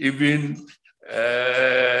 even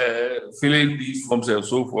filling these forms and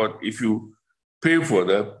so forth, if you pay for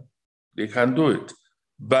them, they can do it.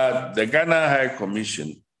 But the Ghana High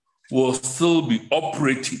Commission will still be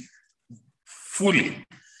operating fully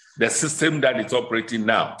the system that it's operating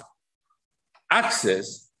now.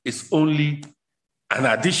 Access is only an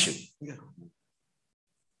addition. Yeah.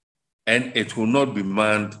 And it will not be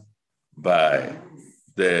manned by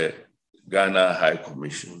the Ghana High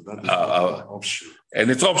Commission.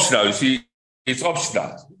 And it's optional. You see, it's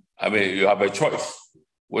optional. I mean, you have a choice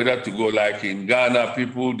whether to go, like in Ghana,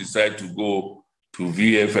 people decide to go to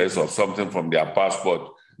VFS or something from their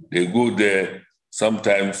passport. They go there.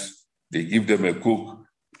 Sometimes they give them a Coke.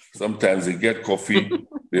 Sometimes they get coffee.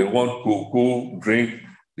 They want cocoa, drink.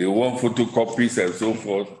 They want photocopies and so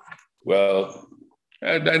forth. Well,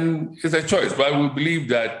 and then it's a choice. But we believe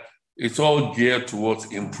that it's all geared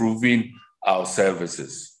towards improving our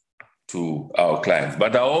services to our clients.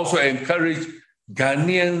 But I also encourage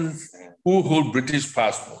Ghanaians who hold British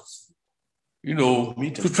passports,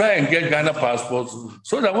 to try and get Ghana passports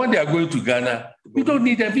so that when they are going to Ghana, you don't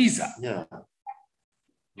need a visa. Yeah.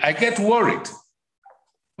 I get worried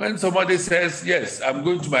when somebody says, yes, I'm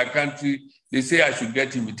going to my country, they say I should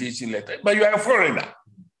get invitation letter, but you are a foreigner.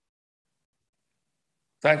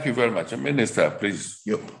 Thank you very much. Minister, please.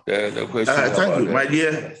 Yep. The question. Thank you, my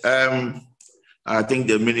dear. I think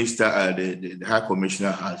the minister, the High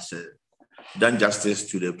Commissioner has done justice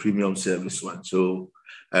to the premium service one. So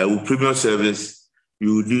with premium service,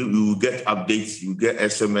 you get updates, you get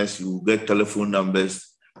SMS, you get telephone numbers,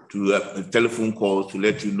 to telephone calls to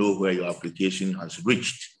let you know where your application has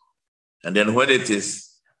reached. And then when it is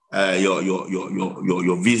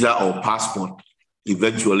your visa or passport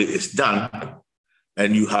eventually is done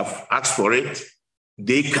and you have asked for it,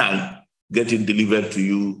 they can get it delivered to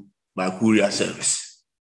you by courier service.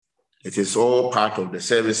 It is all part of the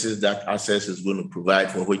services that Access is going to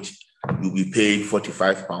provide, for which you'll be paid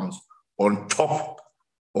 £45 on top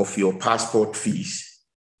of your passport fees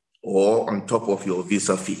or on top of your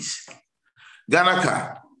visa fees. Ghana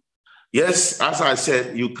card. Yes, as I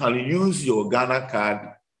said, you can use your Ghana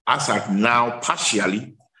card as at now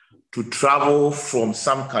partially to travel from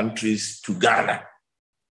some countries to Ghana.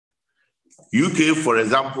 UK, for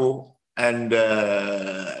example, and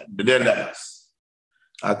the Netherlands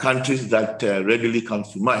are countries that readily come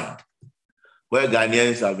to mind, where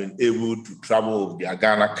Ghanaians have been able to travel with their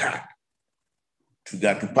Ghana card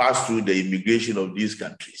to pass through the immigration of these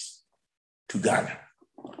countries to Ghana.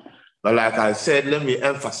 But like I said, let me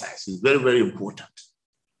emphasize, it's very, very important.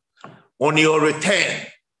 On your return,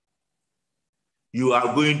 you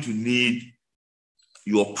are going to need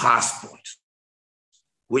your passport,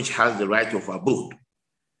 which has the right of abode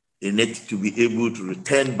in it to be able to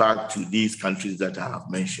return back to these countries that I have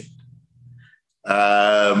mentioned.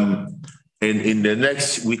 In the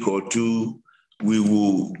next week or two, we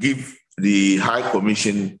will give the High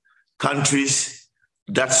Commission countries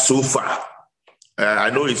that so far,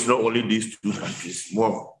 I know it's not only these two countries,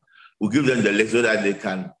 more. We'll give them the list so that they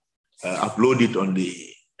can upload it on the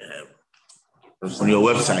on your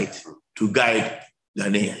website to guide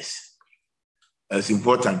Ghanaians. It's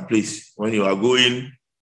important, please. When you are going,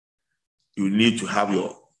 you need to have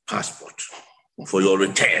your passport for your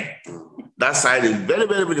return. That side is very,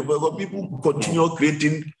 very, very important. People continue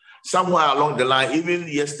creating somewhere along the line. Even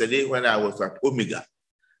yesterday when I was at Omega,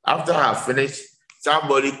 after I finished,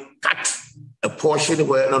 somebody cut a portion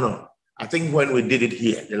where, I think when we did it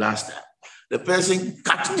here the last time, the person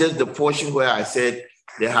cut just the portion where I said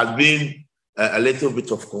there has been a little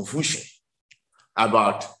bit of confusion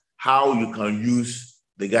about how you can use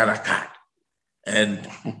the Ghana card. And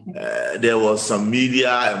there was some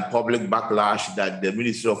media and public backlash that the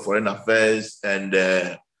Ministry of Foreign Affairs and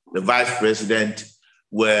the Vice President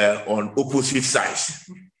were on opposite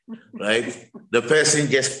sides, right? The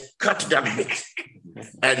person just cut that bit.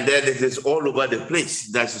 And then it is all over the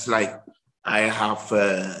place. That's just like, I have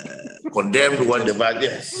condemned what the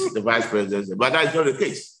Vice President said, but that's not the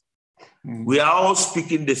case. We are all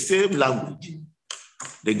speaking the same language.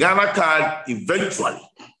 The Ghana card eventually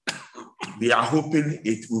we are hoping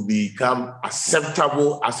it will become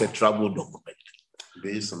acceptable as a travel document.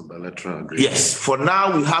 Based on bilateral agreement. Yes, for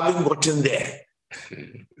now, we haven't gotten there.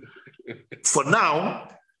 For now,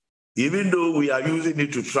 even though we are using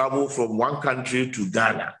it to travel from one country to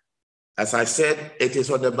Ghana, as I said, it is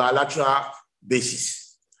on a bilateral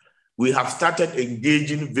basis. We have started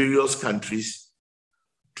engaging various countries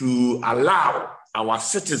to allow our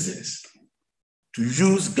citizens to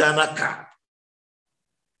use Ghana card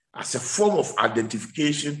as a form of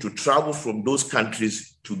identification to travel from those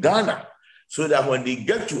countries to Ghana, so that when they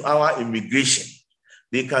get to our immigration,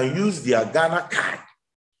 they can use their Ghana card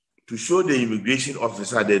to show the immigration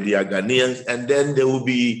officer that they are Ghanaians, and then there will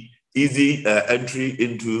be easy entry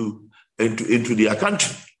into their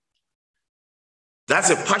country. That's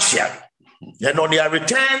a partial. Then on their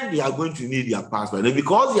return, they are going to need their passport. And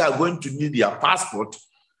because they are going to need their passport,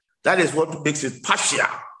 that is what makes it partial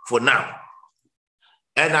for now.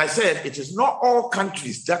 And I said, it is not all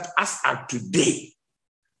countries that, as at today,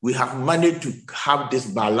 we have managed to have this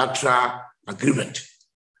bilateral agreement.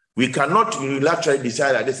 We cannot unilaterally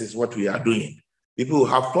decide that this is what we are doing. People will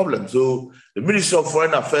have problems. So the Ministry of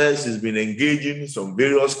Foreign Affairs has been engaging some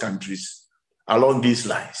various countries along these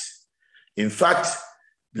lines. In fact,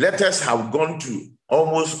 letters have gone to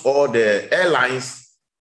almost all the airlines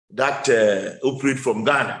that operate from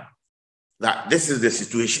Ghana, that this is the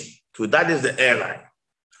situation. So that is the airline.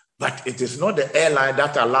 But it is not the airline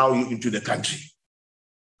that allows you into the country.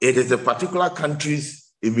 It is a particular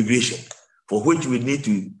country's immigration for which we need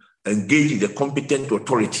to engage the competent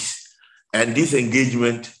authorities. And this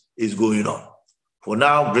engagement is going on. For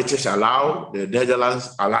now, British allow, the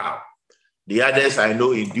Netherlands allow. The others I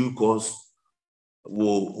know in due course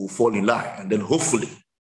will fall in line. And then hopefully,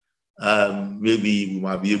 maybe we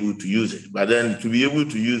might be able to use it. But then to be able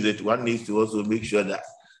to use it, one needs to also make sure that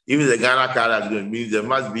even the Ghana card is going to mean there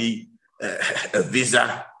must be a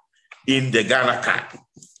visa in the Ghana card.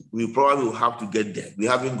 We probably will have to get there. We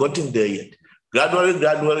haven't gotten there yet.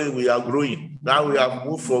 Gradually, we are growing. Now we have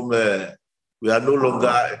moved from, we are no longer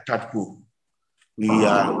a tadpole. We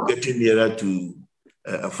are getting nearer to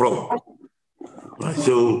a frog.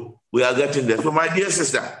 So we are getting there. So my dear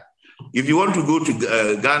sister, if you want to go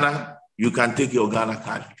to Ghana, you can take your Ghana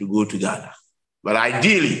card to go to Ghana. But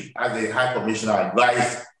ideally, as the High Commissioner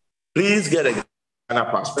advised, please get a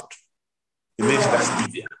Ghana passport. It makes that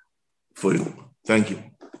easier for you. Thank you.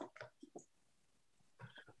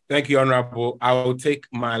 Thank you, Honorable. I will take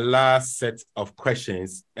my last set of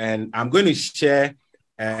questions, and I'm going to share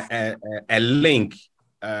a link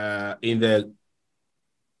in the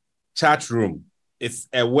chat room. It's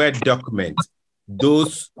a Word document.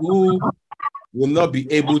 Those who will not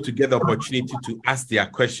be able to get the opportunity to ask their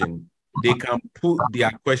question, they can put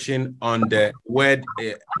their question on the Word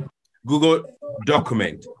Google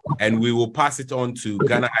document, and we will pass it on to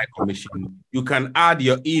Ghana High Commission. You can add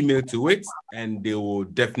your email to it, and they will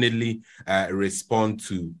definitely respond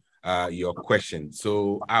to your question.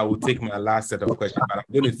 So I will take my last set of questions, but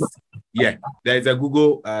I'm going to, there is a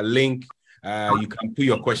Google link. You can put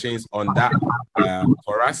your questions on that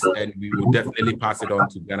for us, and we will definitely pass it on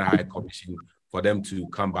to Ghana High Commission for them to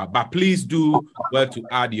come back. But please do well to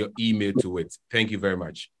add your email to it. Thank you very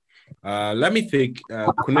much. Let me take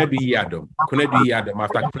Kunedu Yadom.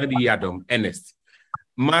 After Kunedu Yadom, Ernest.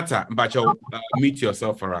 Martha, Mbacho, mute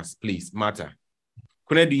yourself for us, please. Martha.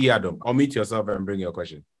 Kunedu Yadom, or mute yourself and bring your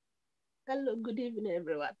question. Hello, good evening,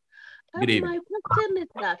 everyone. Good evening. My question is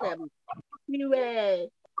that we were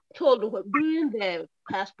told during the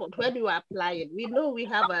passport, when you are applying, we know we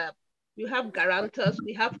have guarantors,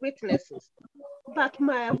 we have witnesses. But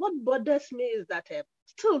what bothers me is that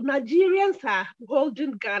still Nigerians are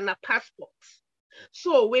holding Ghana passports.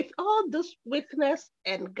 So with all this witness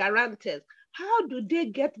and guarantors, how do they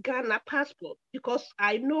get Ghana passport? Because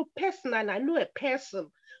I know a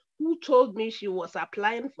person who told me she was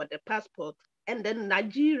applying for the passport, and the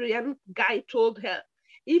Nigerian guy told her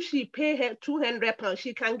if she pay her £200,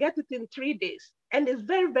 she can get it in 3 days. And it's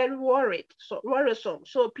very, very worrisome.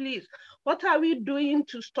 So please, what are we doing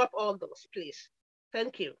to stop all those, please?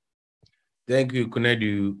 Thank you. Thank you,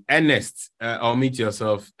 Kunedu. Ernest, unmute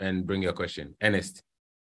yourself and bring your question. Ernest.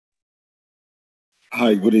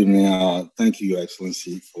 Hi, good evening. Thank you, Your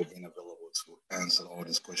Excellency, for being available to answer all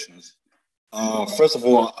these questions. First of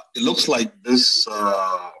all, it looks like this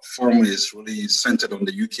forum is really centered on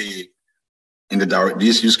the UK,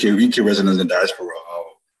 these UK residents in the diaspora.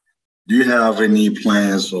 Do you have any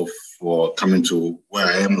plans for coming to where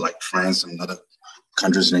I am, like France and other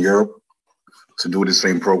countries in Europe, to do the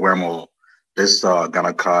same program, or this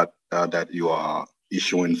Ghana card that you are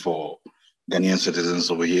issuing for Ghanaian citizens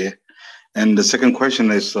over here? And the second question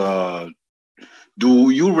is, do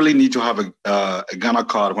you really need to have a Ghana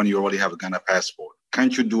card when you already have a Ghana passport?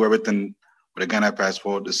 Can't you do everything with a Ghana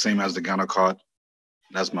passport the same as the Ghana card?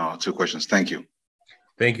 That's my 2 questions. Thank you.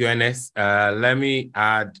 Thank you, Ernest. Let me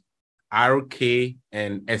add RK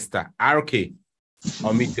and Esther. RK,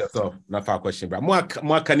 unmute yourself. Not for a question,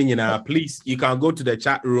 but please, you can go to the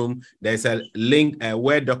chat room. There's a link, a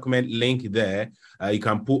Word document link there. You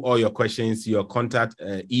can put all your questions, your contact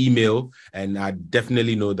email, and I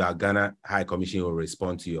definitely know that Ghana High Commission will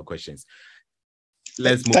respond to your questions.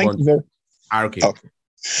 Let's move on to RK. Okay.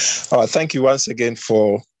 Thank you once again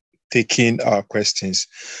for taking our questions.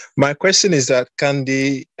 My question is that can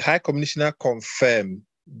the High Commissioner confirm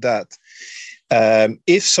that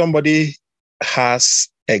if somebody has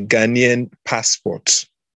a Ghanaian passport,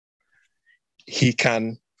 he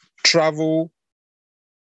can travel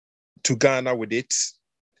to Ghana with it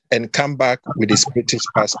and come back with his British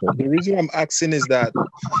passport? The reason I'm asking is that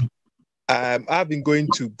I've been going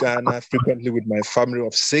to Ghana frequently with my family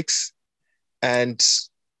of 6, and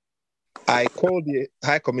I called the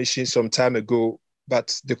High Commission some time ago,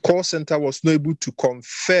 but the call center was not able to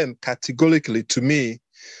confirm categorically to me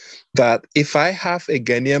that if I have a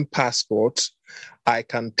Ghanaian passport, I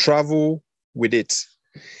can travel with it.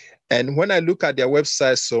 And when I look at their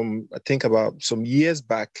website, I think about some years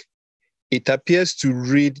back, it appears to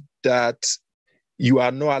read that you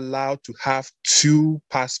are not allowed to have 2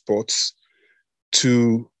 passports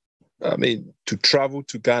to travel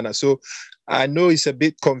to Ghana. So I know it's a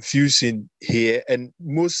bit confusing here, and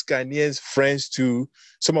most Ghanaians, friends too,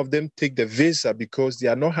 some of them take the visa because they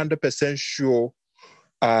are not 100% sure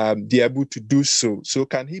they're able to do so. So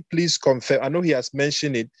can he please confirm? I know he has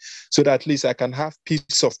mentioned it, so that at least I can have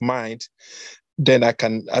peace of mind. Then I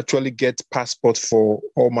can actually get passport for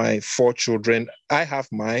all my 4 children. I have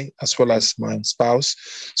mine as well as my spouse,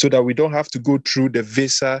 so that we don't have to go through the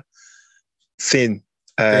visa thing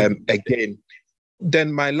again.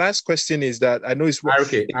 Then my last question is that I know it's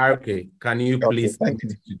RK, can you please?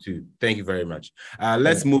 Thank you very much.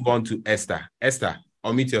 Let's move on to Esther. Esther,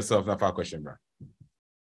 unmute yourself. That's our question, bro.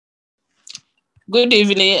 Good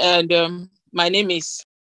evening, and my name is.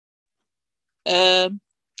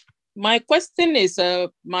 My question is,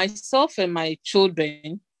 myself and my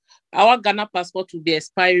children, our Ghana passport will be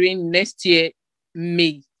expiring next year,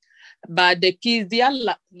 May. But the kids, their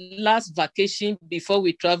last vacation before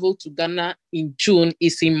we travel to Ghana in June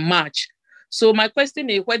is in March. So my question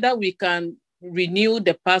is whether we can renew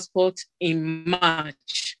the passport in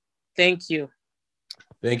March. Thank you.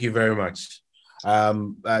 Thank you very much.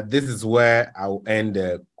 This is where I'll end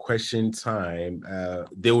the question time.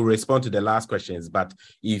 They will respond to the last questions, but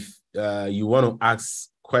if you want to ask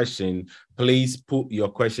question, please put your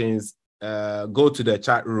questions. Go to the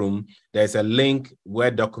chat room. There's a link,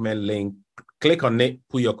 Word document link. Click on it,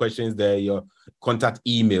 put your questions there, your contact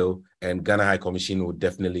email, and Ghana High Commission will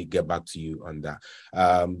definitely get back to you on that.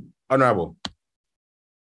 Honorable,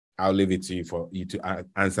 I'll leave it to you for you to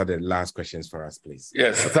answer the last questions for us, please.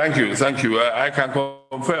 Yes, thank you. Thank you. I can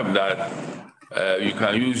confirm that you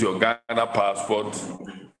can use your Ghana passport,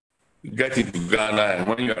 get it to Ghana, and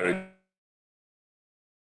when you are ready.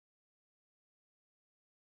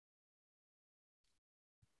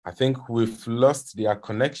 I think we've lost their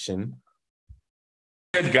connection.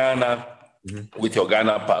 Get Ghana with your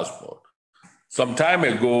Ghana passport. Some time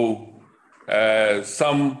ago,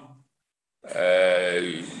 some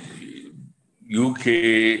UK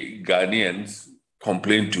Ghanaians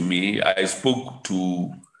complained to me. I spoke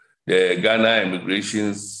to the Ghana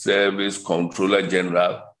Immigration Service Controller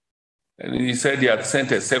General, and he said he had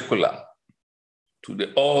sent a circular to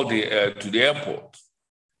the airport.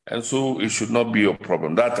 And so it should not be a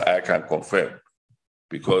problem. That I can confirm,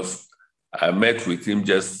 because I met with him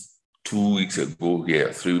just 2 weeks ago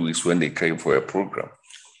here, 3 weeks, when they came for a program.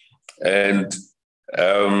 And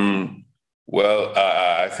I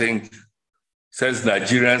think since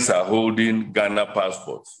Nigerians are holding Ghana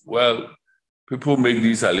passports, well, people make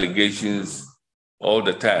these allegations all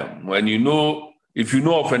the time. When you know, if you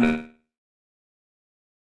know of an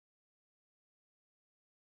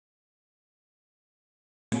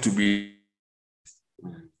to be,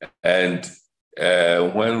 and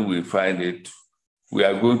when we find it, we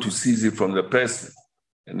are going to seize it from the person,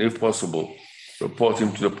 and if possible, report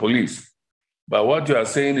him to the police. But what you are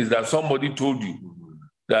saying is that somebody told you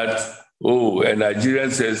that, oh, a Nigerian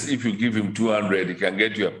says if you give him 200, he can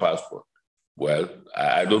get you a passport. Well,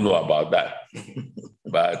 I don't know about that.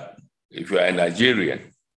 But if you are a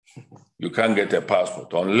Nigerian, you can't get a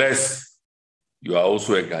passport unless you are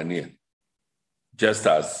also a Ghanaian. Just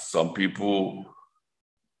as some people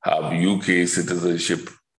have UK citizenship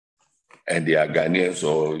and they are Ghanaians,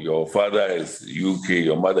 or your father is UK,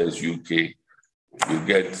 your mother is UK, you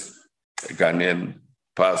get a Ghanaian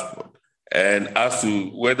passport. And as to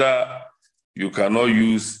whether you cannot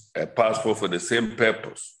use a passport for the same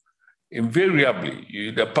purpose,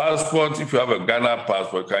 invariably, the passport, if you have a Ghana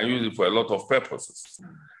passport, you can use it for a lot of purposes.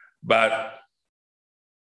 But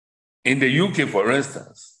in the UK, for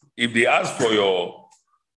instance, if they ask for your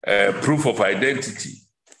proof of identity,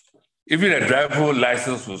 even a driver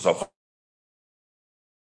license will suffice.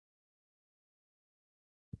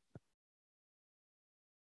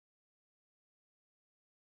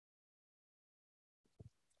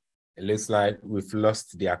 It looks like we've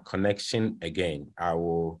lost their connection again. I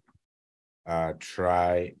will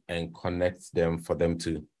try and connect them for them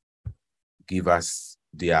to give us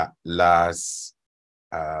their last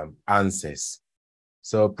answers.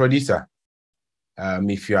 So, producer,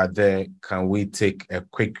 if you are there, can we take a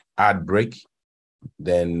quick ad break?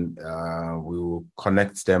 Then we will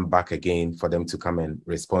connect them back again for them to come and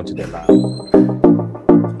respond to the live.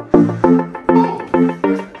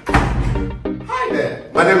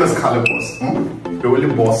 My name is Calipos, the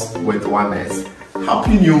really boss with one S.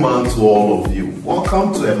 Happy new month to all of you.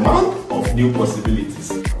 Welcome to a month of new possibilities.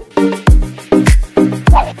 Do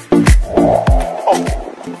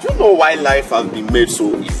you know why life has been made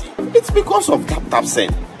so easy? It's because of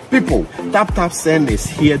TapTapSend. People, TapTapSend is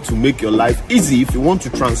here to make your life easy if you want to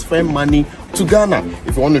transfer money to Ghana,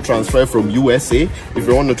 if you want to transfer from USA, if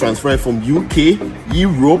you want to transfer from UK,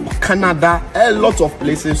 Europe, Canada, a lot of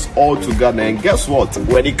places all to Ghana. And guess what?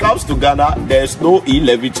 When it comes to Ghana, there's no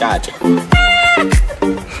e-levy charge.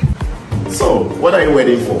 So, what are you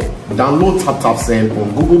waiting for? Download TapTapSend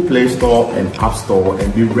on Google Play Store and App Store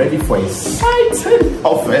and be ready for exciting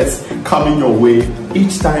offers coming your way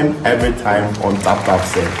each time, every time on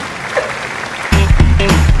TapTapSend.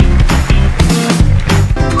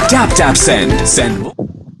 TapTapSend. Send more.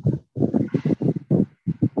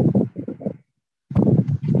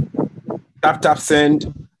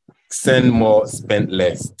 TapTapSend. Send more, spend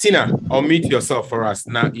less. Tina, unmute yourself for us.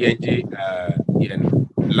 Now,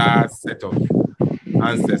 last set of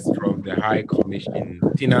answers from the High Commission.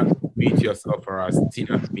 Tina, mute yourself for us.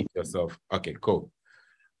 Tina, mute yourself. Okay, cool.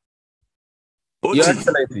 Your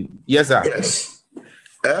Excellency. Yes, sir. Yes.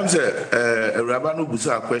 Rabano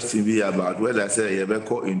Busa question be about whether I say you ever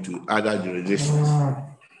go into other jurisdictions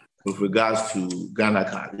with regards to Ghana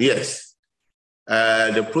card. Yes.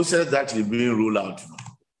 The process that is being rolled out now.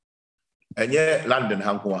 And yet, London,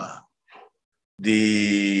 Ankomah,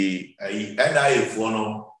 the NIA,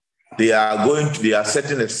 they are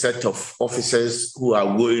setting a set of officers who are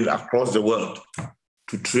going across the world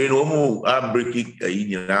to train breaking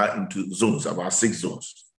into zones, about 6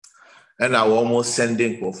 zones. And I almost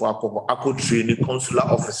sending for training consular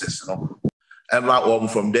officers. And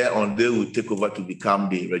from there on, they will take over to become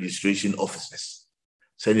the registration officers.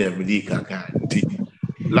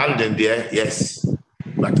 London there, yes.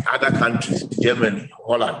 But other countries, Germany,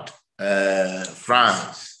 Holland,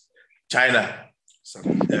 France, China,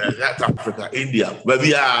 South Africa, India,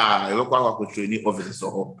 maybe local training officers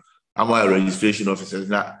or registration officers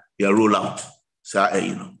now they roll out. So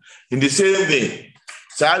in the same way,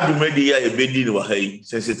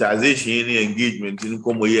 sensitization engagement in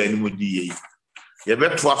you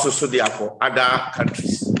better so they are for other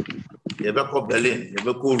countries. You better Berlin, you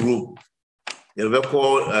better Rome. You ever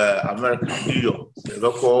call America, New York, you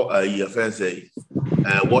ever call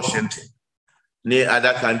Washington, near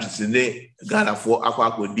other countries, near Ghana for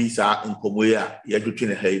Kwaku, these are Ankomah, you have to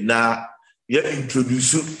train now. You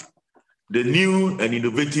introduce the new and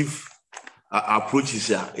innovative approaches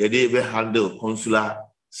here. You handle consular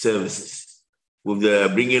services with the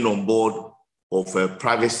bringing on board of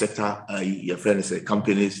private sector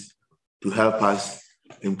companies to help us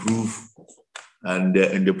improve and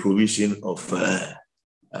in the provision of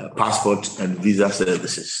passport and visa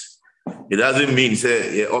services. It doesn't mean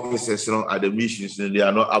say officers at the missions they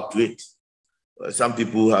are not up to it. Some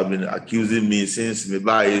people have been accusing me since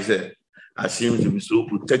I seem to be so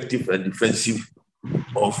protective and defensive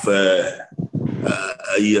of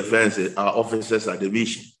our officers at the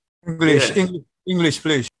mission. English, yes. English,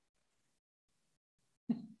 please.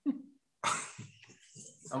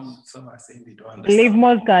 Some are saying they don't I believe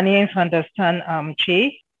most Ghanaians understand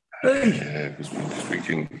Che.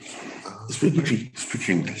 Speaking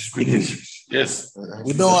English. Yes.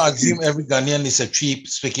 We don't assume every Ghanaian is a cheap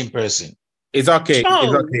speaking person. It's okay. No,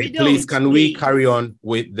 it's okay. Please, can we carry on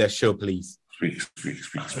with the show, please? Speak.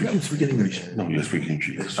 I'm speaking English. No, you're speaking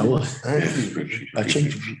English. I was. I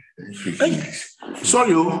changed.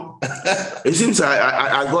 Sorry, it seems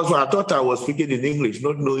I thought I was speaking in English,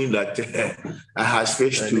 not knowing that I had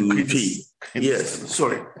switched to T. Yes,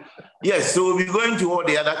 sorry. Yes, so we'll be going to all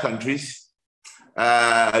the other countries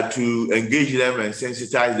to engage them and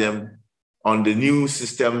sensitize them on the new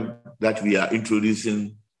system that we are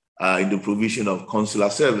introducing in the provision of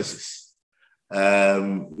consular services.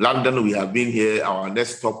 London, we have been here. Our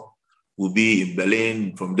next stop will be in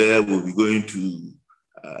Berlin. From there, we'll be going to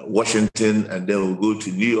Washington, and then we'll go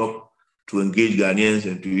to New York to engage Ghanaians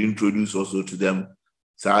and to introduce also to them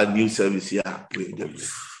our new service here.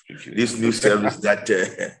 This new service that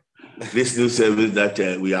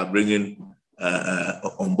we are bringing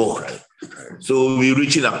on board. So we're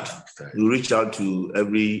reaching out. We reach out to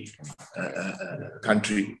every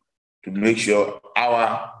country to make sure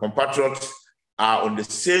our compatriots are on the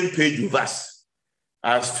same page with us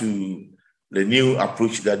as to the new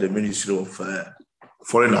approach that the Ministry of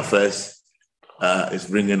Foreign Affairs is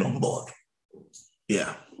bringing on board.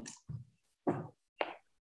 Yeah.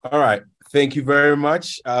 All right. Thank you very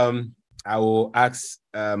much. I will ask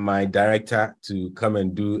my director to come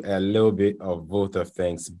and do a little bit of vote of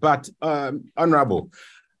thanks. But Honorable,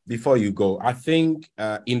 before you go, I think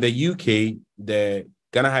in the UK, the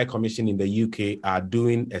Ghana High Commission in the UK are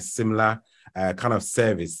doing a similar kind of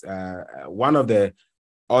service. One of the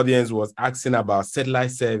audience was asking about satellite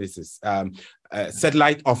services,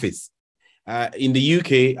 satellite office. In the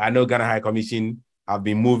UK, I know Ghana High Commission have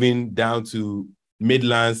been moving down to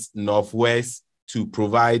Midlands, Northwest to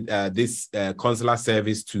provide this consular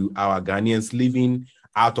service to our Ghanaians living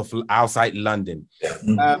outside London.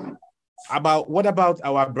 What about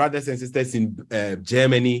our brothers and sisters in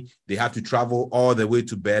Germany? They have to travel all the way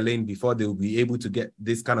to Berlin before they will be able to get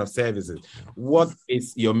this kind of services. What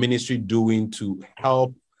is your ministry doing to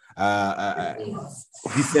help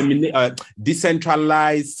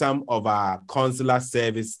decentralize some of our consular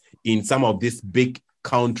service in some of these big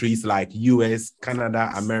countries like US,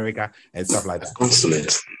 Canada, America, and stuff like that?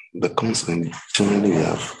 The consulate, generally we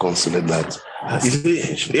have consulate that.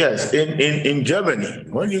 Yes, in Germany,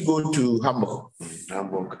 when you go to Hamburg,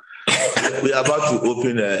 we are about to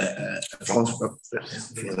open a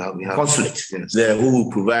consulate there who will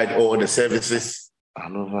provide all the services.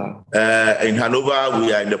 In Hanover,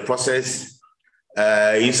 we are in the process.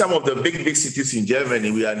 In some of the big cities in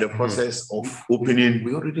Germany, we are in the process of opening.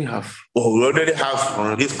 We already have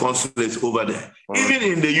these consulates over there. Even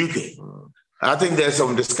in the UK, I think there's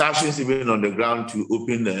some discussions even on the ground to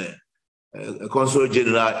open a consul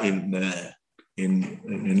general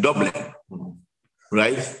in Dublin,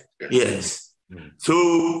 right? Yes.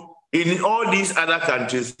 So in all these other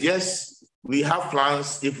countries, yes, we have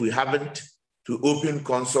plans, if we haven't, to open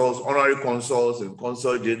consuls, honorary consuls, and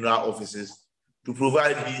consul general offices to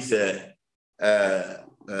provide these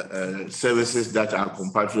services that our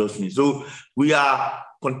compatriots need. So we are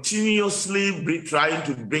continuously trying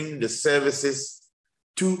to bring the services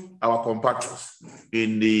to our compatriots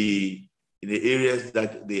in the areas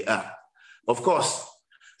that they are. Of course,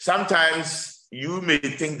 sometimes you may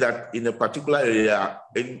think that in a particular area,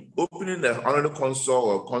 in opening the honorary consul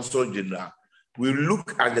or consul general, we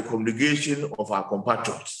look at the congregation of our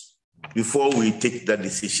compatriots before we take that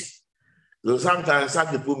decision. So sometimes some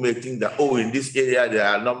people may think that, oh, in this area, there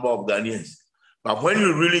are a number of Ghanaians. But when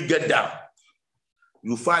you really get down,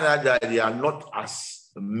 you find out that there are not as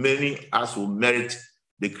many as will merit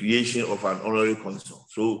the creation of an honorary consul.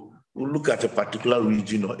 So we'll look at a particular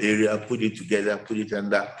region or area, put it together, put it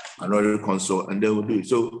under an honorary consul, and then we'll do it.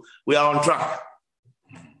 So we are on track.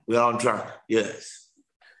 We are on track, yes.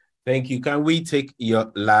 Thank you. Can we take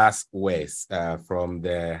your last words from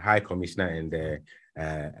the High Commissioner and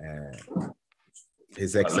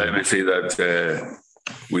His Excellency? Let me say that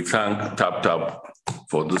we thank TapTap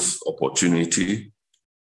for this opportunity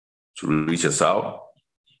to reach us out,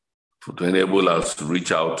 to enable us to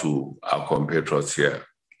reach out to our compatriots here.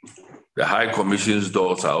 The High Commission's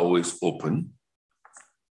doors are always open.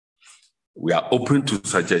 We are open to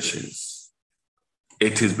suggestions.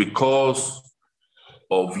 It is because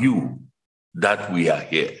of you that we are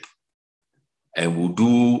here, and we'll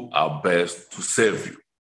do our best to serve you.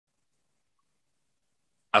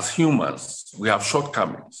 As humans, we have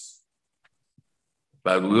shortcomings,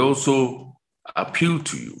 but we also appeal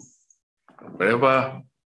to you. Wherever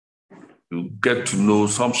you get to know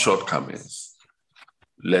some shortcomings,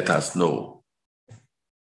 let us know.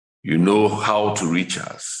 You know how to reach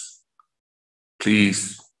us.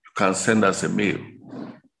 Please, you can send us a mail,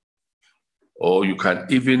 or you can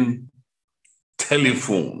even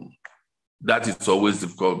telephone that is always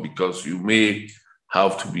difficult because you may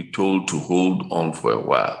have to be told to hold on for a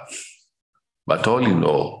while. But all in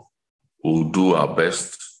all, we'll do our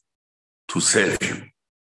best to serve you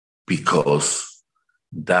because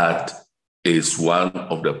that is one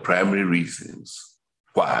of the primary reasons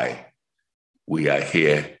why we are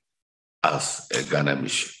here as a Ghana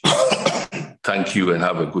mission. Thank you and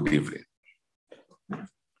have a good evening.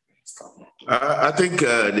 I think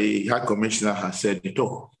the High Commissioner has said it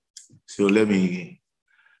all. So let me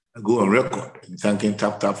go on record in thanking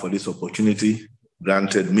TapTap for this opportunity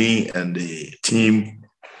granted me and the team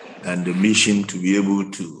and the mission to be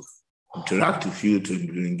able to interact with you, to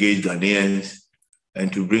engage Ghanaians,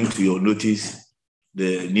 and to bring to your notice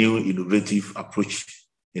the new innovative approach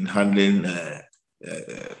in handling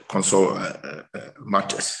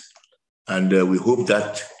matters. And we hope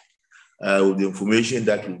that with the information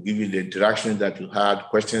that we've given, the interactions that we had,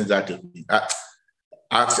 questions that have been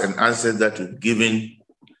asked and answers that we've given,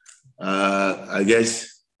 I guess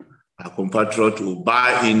our compatriot will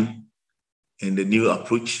buy in the new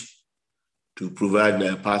approach to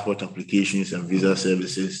provide passport applications and visa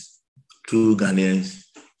services to Ghanaians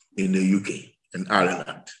in the UK and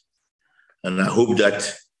Ireland. And I hope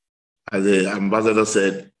that, as the ambassador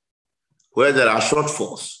said, where there are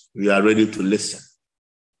shortfalls, we are ready to listen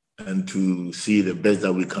and to see the best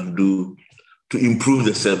that we can do to improve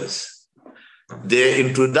the service. The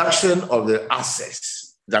introduction of the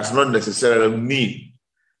access does not necessarily mean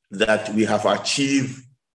that we have achieved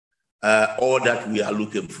all that we are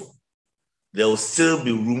looking for. There will still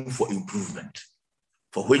be room for improvement,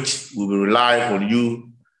 for which we will rely on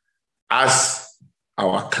you as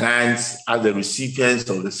our clients, as the recipients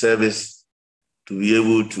of the service, to be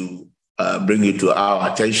able to bring it to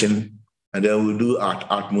our attention, and then we'll do our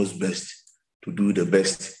utmost best to do the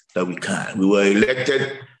best that we can. We were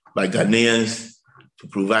elected by Ghanaians to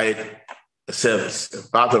provide a service. A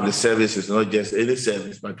part of the service is not just any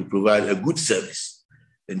service, but to provide a good service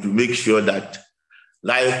and to make sure that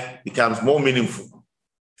life becomes more meaningful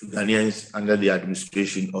to Ghanaians under the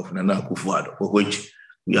administration of Nana Akufo-Addo, for which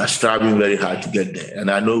we are striving very hard to get there. And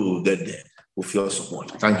I know we will get there with your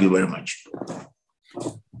support. Thank you very much.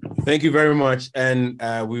 Thank you very much. And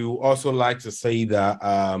we would also like to say that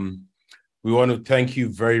we want to thank you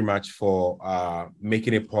very much for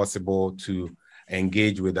making it possible to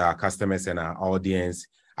engage with our customers and our audience.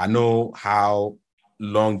 I know how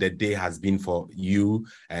long the day has been for you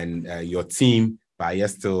and your team, but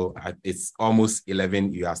yes, still, it's almost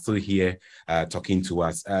 11. You are still here talking to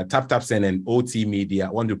us. TapTapSend and OT Media,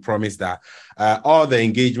 I want to promise that all the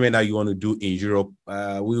engagement that you want to do in Europe,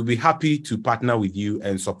 we will be happy to partner with you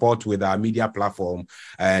and support with our media platform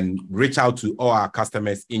and reach out to all our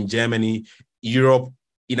customers in Germany, Europe,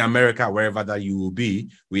 in America, wherever that you will be.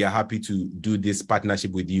 We are happy to do this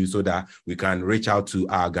partnership with you so that we can reach out to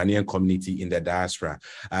our Ghanaian community in the diaspora.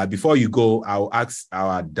 Before you go, I'll ask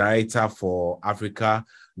our Director for Africa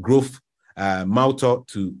Growth, Malto,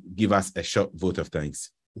 to give us a short vote of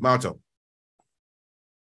thanks. Malto.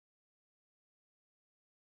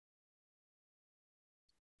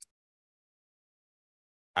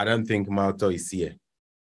 I don't think Malto is here.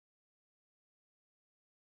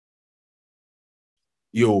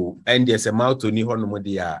 Yo, and there's a Malto ni hono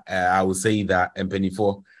dia. I will say that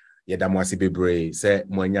empenifo yedamwasi bebre say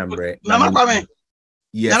mwanyamre.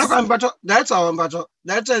 Yes. That's our matter.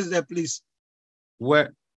 That is there, please.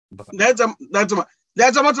 Where? That's a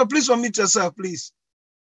matter. Please unmute yourself, please.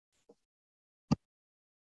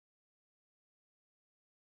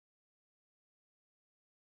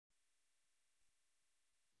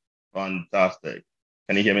 Fantastic.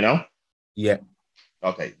 Can you hear me now? Yeah.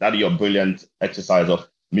 Okay, that your brilliant exercise of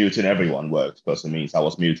muting everyone worked, because it means I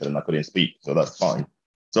was muted and I couldn't speak, so that's fine.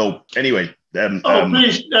 So anyway,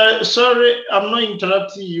 please, sorry, I'm not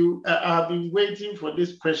interrupting you. I've been waiting for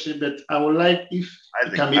this question, but I would like if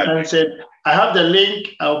it can be answered. I have the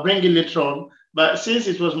link. I'll bring it later on. But since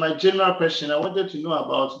it was my general question, I wanted to know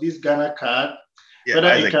about this Ghana card. Yeah, whether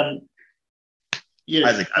Isaac, it can.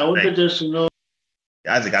 Yes, Isaac, I wanted just to know.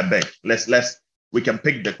 Isaac, I beg. We can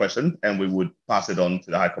pick the question and we would pass it on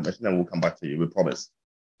to the High Commissioner and we'll come back to you, we promise.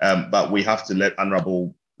 But we have to let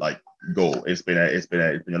Honorable go. It's been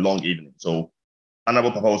a long evening. So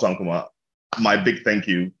Honorable Papa Ankomah, my big thank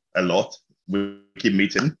you a lot. We keep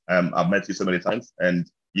meeting. I've met you so many times and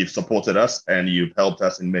you've supported us and you've helped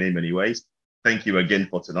us in many, many ways. Thank you again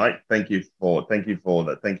for tonight. Thank you,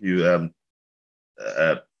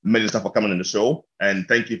 Minister, for coming on the show, and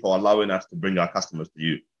thank you for allowing us to bring our customers to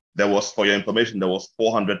you. For your information, there was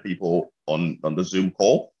 400 people on the Zoom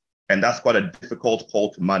call, and that's quite a difficult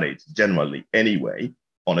call to manage generally anyway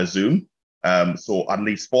on a Zoom. So at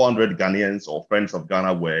least 400 Ghanaians or friends of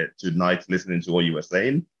Ghana were tonight listening to what you were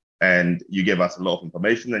saying. And you gave us a lot of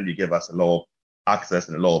information and you gave us a lot of access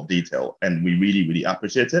and a lot of detail. And we really, really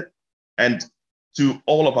appreciate it. And to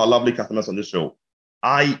all of our lovely customers on the show,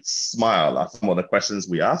 I smile at some of the questions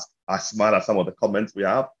we ask. I smile at some of the comments we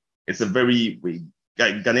have. It's a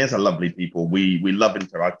Ghanaians are lovely people. We love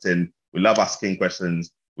interacting. We love asking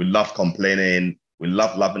questions. We love complaining. We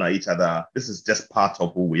love laughing at each other. This is just part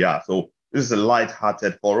of who we are. So this is a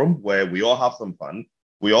light-hearted forum where we all have some fun.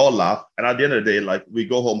 We all laugh. And at the end of the day, like, we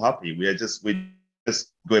go home happy. We just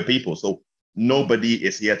great people. So nobody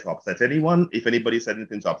is here to upset anyone. If anybody said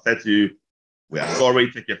anything to upset you, we are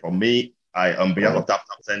sorry. Take it from me. On behalf of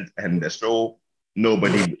TapTapSend and the show, we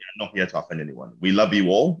are not here to offend anyone. We love you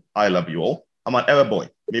all. I love you all. I'm an Arab boy,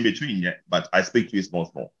 maybe between yet, but I speak to you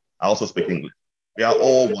small. I also speak English. We are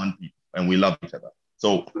all one people and we love each other.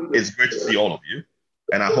 So it's great to see all of you.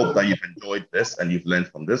 And I hope that you've enjoyed this and you've learned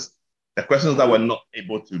from this. The questions that were not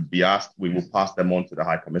able to be asked, we will pass them on to the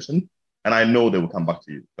High Commission. And I know they will come back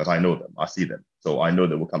to you because I know them. I see them. So I know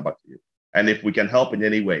they will come back to you. And if we can help in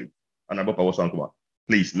any way, Honorable Owusu Ankomah,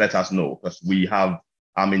 please let us know because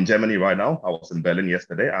I'm in Germany right now. I was in Berlin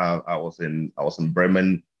yesterday. I was in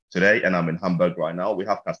Bremen today, and I'm in Hamburg right now. We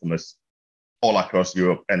have customers all across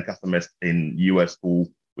Europe and customers in US who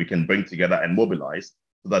we can bring together and mobilize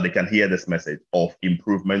so that they can hear this message of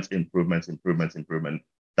improvement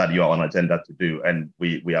that you are on agenda to do. And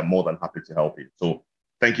we are more than happy to help you. So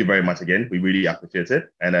thank you very much again. We really appreciate it.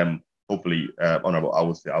 And hopefully, Honorable,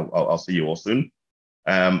 I'll see you all soon.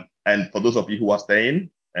 And for those of you who are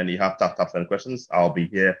staying and you have TapTapSend questions, I'll be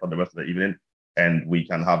here for the rest of the evening and we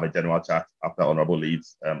can have a general chat after Honorable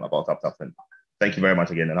leads about TapTapSend. Thank you very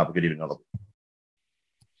much again and have a good evening, all of you.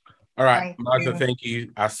 All right, Martha, thank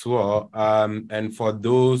you as well. And for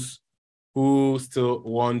those who still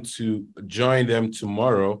want to join them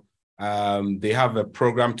tomorrow, they have a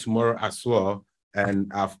program tomorrow as well. And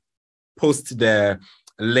I've posted the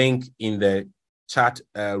link in the chat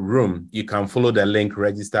room. You can follow the link,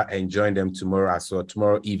 register, and join them tomorrow as well.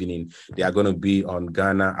 Tomorrow evening, they are going to be on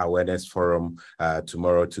Ghana Awareness Forum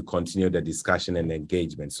tomorrow to continue the discussion and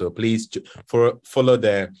engagement. So please follow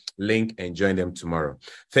the link and join them tomorrow.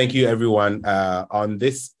 Thank you, everyone. On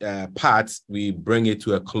this part, we bring it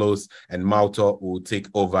to a close, and Malto will take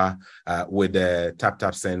over with the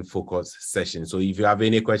TapTapSend focus session. So if you have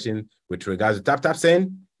any question with regards to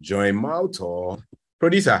TapTapSend, join Malto.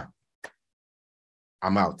 Producer,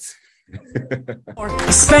 I'm out.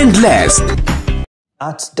 Spend less.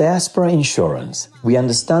 At Diaspora Insurance, we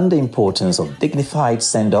understand the importance of dignified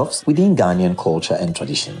send-offs within Ghanaian culture and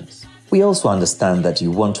traditions. We also understand that you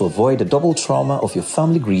want to avoid the double trauma of your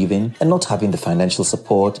family grieving and not having the financial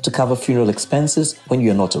support to cover funeral expenses when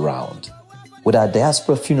you're not around. With our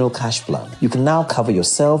Diaspora Funeral Cash Plan, you can now cover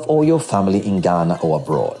yourself or your family in Ghana or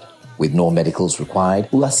abroad. With no medicals required,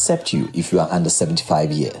 we'll accept you if you are under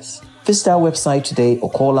 75 years. Visit our website today or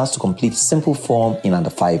call us to complete a simple form in under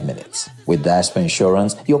 5 minutes. With Diaspora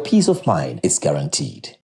Insurance, your peace of mind is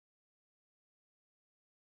guaranteed.